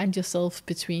can find yourself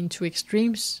between two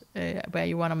extremes, where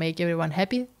you want to make everyone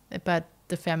happy, but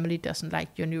the family doesn't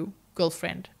like your new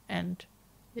girlfriend, and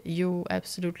you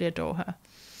absolutely adore her.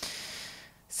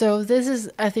 So this is,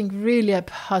 I think, really a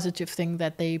positive thing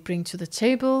that they bring to the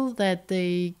table, that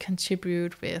they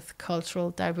contribute with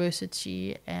cultural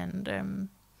diversity and,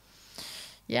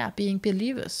 being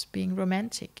believers, being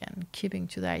romantic and keeping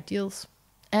to the ideals.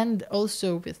 And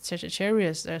also with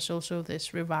Sagittarius, there's also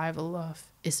this revival of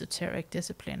esoteric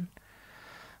discipline.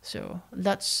 So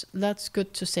that's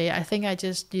good to say. I think I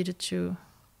just needed to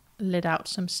let out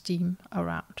some steam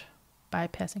around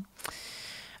bypassing.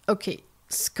 Okay,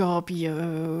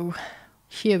 Scorpio.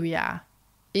 Here we are.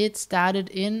 It started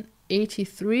in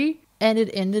 83 and it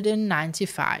ended in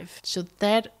 95. So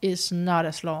that is not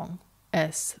as long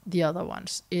as the other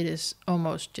ones. It is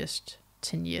almost just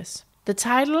 10 years. The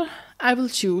title I will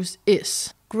choose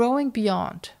is Growing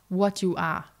Beyond What You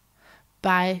Are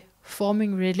by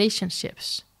Forming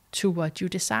Relationships to What You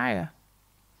Desire.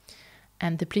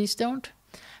 And the please don't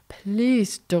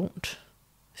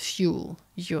fuel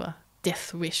your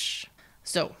death wish.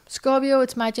 So, Scorpio,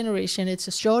 it's my generation. It's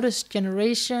the shortest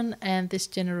generation, and this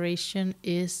generation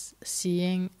is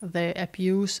seeing the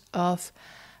abuse of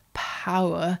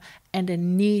power and a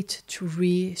need to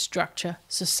restructure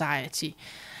society.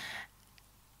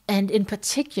 And in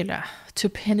particular, to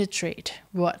penetrate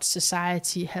what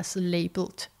society has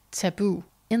labeled taboo.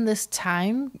 In this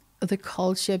time, the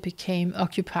culture became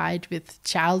occupied with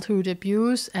childhood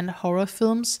abuse and horror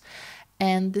films.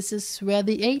 And this is where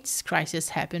the AIDS crisis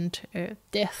happened.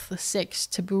 Death, sex,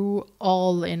 taboo,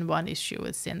 all in one issue.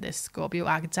 It's in this Scorpio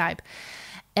archetype.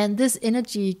 And this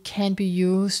energy can be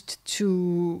used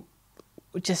to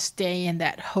just stay in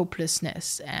that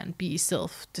hopelessness and be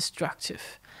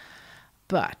self-destructive.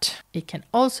 But it can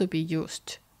also be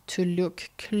used to look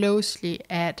closely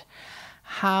at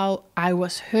how I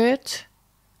was hurt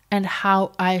and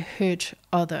how I hurt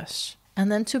others. And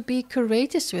then to be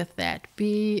courageous with that,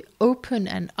 be open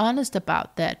and honest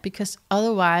about that, because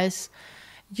otherwise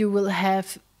you will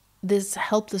have this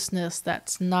helplessness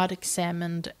that's not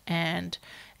examined. And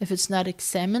if it's not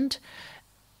examined,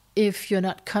 if you're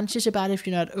not conscious about it, if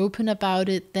you're not open about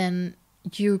it, then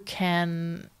you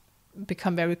can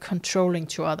become very controlling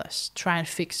to others, try and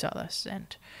fix others,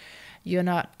 and you're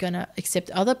not gonna accept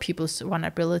other people's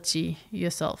vulnerability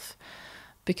yourself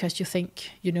because you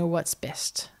think you know what's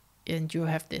best. And you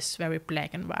have this very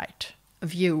black and white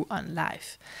view on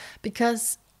life.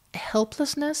 Because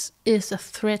helplessness is a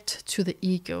threat to the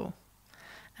ego.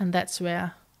 And that's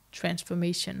where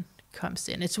transformation comes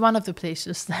in. It's one of the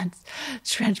places that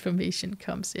transformation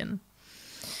comes in.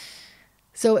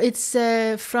 So it's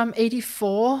from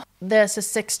 84. There's a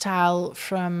sextile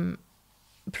from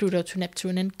Pluto to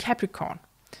Neptune in Capricorn.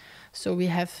 So we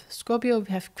have Scorpio,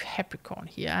 we have Capricorn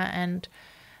here.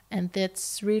 And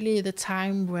that's really the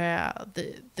time where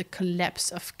the collapse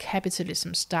of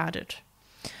capitalism started.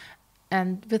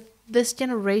 And with this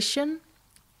generation,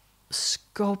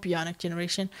 Scorpionic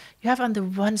generation, you have on the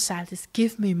one side this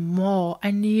give me more,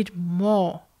 I need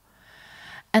more.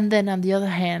 And then on the other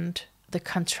hand, the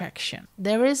contraction.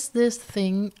 There is this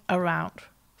thing around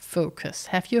focus.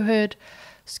 Have you heard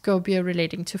Scorpio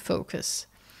relating to focus?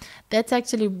 That's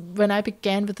actually, when I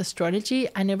began with astrology,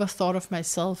 I never thought of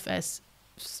myself as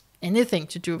anything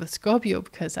to do with Scorpio,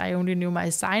 because I only knew my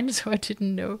sign, so I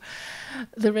didn't know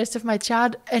the rest of my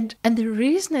chart. And the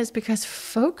reason is because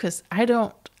focus,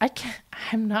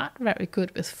 I'm not very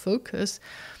good with focus.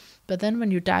 But then when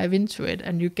you dive into it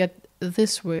and you get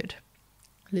this word,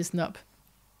 listen up,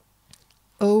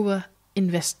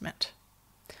 over-investment.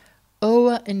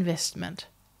 Over-investment.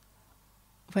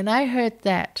 When I heard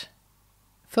that,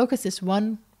 focus is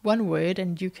one word,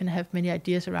 and you can have many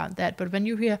ideas around that. But when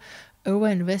you hear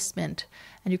over-investment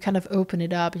and you kind of open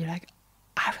it up,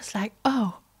 I was like,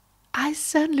 oh, I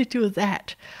certainly do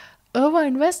that.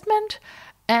 Over-investment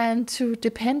and to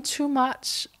depend too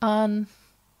much on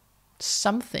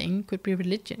something, could be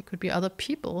religion, could be other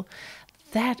people,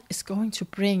 that is going to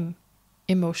bring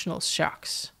emotional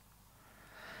shocks.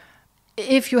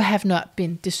 If you have not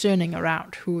been discerning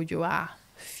around who you are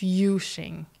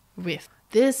fusing with.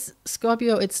 This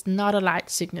Scorpio, it's not a light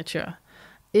signature.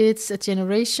 It's a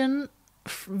generation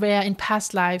where in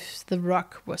past lives the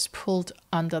rug was pulled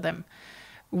under them,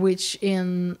 which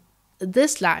in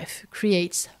this life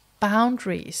creates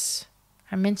boundaries.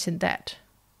 I mentioned that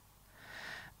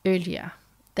earlier,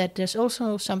 that there's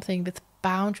also something with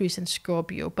boundaries in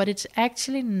Scorpio, but it's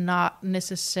actually not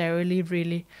necessarily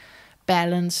really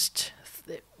balanced,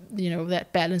 that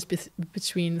balance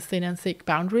between thin and thick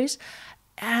boundaries.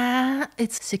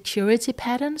 It's security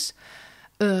patterns,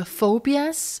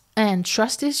 phobias and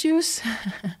trust issues,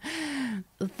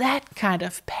 that kind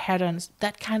of patterns,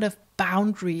 that kind of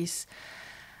boundaries,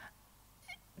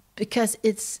 because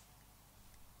it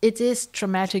is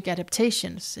traumatic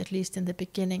adaptations, at least in the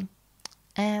beginning.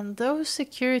 And those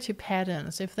security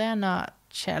patterns, if they're not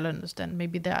challenged, and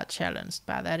maybe they are challenged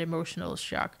by that emotional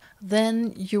shock,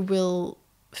 then you will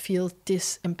feel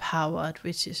disempowered,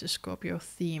 which is a Scorpio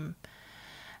theme.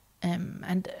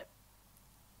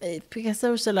 Because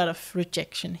there was a lot of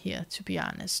rejection here, to be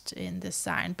honest, in this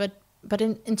sign. But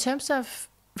in terms of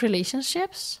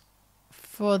relationships,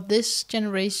 for this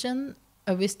generation,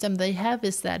 a wisdom they have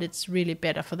is that it's really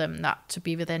better for them not to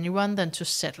be with anyone than to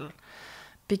settle.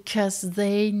 Because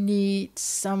they need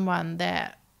someone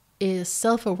that is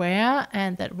self-aware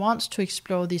and that wants to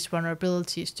explore these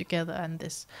vulnerabilities together and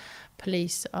this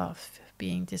place of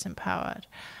being disempowered.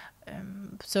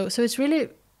 So it's really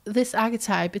this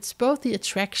archetype. It's both the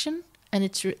attraction and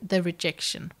it's the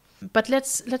rejection. But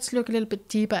let's look a little bit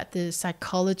deeper at the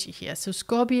psychology here. So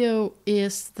Scorpio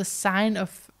is the sign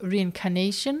of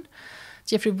reincarnation.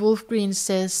 Jeffrey Wolfgreen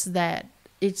says that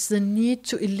it's the need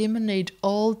to eliminate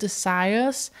all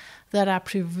desires that are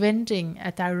preventing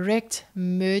a direct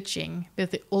merging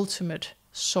with the ultimate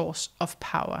source of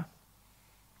power.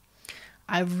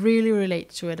 I really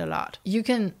relate to it a lot. You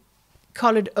can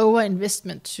call it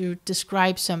overinvestment to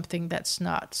describe something that's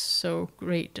not so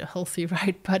great or healthy,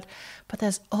 right? But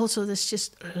there's also this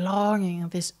just longing,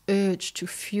 this urge to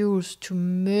fuse, to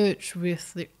merge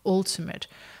with the ultimate,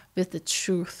 with the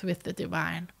truth, with the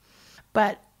divine.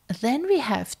 But then we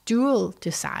have dual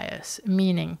desires,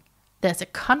 meaning there's a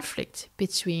conflict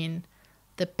between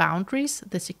the boundaries,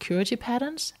 the security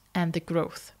patterns, and the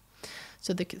growth.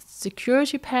 So the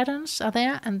security patterns are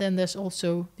there, and then there's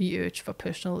also the urge for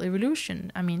personal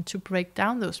evolution. I mean, to break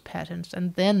down those patterns.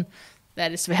 And then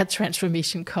that is where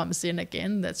transformation comes in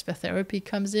again. That's where therapy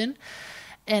comes in.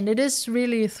 And it is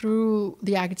really through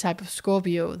the archetype of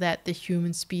Scorpio that the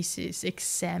human species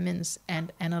examines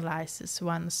and analyzes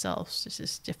oneself. This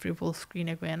is Jeffrey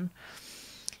Wolfgreen again.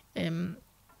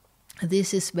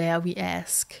 This is where we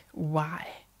ask why.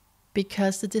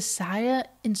 Because the desire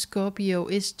in Scorpio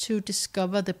is to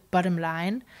discover the bottom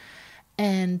line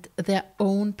and their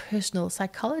own personal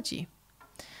psychology.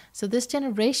 So this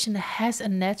generation has a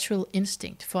natural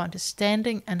instinct for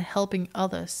understanding and helping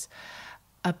others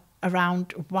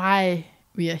around why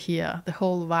we are here, the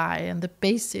whole why, and the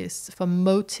basis for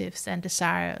motives and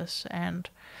desires. And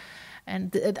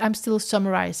I'm still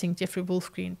summarizing Jeffrey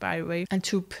Wolfgreen, by the way, and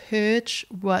to purge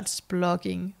what's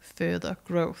blocking further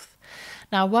growth.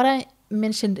 Now, what I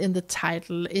mentioned in the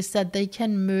title is that they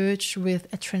can merge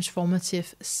with a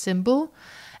transformative symbol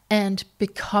and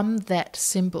become that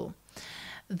symbol.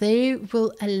 They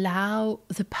will allow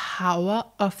the power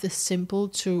of the symbol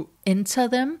to enter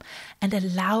them and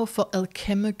allow for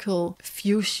alchemical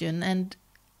fusion. And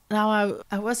now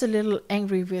I was a little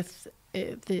angry with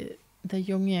the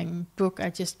Jungian book I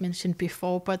just mentioned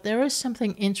before, but there is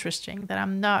something interesting that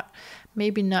I'm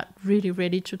maybe not really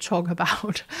ready to talk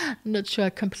about. I'm not sure I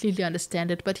completely understand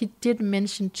it, but he did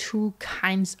mention two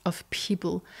kinds of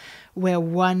people where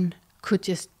one could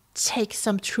just take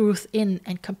some truth in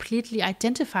and completely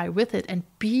identify with it and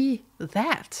be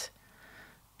that,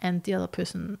 and the other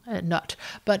person not.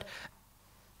 But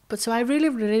so I really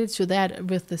related to that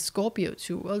with the Scorpio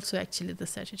too, also actually the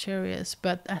Sagittarius.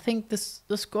 But I think the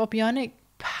Scorpionic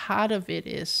part of it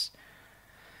is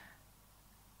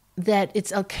that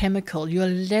it's alchemical. You're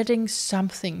letting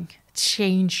something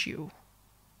change you.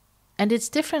 And it's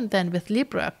different than with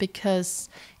Libra, because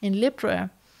in Libra,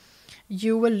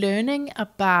 you were learning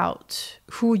about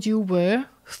who you were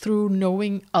through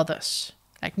knowing others.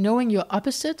 Like knowing your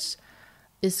opposites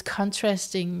is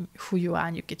contrasting who you are,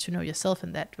 and you get to know yourself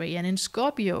in that way. And in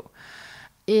Scorpio,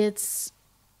 it's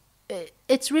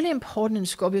really important in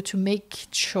Scorpio to make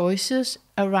choices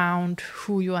around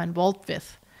who you are involved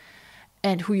with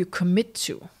and who you commit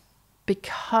to,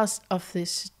 because of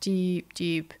this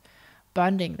deep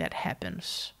bonding that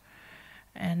happens.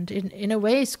 And in a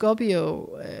way,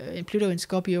 Scorpio, in Pluto and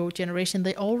Scorpio generation,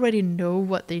 they already know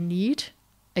what they need.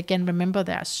 Again, remember,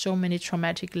 there are so many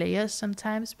traumatic layers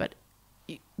sometimes, but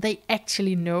they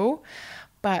actually know.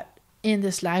 But in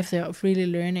this life, they're really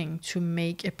learning to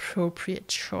make appropriate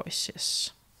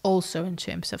choices. Also in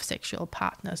terms of sexual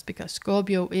partners, because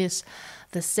Scorpio is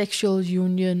the sexual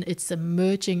union. It's the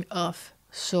merging of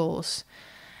souls.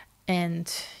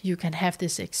 And you can have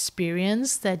this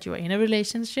experience that you're in a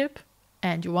relationship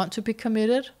and you want to be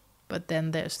committed, but then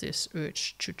there's this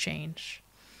urge to change.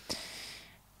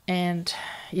 And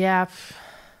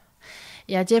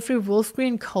Jeffrey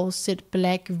Wolfgreen calls it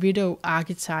Black Widow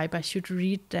archetype. I should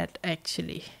read that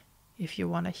actually, if you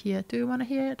want to hear. Do you want to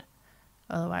hear it?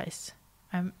 Otherwise,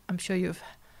 I'm sure you've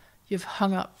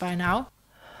hung up by now.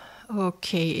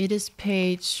 Okay, it is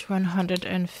page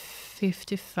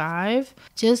 155.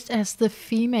 Just as the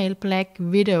female Black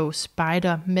Widow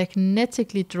spider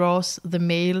magnetically draws the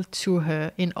male to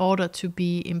her in order to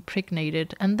be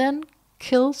impregnated and then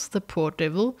kills the poor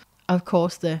devil. Of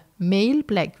course, the male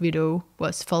Black Widow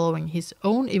was following his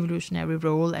own evolutionary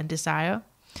role and desire.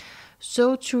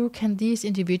 So too can these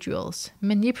individuals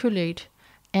manipulate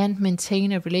and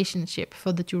maintain a relationship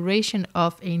for the duration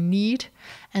of a need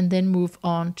and then move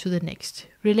on to the next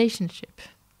relationship.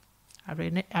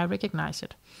 I recognize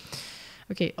it.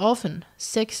 Okay, often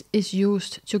sex is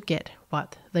used to get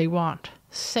what they want.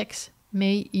 Sex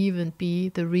may even be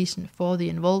the reason for the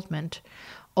involvement,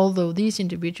 although these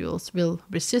individuals will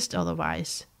resist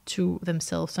otherwise to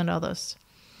themselves and others.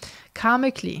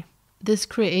 Karmically, this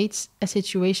creates a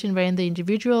situation wherein the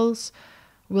individuals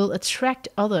will attract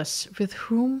others with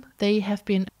whom they have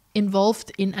been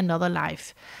involved in another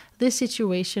life. This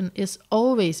situation is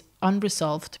always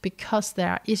unresolved because there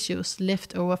are issues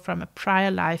left over from a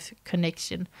prior life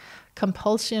connection.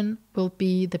 Compulsion will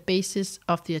be the basis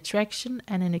of the attraction,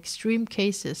 and in extreme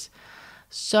cases,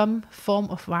 some form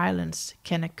of violence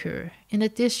can occur. In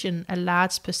addition, a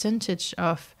large percentage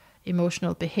of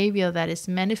emotional behavior that is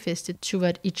manifested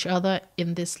toward each other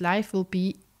in this life will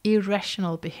be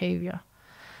irrational behavior.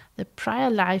 The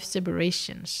prior life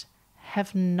separations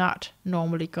have not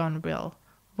normally gone well.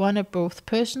 One or both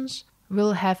persons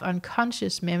will have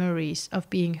unconscious memories of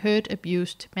being hurt,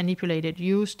 abused, manipulated,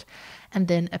 used, and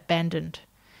then abandoned.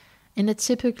 In a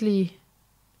typically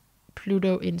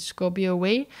Pluto in Scorpio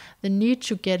way, the need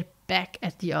to get back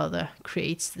at the other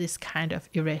creates this kind of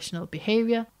irrational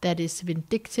behavior that is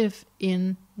vindictive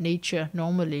in nature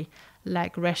normally,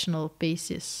 like rational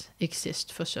basis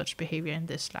exist for such behavior in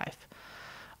this life.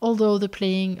 Although the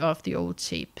playing of the old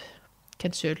tape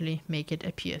can certainly make it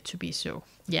appear to be so.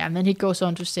 Yeah, and then he goes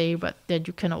on to say that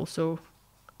you can also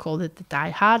call it the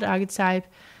die-hard archetype,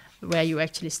 where you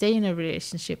actually stay in a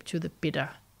relationship to the bitter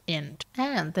end.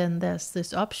 And then there's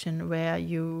this option where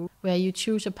you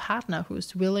choose a partner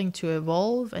who's willing to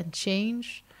evolve and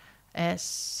change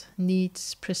as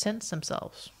needs present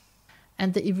themselves.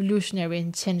 And the evolutionary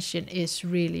intention is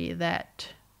really that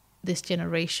this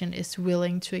generation is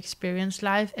willing to experience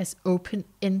life as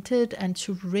open-ended and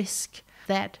to risk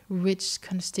that which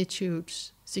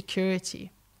constitutes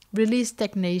security. Release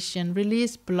stagnation,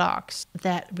 release blocks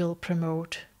that will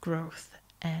promote growth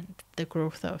and the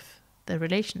growth of the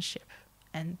relationship.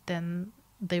 And then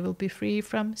they will be free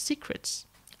from secrets.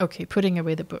 Okay, putting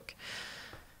away the book.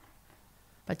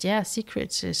 But yeah,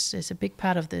 secrets is a big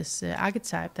part of this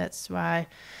archetype. That's why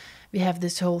we have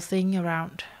this whole thing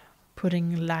around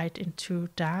putting light into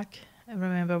dark. I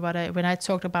remember when I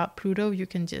talked about Pluto, you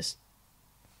can just,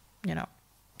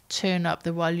 turn up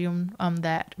the volume on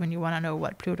that when you want to know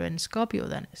what Pluto in Scorpio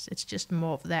then is. It's just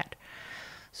more of that.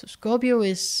 So Scorpio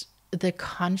is the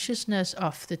consciousness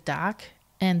of the dark,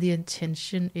 and the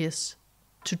intention is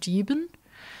to deepen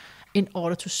in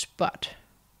order to spot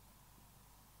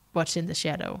what's in the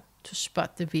shadow, to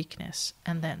spot the weakness,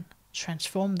 and then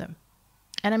transform them.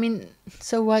 And I mean,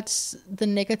 so what's the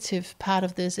negative part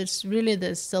of this? It's really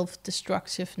the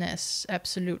self-destructiveness,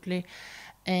 absolutely.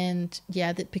 And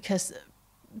yeah,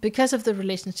 because of the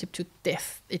relationship to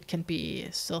death, it can be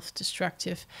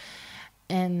self-destructive.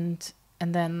 And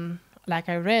then, like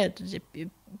I read,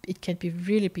 it can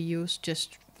really be used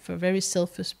just for very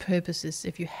selfish purposes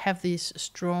if you have these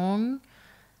strong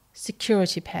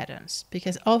security patterns.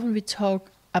 Because often we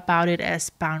talk about it as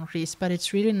boundaries, but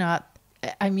it's really not.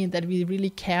 I mean, that we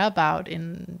really care about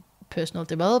in personal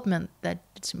development, that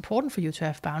it's important for you to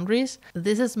have boundaries.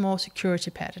 This is more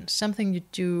security patterns, something you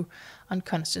do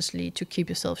unconsciously to keep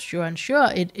yourself sure and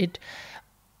sure. It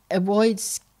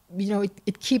avoids,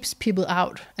 it keeps people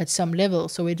out at some level.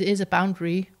 So it is a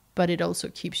boundary, but it also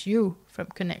keeps you from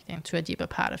connecting to a deeper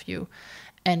part of you.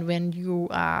 And when you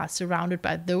are surrounded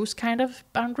by those kind of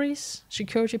boundaries,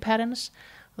 security patterns,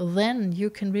 then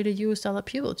you can really use other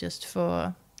people just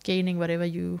for gaining whatever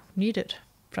you needed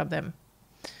from them.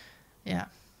 Yeah.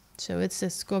 So it's a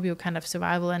Scorpio kind of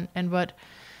survival, and what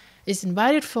is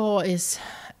invited for is,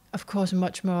 of course,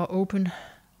 much more open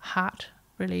heart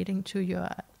relating to your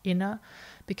inner,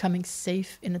 becoming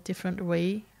safe in a different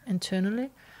way internally,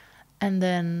 and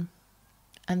then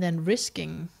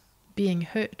risking being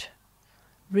hurt,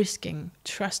 risking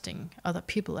trusting other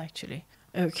people actually.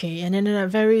 Okay, and in a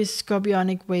very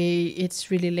Scorpionic way, it's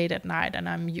really late at night and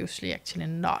I'm usually actually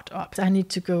not up. I need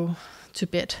to go to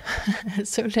bed.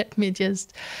 So let me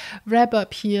just wrap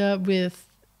up here with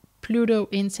Pluto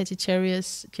in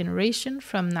Sagittarius generation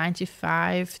from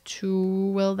 95 to,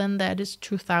 well, then that is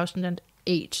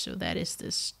 2008. So that is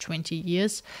this 20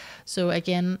 years. So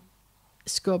again,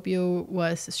 Scorpio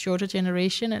was a shorter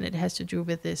generation, and it has to do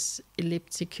with this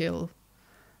elliptical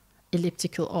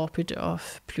orbit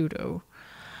of Pluto.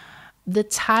 The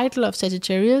title of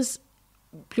Sagittarius,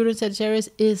 Pluto in Sagittarius,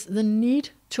 is the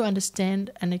need to understand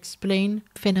and explain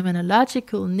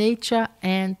phenomenological nature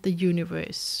and the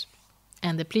universe.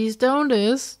 And the please don't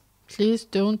is, please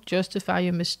don't justify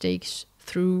your mistakes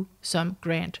through some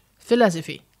grand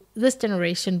philosophy. This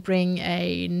generation bring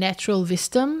a natural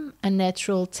wisdom, a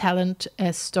natural talent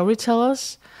as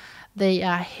storytellers They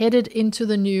are headed into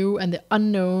the new and the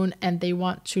unknown, and they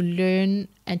want to learn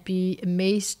and be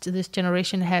amazed. This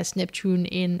generation has Neptune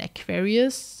in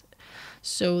Aquarius,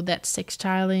 so that's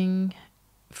sextiling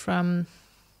from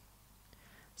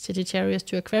Sagittarius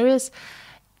to Aquarius.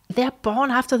 They're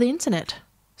born after the internet,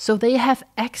 so they have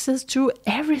access to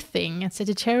everything. And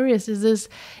Sagittarius is this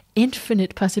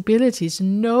infinite possibilities,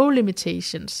 no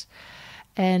limitations.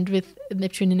 And with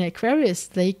Neptune in Aquarius,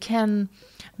 they can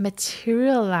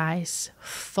materialize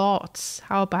thoughts.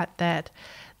 How about that?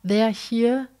 They are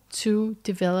here to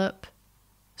develop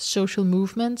social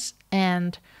movements.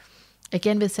 And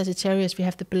again, with Sagittarius, we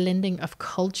have the blending of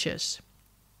cultures.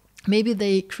 Maybe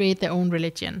they create their own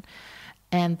religion,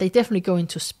 and they definitely go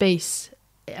into space.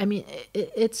 I mean,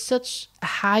 it's such a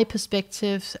high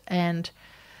perspective and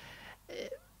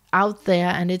out there.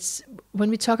 And it's, when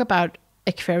we talk about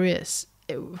Aquarius,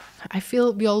 I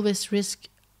feel we always risk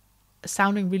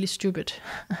sounding really stupid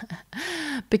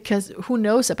because who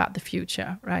knows about the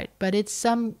future, right? But it's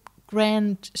some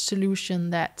grand solution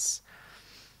that's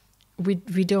we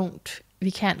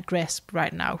can't grasp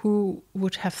right now. Who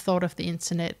would have thought of the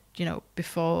internet,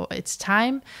 before its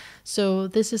time? So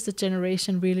this is the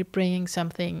generation really bringing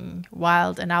something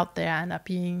wild and out there, and are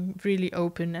being really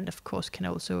open, and of course can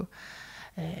also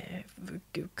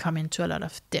come into a lot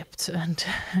of depth and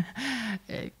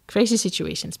crazy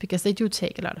situations, because they do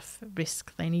take a lot of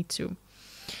risk. They need to.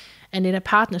 And in a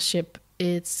partnership,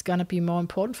 it's going to be more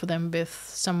important for them with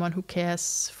someone who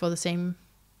cares for the same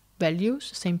values,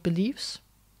 same beliefs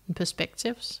and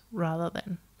perspectives, rather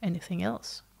than anything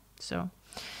else. So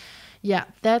yeah,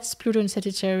 that's Pluto in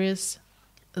Sagittarius.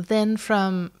 Then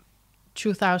from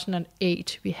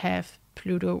 2008, we have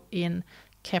Pluto in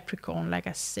Capricorn. Like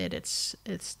I said, it's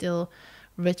still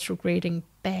retrograding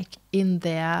back in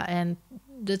there, and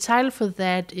the title for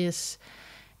that is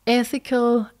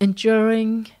Ethical,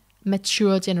 Enduring,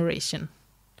 Mature Generation.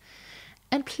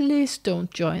 And please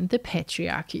don't join the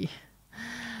patriarchy.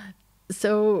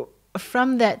 So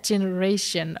from that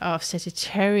generation of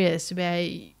Sagittarius, where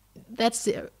that's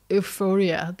the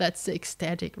euphoria, that's the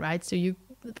ecstatic, right? So you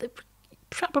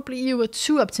were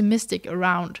too optimistic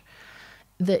around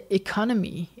the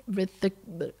economy with the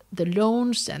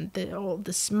loans and all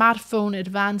the smartphone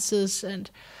advances, and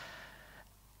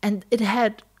it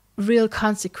had real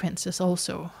consequences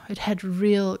also. It had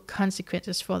real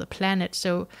consequences for the planet.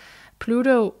 So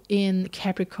Pluto in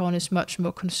Capricorn is much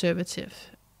more conservative.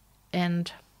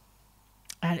 And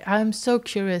I'm so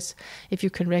curious if you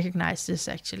can recognize this,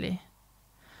 actually,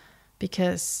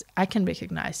 because I can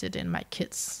recognize it in my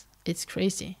kids. It's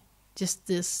crazy. Just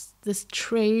this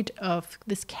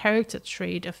character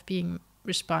trait of being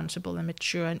responsible and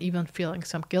mature, and even feeling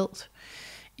some guilt,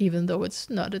 even though it's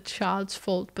not a child's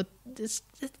fault, but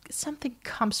something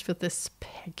comes with this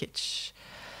package.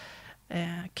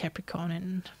 Capricorn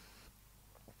and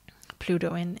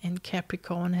Pluto in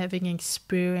Capricorn, having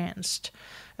experienced,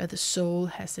 the soul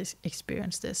has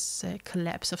experienced this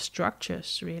collapse of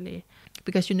structures, really.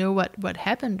 Because what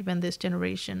happened when this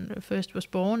generation first was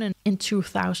born in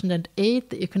 2008,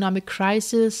 the economic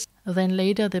crisis, then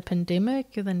later the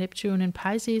pandemic, the Neptune in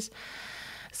Pisces.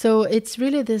 So it's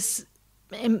really this,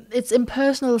 it's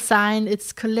impersonal sign,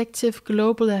 it's collective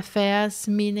global affairs,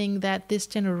 meaning that this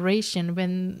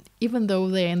generation, even though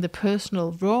they're in the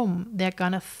personal realm, they're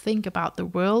gonna think about the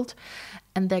world,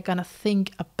 and they're gonna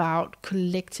think about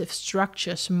collective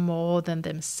structures more than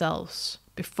themselves,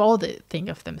 before they think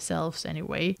of themselves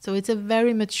anyway. So it's a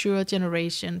very mature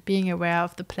generation, being aware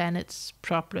of the planet's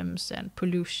problems and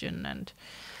pollution and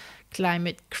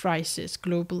climate crisis,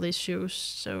 global issues.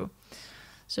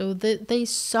 So they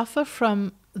suffer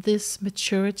from this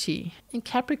maturity. In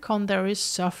Capricorn, there is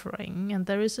suffering, and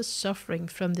there is a suffering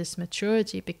from this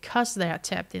maturity because they are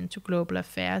tapped into global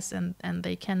affairs, and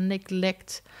they can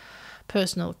neglect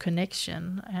personal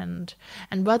connection. And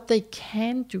what they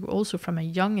can do also from a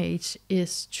young age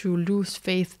is to lose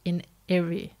faith in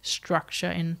every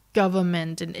structure, in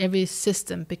government, in every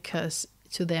system, because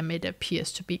to them it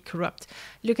appears to be corrupt.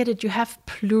 Look at it, you have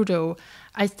Pluto.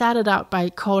 I started out by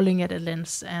calling it a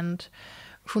lens, and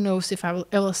who knows if I will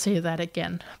ever say that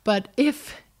again. But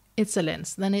if it's a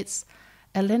lens, then it's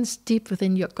a lens deep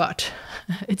within your gut.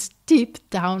 It's deep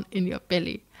down in your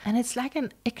belly. And it's like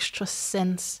an extra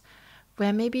sense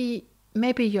where maybe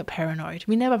you're paranoid.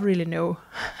 We never really know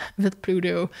with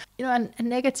Pluto. A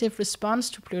negative response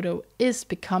to Pluto is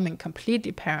becoming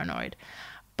completely paranoid.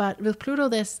 But with Pluto,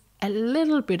 there's a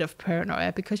little bit of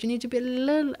paranoia, because you need to be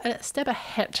a step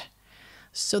ahead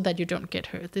so that you don't get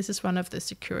hurt. This is one of the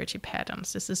security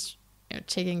patterns. This is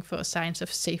checking for signs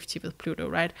of safety with Pluto,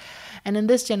 right? And in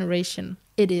this generation,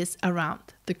 it is around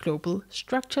the global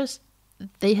structures.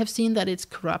 They have seen that it's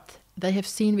corrupt. They have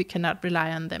seen we cannot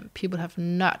rely on them. People have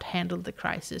not handled the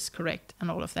crisis correct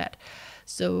and all of that.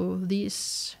 So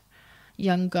these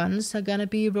young guns are going to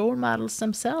be role models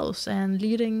themselves and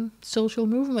leading social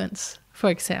movements, for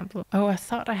example. Oh, I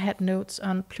thought I had notes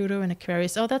on Pluto and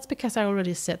Aquarius. Oh, that's because I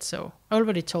already said so. I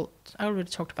already talked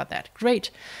about that. Great.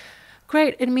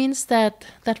 It means that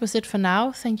was it for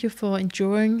now. Thank you for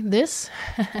enjoying this.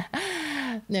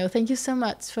 No, thank you so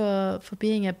much for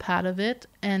being a part of it.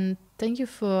 And thank you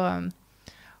for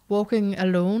walking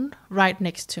alone right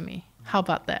next to me. How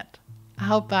about that?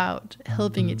 How about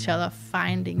helping each other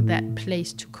finding that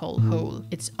place to call whole?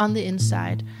 It's on the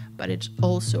inside, but it's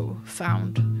also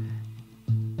found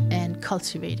and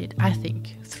cultivated, I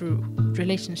think, through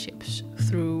relationships,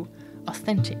 through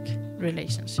authentic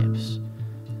relationships.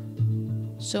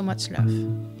 So much love.